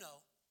 You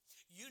know.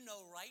 You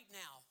know right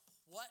now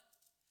what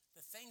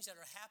the things that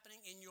are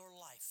happening in your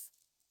life.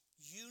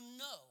 You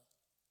know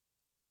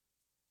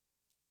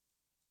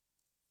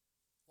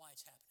why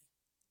it's happening.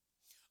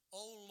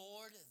 Oh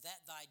Lord,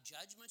 that thy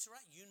judgments are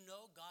right. You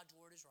know God's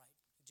word is right.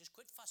 Just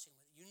quit fussing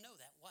with it. You know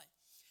that. What?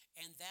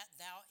 And that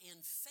thou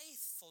in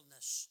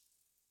faithfulness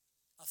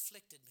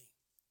afflicted me.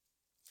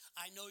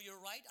 I know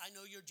you're right. I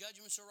know your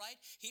judgments are right.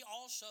 He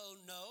also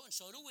know, and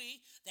so do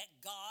we, that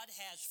God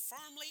has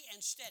firmly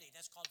and steady,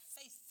 that's called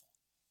faithful,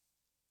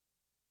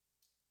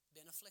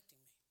 been afflicting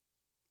me.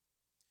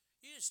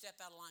 You just step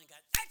out of line and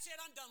go, that's it,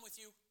 I'm done with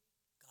you.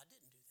 God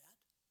didn't do that.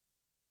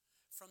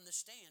 From the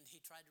stand, he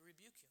tried to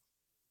rebuke you.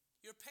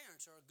 Your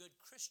parents or a good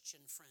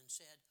Christian friend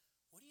said,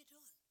 what are you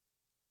doing?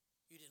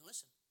 You didn't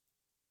listen.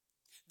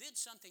 Then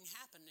something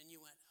happened and you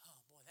went, oh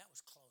boy, that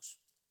was close.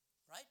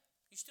 Right?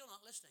 You're still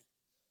not listening.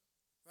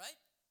 Right?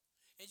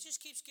 It just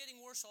keeps getting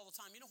worse all the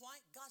time. You know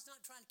why? God's not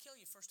trying to kill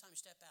you first time you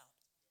step out.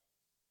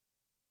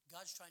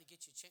 God's trying to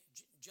get you.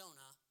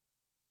 Jonah,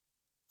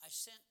 I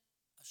sent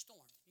a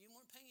storm. You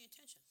weren't paying any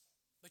attention.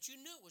 But you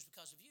knew it was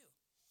because of you.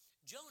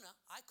 Jonah,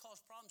 I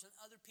caused problems in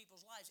other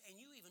people's lives, and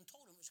you even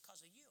told him it was because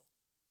of you.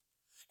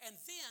 And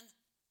then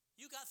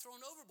you got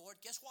thrown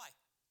overboard. Guess why?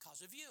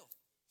 Because of you.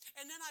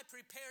 And then I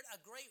prepared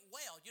a great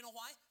whale. You know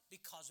why?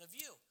 Because of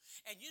you.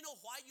 And you know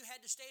why you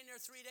had to stay in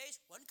there 3 days?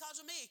 It wasn't because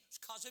of me. It's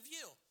because of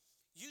you.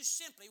 You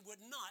simply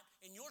would not,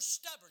 in your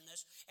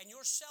stubbornness and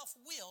your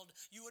self-willed,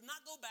 you would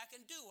not go back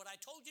and do what I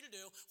told you to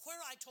do, where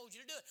I told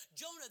you to do it.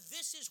 Jonah,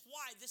 this is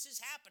why this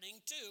is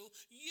happening to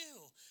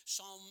you.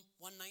 Psalm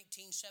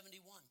 119:71.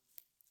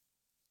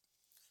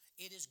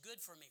 It is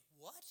good for me.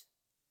 What?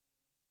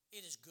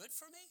 It is good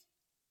for me?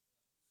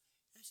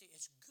 I see,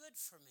 it's good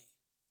for me.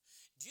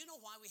 Do you know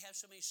why we have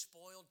so many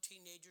spoiled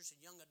teenagers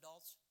and young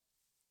adults?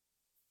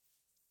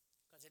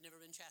 Because they've never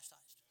been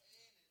chastised.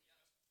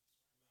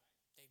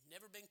 They've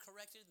never been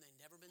corrected and they've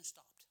never been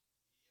stopped.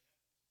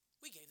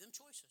 We gave them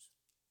choices.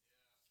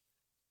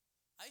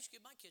 I used to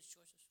give my kids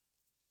choices.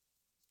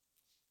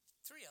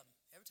 3 of them.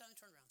 Every time they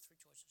turn around, 3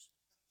 choices.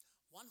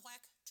 1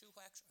 whack, 2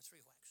 whacks, or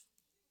 3 whacks.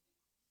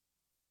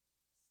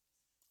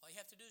 All you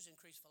have to do is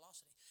increase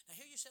velocity. Now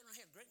here you're sitting right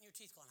here gritting your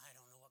teeth going, I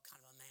don't know what kind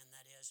of a man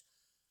that is.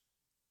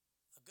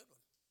 A good one.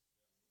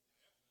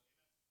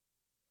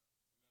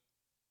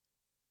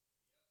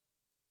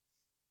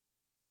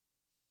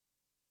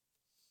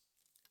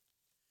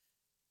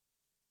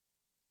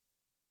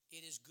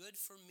 It is good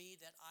for me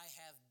that I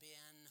have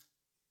been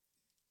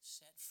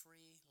set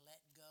free,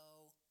 let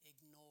go,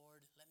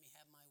 ignored, let me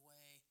have my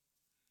way,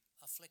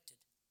 afflicted.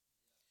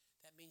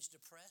 That means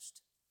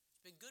depressed.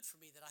 It's been good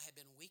for me that I have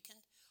been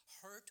weakened,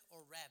 hurt,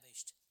 or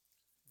ravished,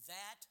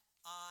 that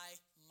I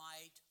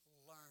might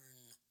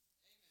learn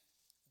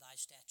thy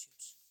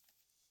statutes.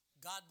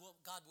 God,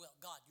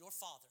 your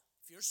Father,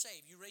 if you're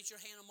saved, you raised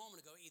your hand a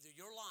moment ago, either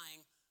you're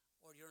lying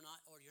or you're not,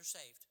 or you're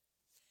saved.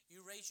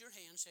 You raised your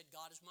hand, said,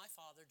 God is my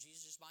Father,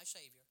 Jesus is my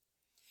Savior.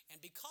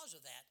 And because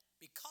of that,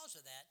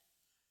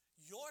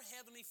 your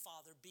Heavenly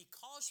Father,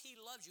 because He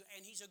loves you,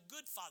 and He's a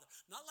good Father,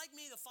 not like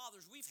me, the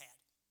fathers we've had.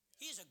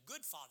 He is a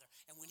good Father.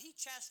 And when He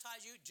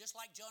chastised you, just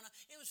like Jonah,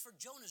 it was for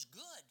Jonah's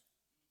good.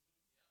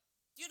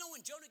 Do you know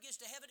when Jonah gets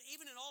to heaven,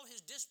 even in all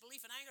his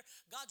disbelief and anger,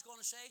 God's going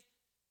to say,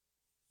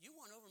 you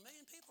won over 1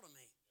 million people to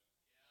me.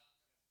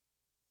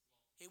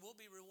 He will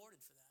be rewarded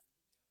for that.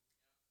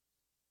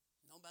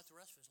 Know about the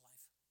rest of his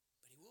life,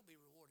 but he will be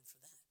rewarded for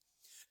that.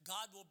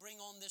 God will bring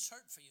on this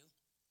hurt for you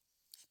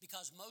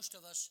because most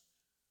of us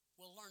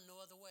will learn no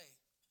other way,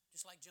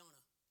 just like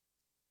Jonah.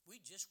 We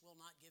just will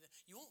not give in.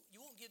 You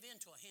won't give in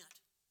to a hint.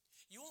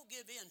 You won't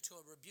give in to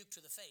a rebuke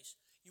to the face.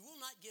 You will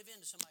not give in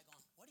to somebody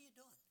going, what are you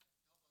doing?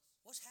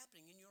 What's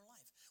happening in your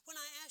life? When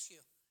I ask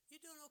you, you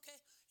doing okay?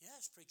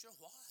 Yes, preacher.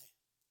 Why?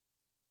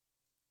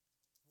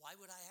 Why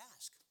would I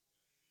ask?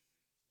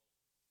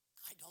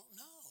 don't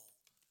know.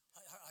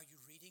 Are you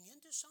reading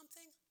into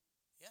something?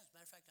 Yeah, as a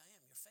matter of fact, I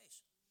am. Your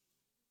face.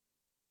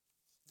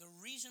 The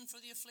reason for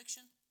the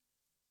affliction?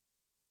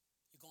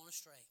 You're going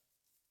astray.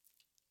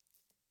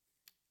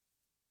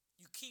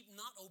 You keep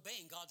not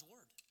obeying God's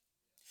word.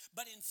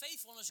 But in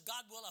faithfulness,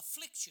 God will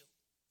afflict you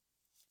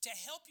to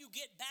help you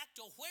get back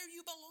to where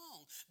you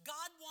belong.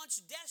 God wants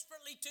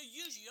desperately to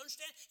use you. You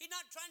understand? He's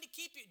not trying to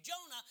keep you.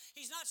 Jonah,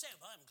 he's not saying,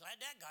 well, I'm glad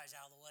that guy's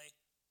out of the way.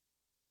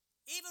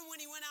 Even when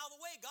he went out of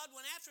the way, God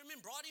went after him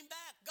and brought him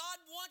back. God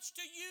wants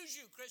to use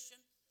you, Christian.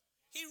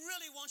 He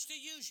really wants to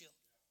use you.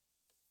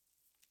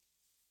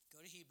 Go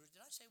to Hebrews.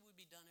 Did I say we'd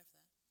be done after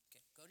that?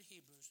 Okay, go to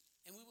Hebrews,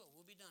 and we will.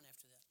 We'll be done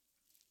after that.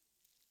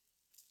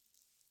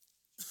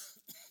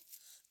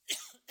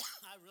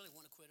 I really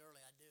want to quit early.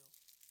 I do.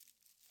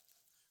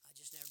 I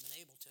just never been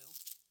able to.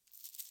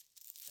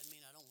 Doesn't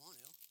mean I don't want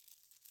to.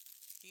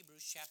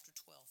 Hebrews chapter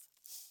 12.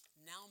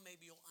 Now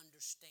maybe you'll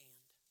understand.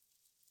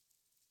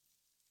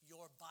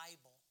 Your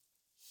Bible,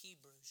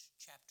 Hebrews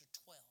chapter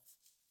 12.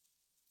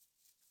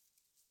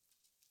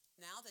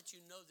 Now that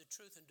you know the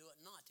truth and do it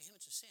not, to him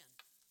it's a sin.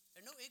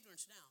 There's no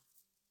ignorance now.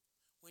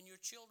 When you're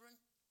children,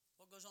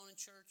 what goes on in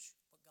church,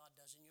 what God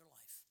does in your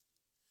life.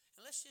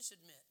 And let's just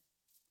admit,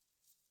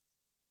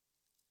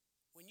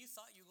 when you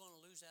thought you were going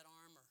to lose that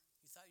arm, or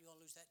you thought you were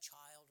going to lose that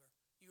child, or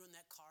you were in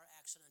that car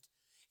accident,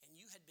 and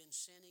you had been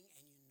sinning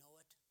and you know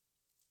it,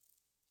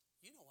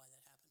 you know why that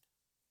happened.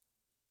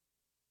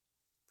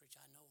 Preach,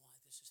 I know why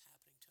this is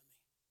happening to me.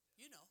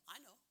 You know,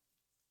 I know.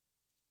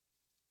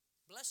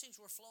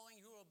 Blessings were flowing,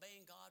 you were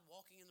obeying God,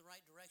 walking in the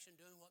right direction,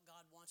 doing what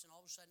God wants, and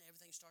all of a sudden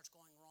everything starts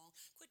going wrong.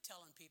 Quit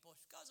telling people,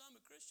 because I'm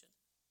a Christian.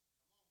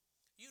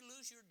 You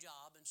lose your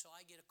job, and so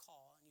I get a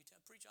call, and you tell,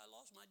 Preacher, I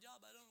lost my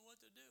job, I don't know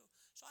what to do.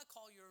 So I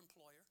call your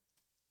employer.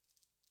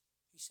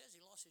 He says he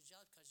lost his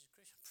job because he's a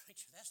Christian.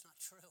 Preacher, that's not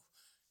true.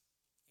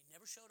 He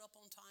never showed up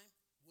on time,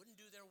 wouldn't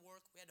do their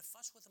work. We had to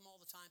fuss with them all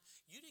the time.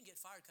 You didn't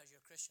get fired because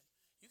you're a Christian.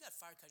 You got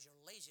fired because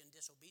you're lazy and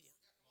disobedient.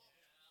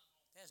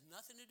 That has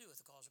nothing to do with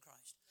the cause of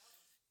Christ.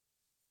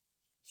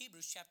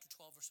 Hebrews chapter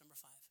 12, verse number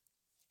 5.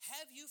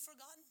 Have you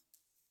forgotten?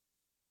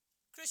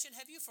 Christian,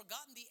 have you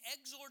forgotten the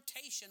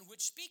exhortation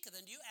which speaketh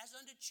unto you as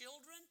unto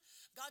children?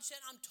 God said,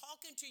 I'm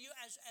talking to you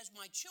as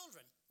my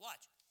children.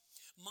 Watch.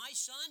 My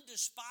son,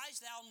 despise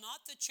thou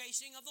not the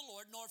chastening of the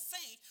Lord, nor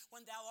faint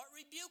when thou art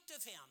rebuked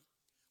of him.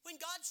 When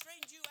God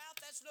straightens you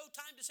out, that's no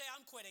time to say,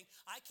 I'm quitting.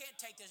 I can't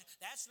take this.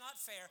 That's not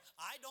fair.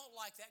 I don't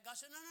like that. God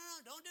said, no,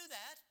 don't do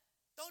that.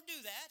 Don't do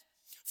that.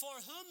 For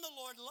whom the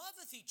Lord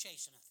loveth, he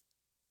chasteneth.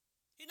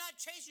 He's not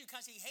chastening you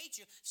because he hates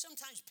you.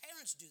 Sometimes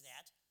parents do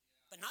that,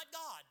 but not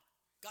God.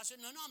 God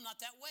said, no, I'm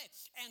not that way.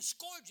 And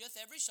scourgeth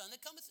every son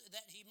that cometh,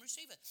 that he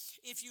receiveth.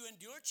 If you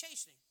endure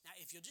chastening, now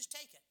if you'll just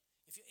take it,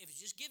 if you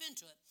just give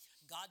into it,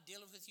 God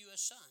dealeth with you as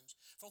sons.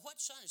 For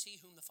what son is he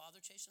whom the Father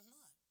chasteneth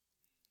not?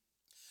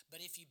 But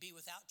if you be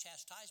without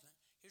chastisement,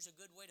 here's a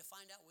good way to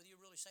find out whether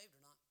you're really saved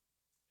or not.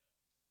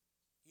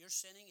 You're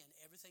sinning and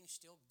everything's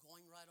still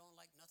going right on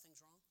like nothing's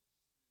wrong.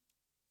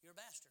 You're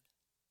a bastard.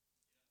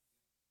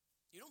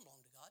 You don't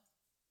belong to God.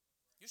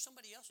 You're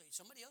somebody else.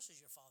 Somebody else is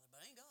your father,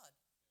 but it ain't God.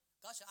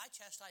 God said, I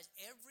chastise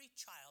every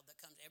child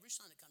that comes, every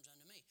son that comes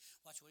unto me.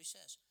 Watch what he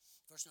says.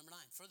 Verse number 9.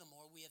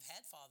 Furthermore, we have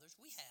had fathers,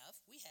 we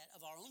had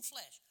of our own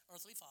flesh,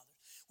 earthly fathers,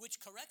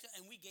 which corrected,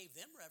 and we gave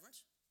them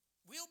reverence.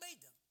 We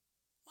obeyed them.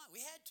 Why?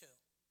 We had to.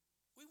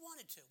 We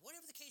wanted to.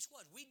 Whatever the case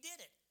was, we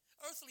did it.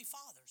 Earthly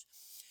fathers.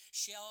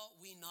 Shall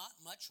we not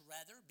much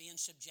rather be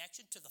in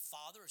subjection to the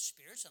Father of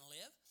spirits and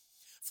live?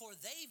 For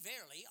they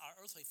verily, our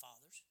earthly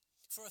fathers,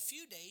 for a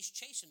few days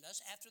chastened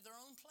us after their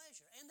own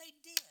pleasure. And they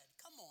did.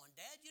 Come on,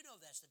 Dad. You know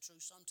that's the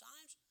truth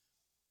sometimes.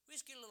 We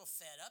just get a little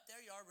fed up. There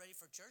you are ready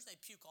for church. They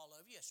puke all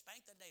over you.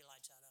 Spank the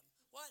daylights out of them.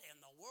 What in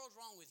the world's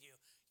wrong with you?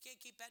 You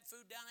can't keep that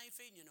food down. I ain't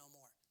feeding you no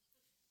more.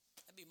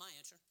 That'd be my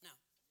answer. Now,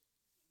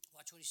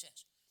 watch what he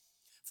says.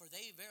 For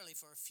they verily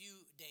for a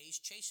few days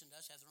chastened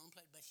us after their own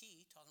pleasure. But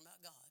he, talking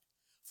about God,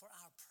 for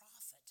our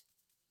profit.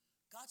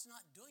 God's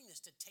not doing this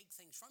to take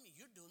things from you.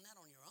 You're doing that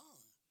on your own.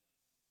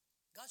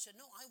 God said,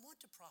 no, I want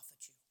to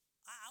profit you.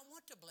 I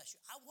want to bless you.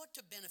 I want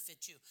to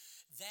benefit you,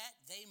 that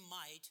they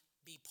might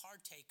be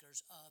partakers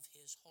of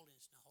his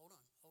holiness. Now, hold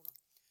on.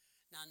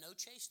 Now, no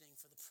chastening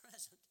for the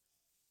present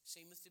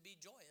seemeth to be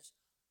joyous.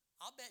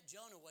 I'll bet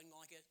Jonah wasn't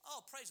going like this.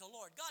 Oh, praise the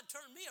Lord. God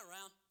turned me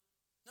around.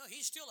 No,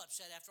 he's still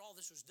upset after all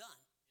this was done.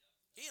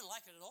 He didn't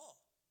like it at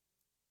all.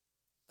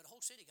 But the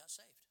whole city got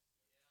saved.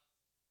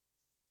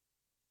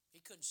 He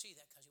couldn't see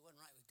that because he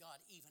wasn't right with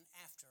God even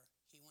after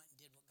he went and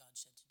did what God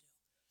said to do.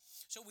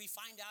 So we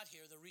find out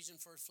here the reason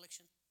for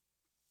affliction.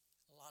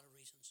 A lot of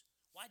reasons.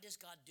 Why does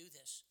God do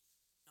this?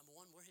 Number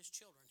one, we're his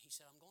children. He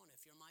said, I'm going to.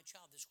 If you're my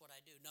child, this is what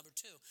I do. Number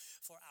two,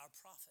 for our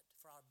profit,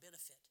 for our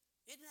benefit.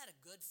 Isn't that a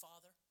good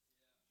father?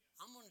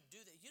 Yeah. I'm going to do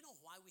that. You know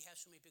why we have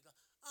so many people go,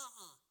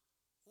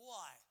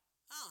 why?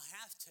 I don't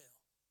have to.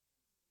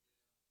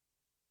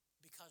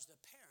 Because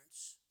the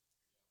parents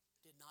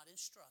did not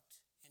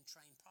instruct and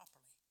train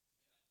properly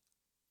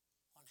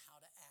on how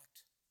to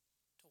act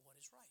to what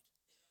is right.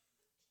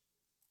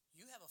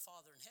 You have a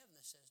Father in heaven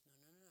that says,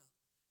 no.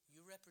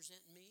 You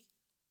represent me,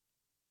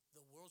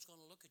 the world's going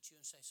to look at you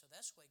and say, so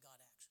that's the way God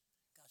acts.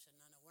 God said,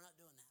 no, we're not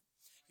doing that.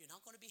 You're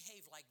not going to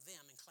behave like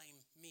them and claim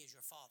me as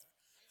your father.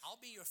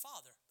 I'll be your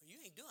father, but you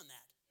ain't doing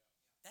that.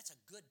 That's a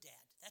good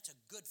dad. That's a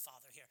good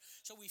father here.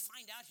 So we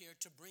find out here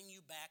to bring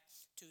you back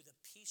to the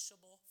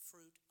peaceable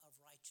fruit of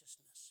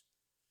righteousness.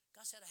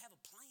 God said, I have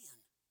a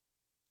plan.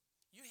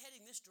 You're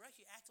heading this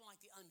direction. You're acting like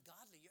the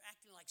ungodly. You're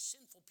acting like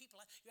sinful people.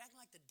 You're acting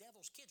like the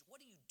devil's kids. What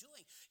are you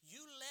doing?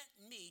 You let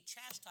me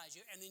chastise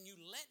you, and then you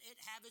let it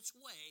have its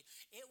way.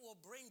 It will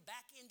bring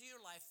back into your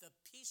life the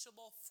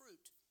peaceable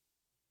fruit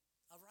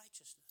of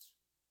righteousness.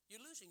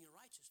 You're losing your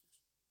righteousness.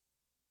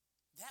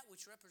 That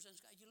which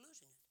represents God, you're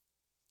losing it.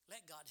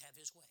 Let God have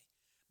his way.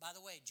 By the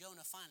way,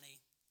 Jonah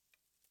finally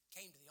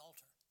came to the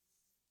altar.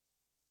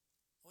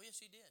 Oh, yes,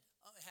 he did.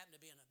 Oh, it happened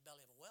to be in the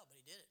belly of a well, but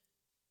he did it.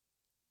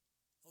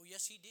 Oh,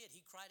 yes, he did.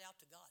 He cried out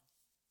to God.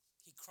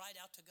 He cried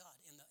out to God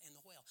in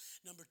the whale.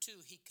 Number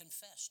 2, he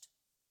confessed.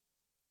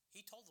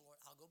 He told the Lord,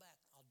 I'll go back.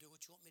 I'll do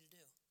what you want me to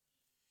do.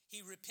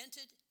 He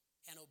repented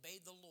and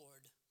obeyed the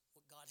Lord,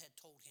 what God had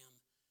told him.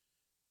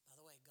 By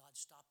the way, God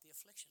stopped the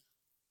affliction.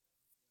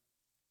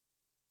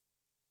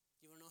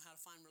 You want to know how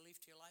to find relief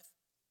to your life?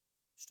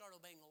 Start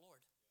obeying the Lord.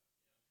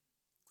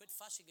 Quit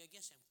fussing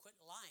against him. Quit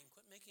lying.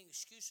 Quit making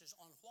excuses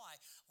on why.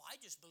 Well, I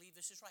just believe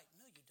this is right.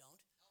 No, you don't.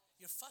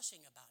 You're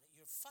fussing about it.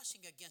 You're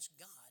fussing against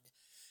God.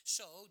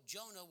 So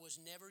Jonah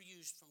was never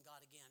used from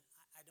God again.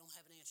 I don't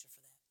have an answer for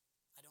that.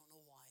 I don't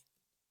know why.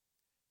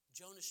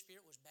 Jonah's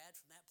spirit was bad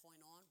from that point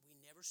on. We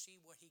never see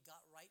where he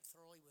got right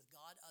thoroughly with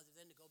God other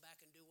than to go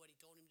back and do what he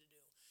told him to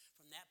do.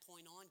 From that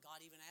point on, God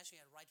even asked him,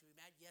 he had a right to be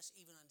mad. Yes,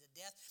 even unto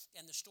death.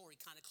 And the story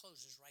kind of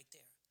closes right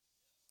there.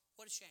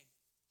 What a shame.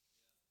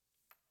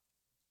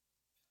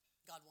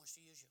 God wants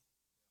to use you.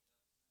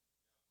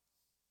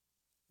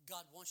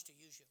 God wants to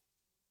use you.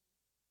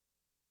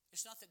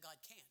 It's not that God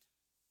can't.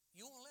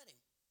 You won't let him.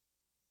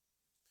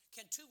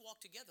 Can two walk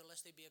together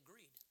unless they be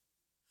agreed?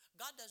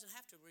 God doesn't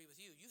have to agree with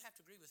you. You have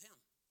to agree with him.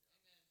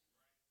 Amen.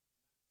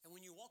 And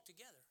when you walk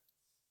together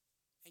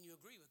and you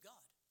agree with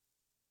God,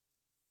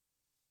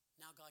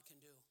 now God can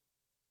do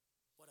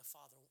what a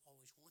father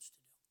always wants to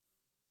do.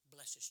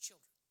 Bless his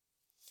children.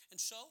 And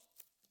so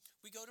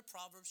we go to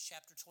Proverbs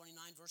chapter 29,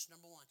 verse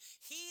number 1.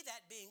 He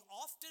that being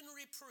often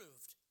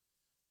reproved,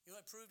 you know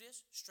what proved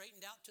is?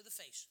 Straightened out to the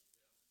face.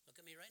 Look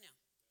at me right now.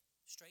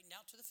 Straightened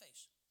out to the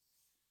face.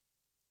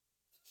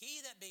 He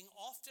that being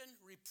often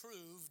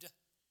reproved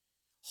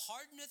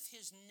hardeneth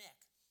his neck.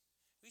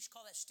 We used to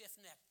call that stiff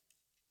neck.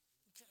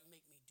 You can't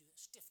make me do that.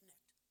 Stiff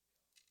necked.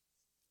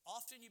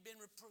 Often you've been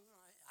reproved.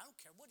 I don't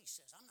care what he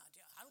says. I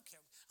don't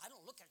care. I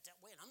don't look at it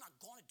that way, and I'm not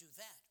going to do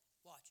that.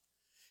 Watch.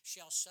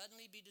 Shall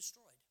suddenly be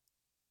destroyed.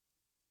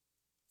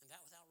 And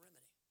that without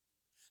remedy.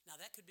 Now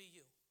that could be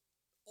you.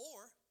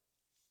 Or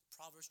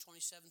Proverbs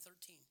 27:13.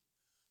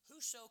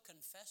 Whoso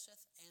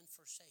confesseth and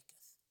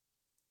forsaketh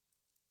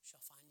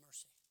shall find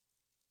mercy.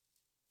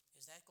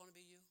 Is that going to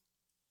be you?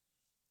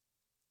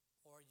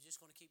 Or are you just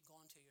going to keep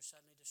going until you're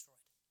suddenly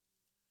destroyed?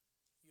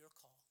 Your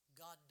call.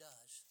 God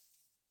does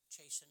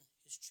chasten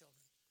his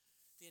children.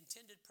 The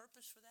intended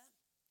purpose for that,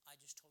 I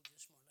just told you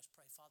this morning. Let's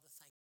pray. Father,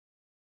 thank you.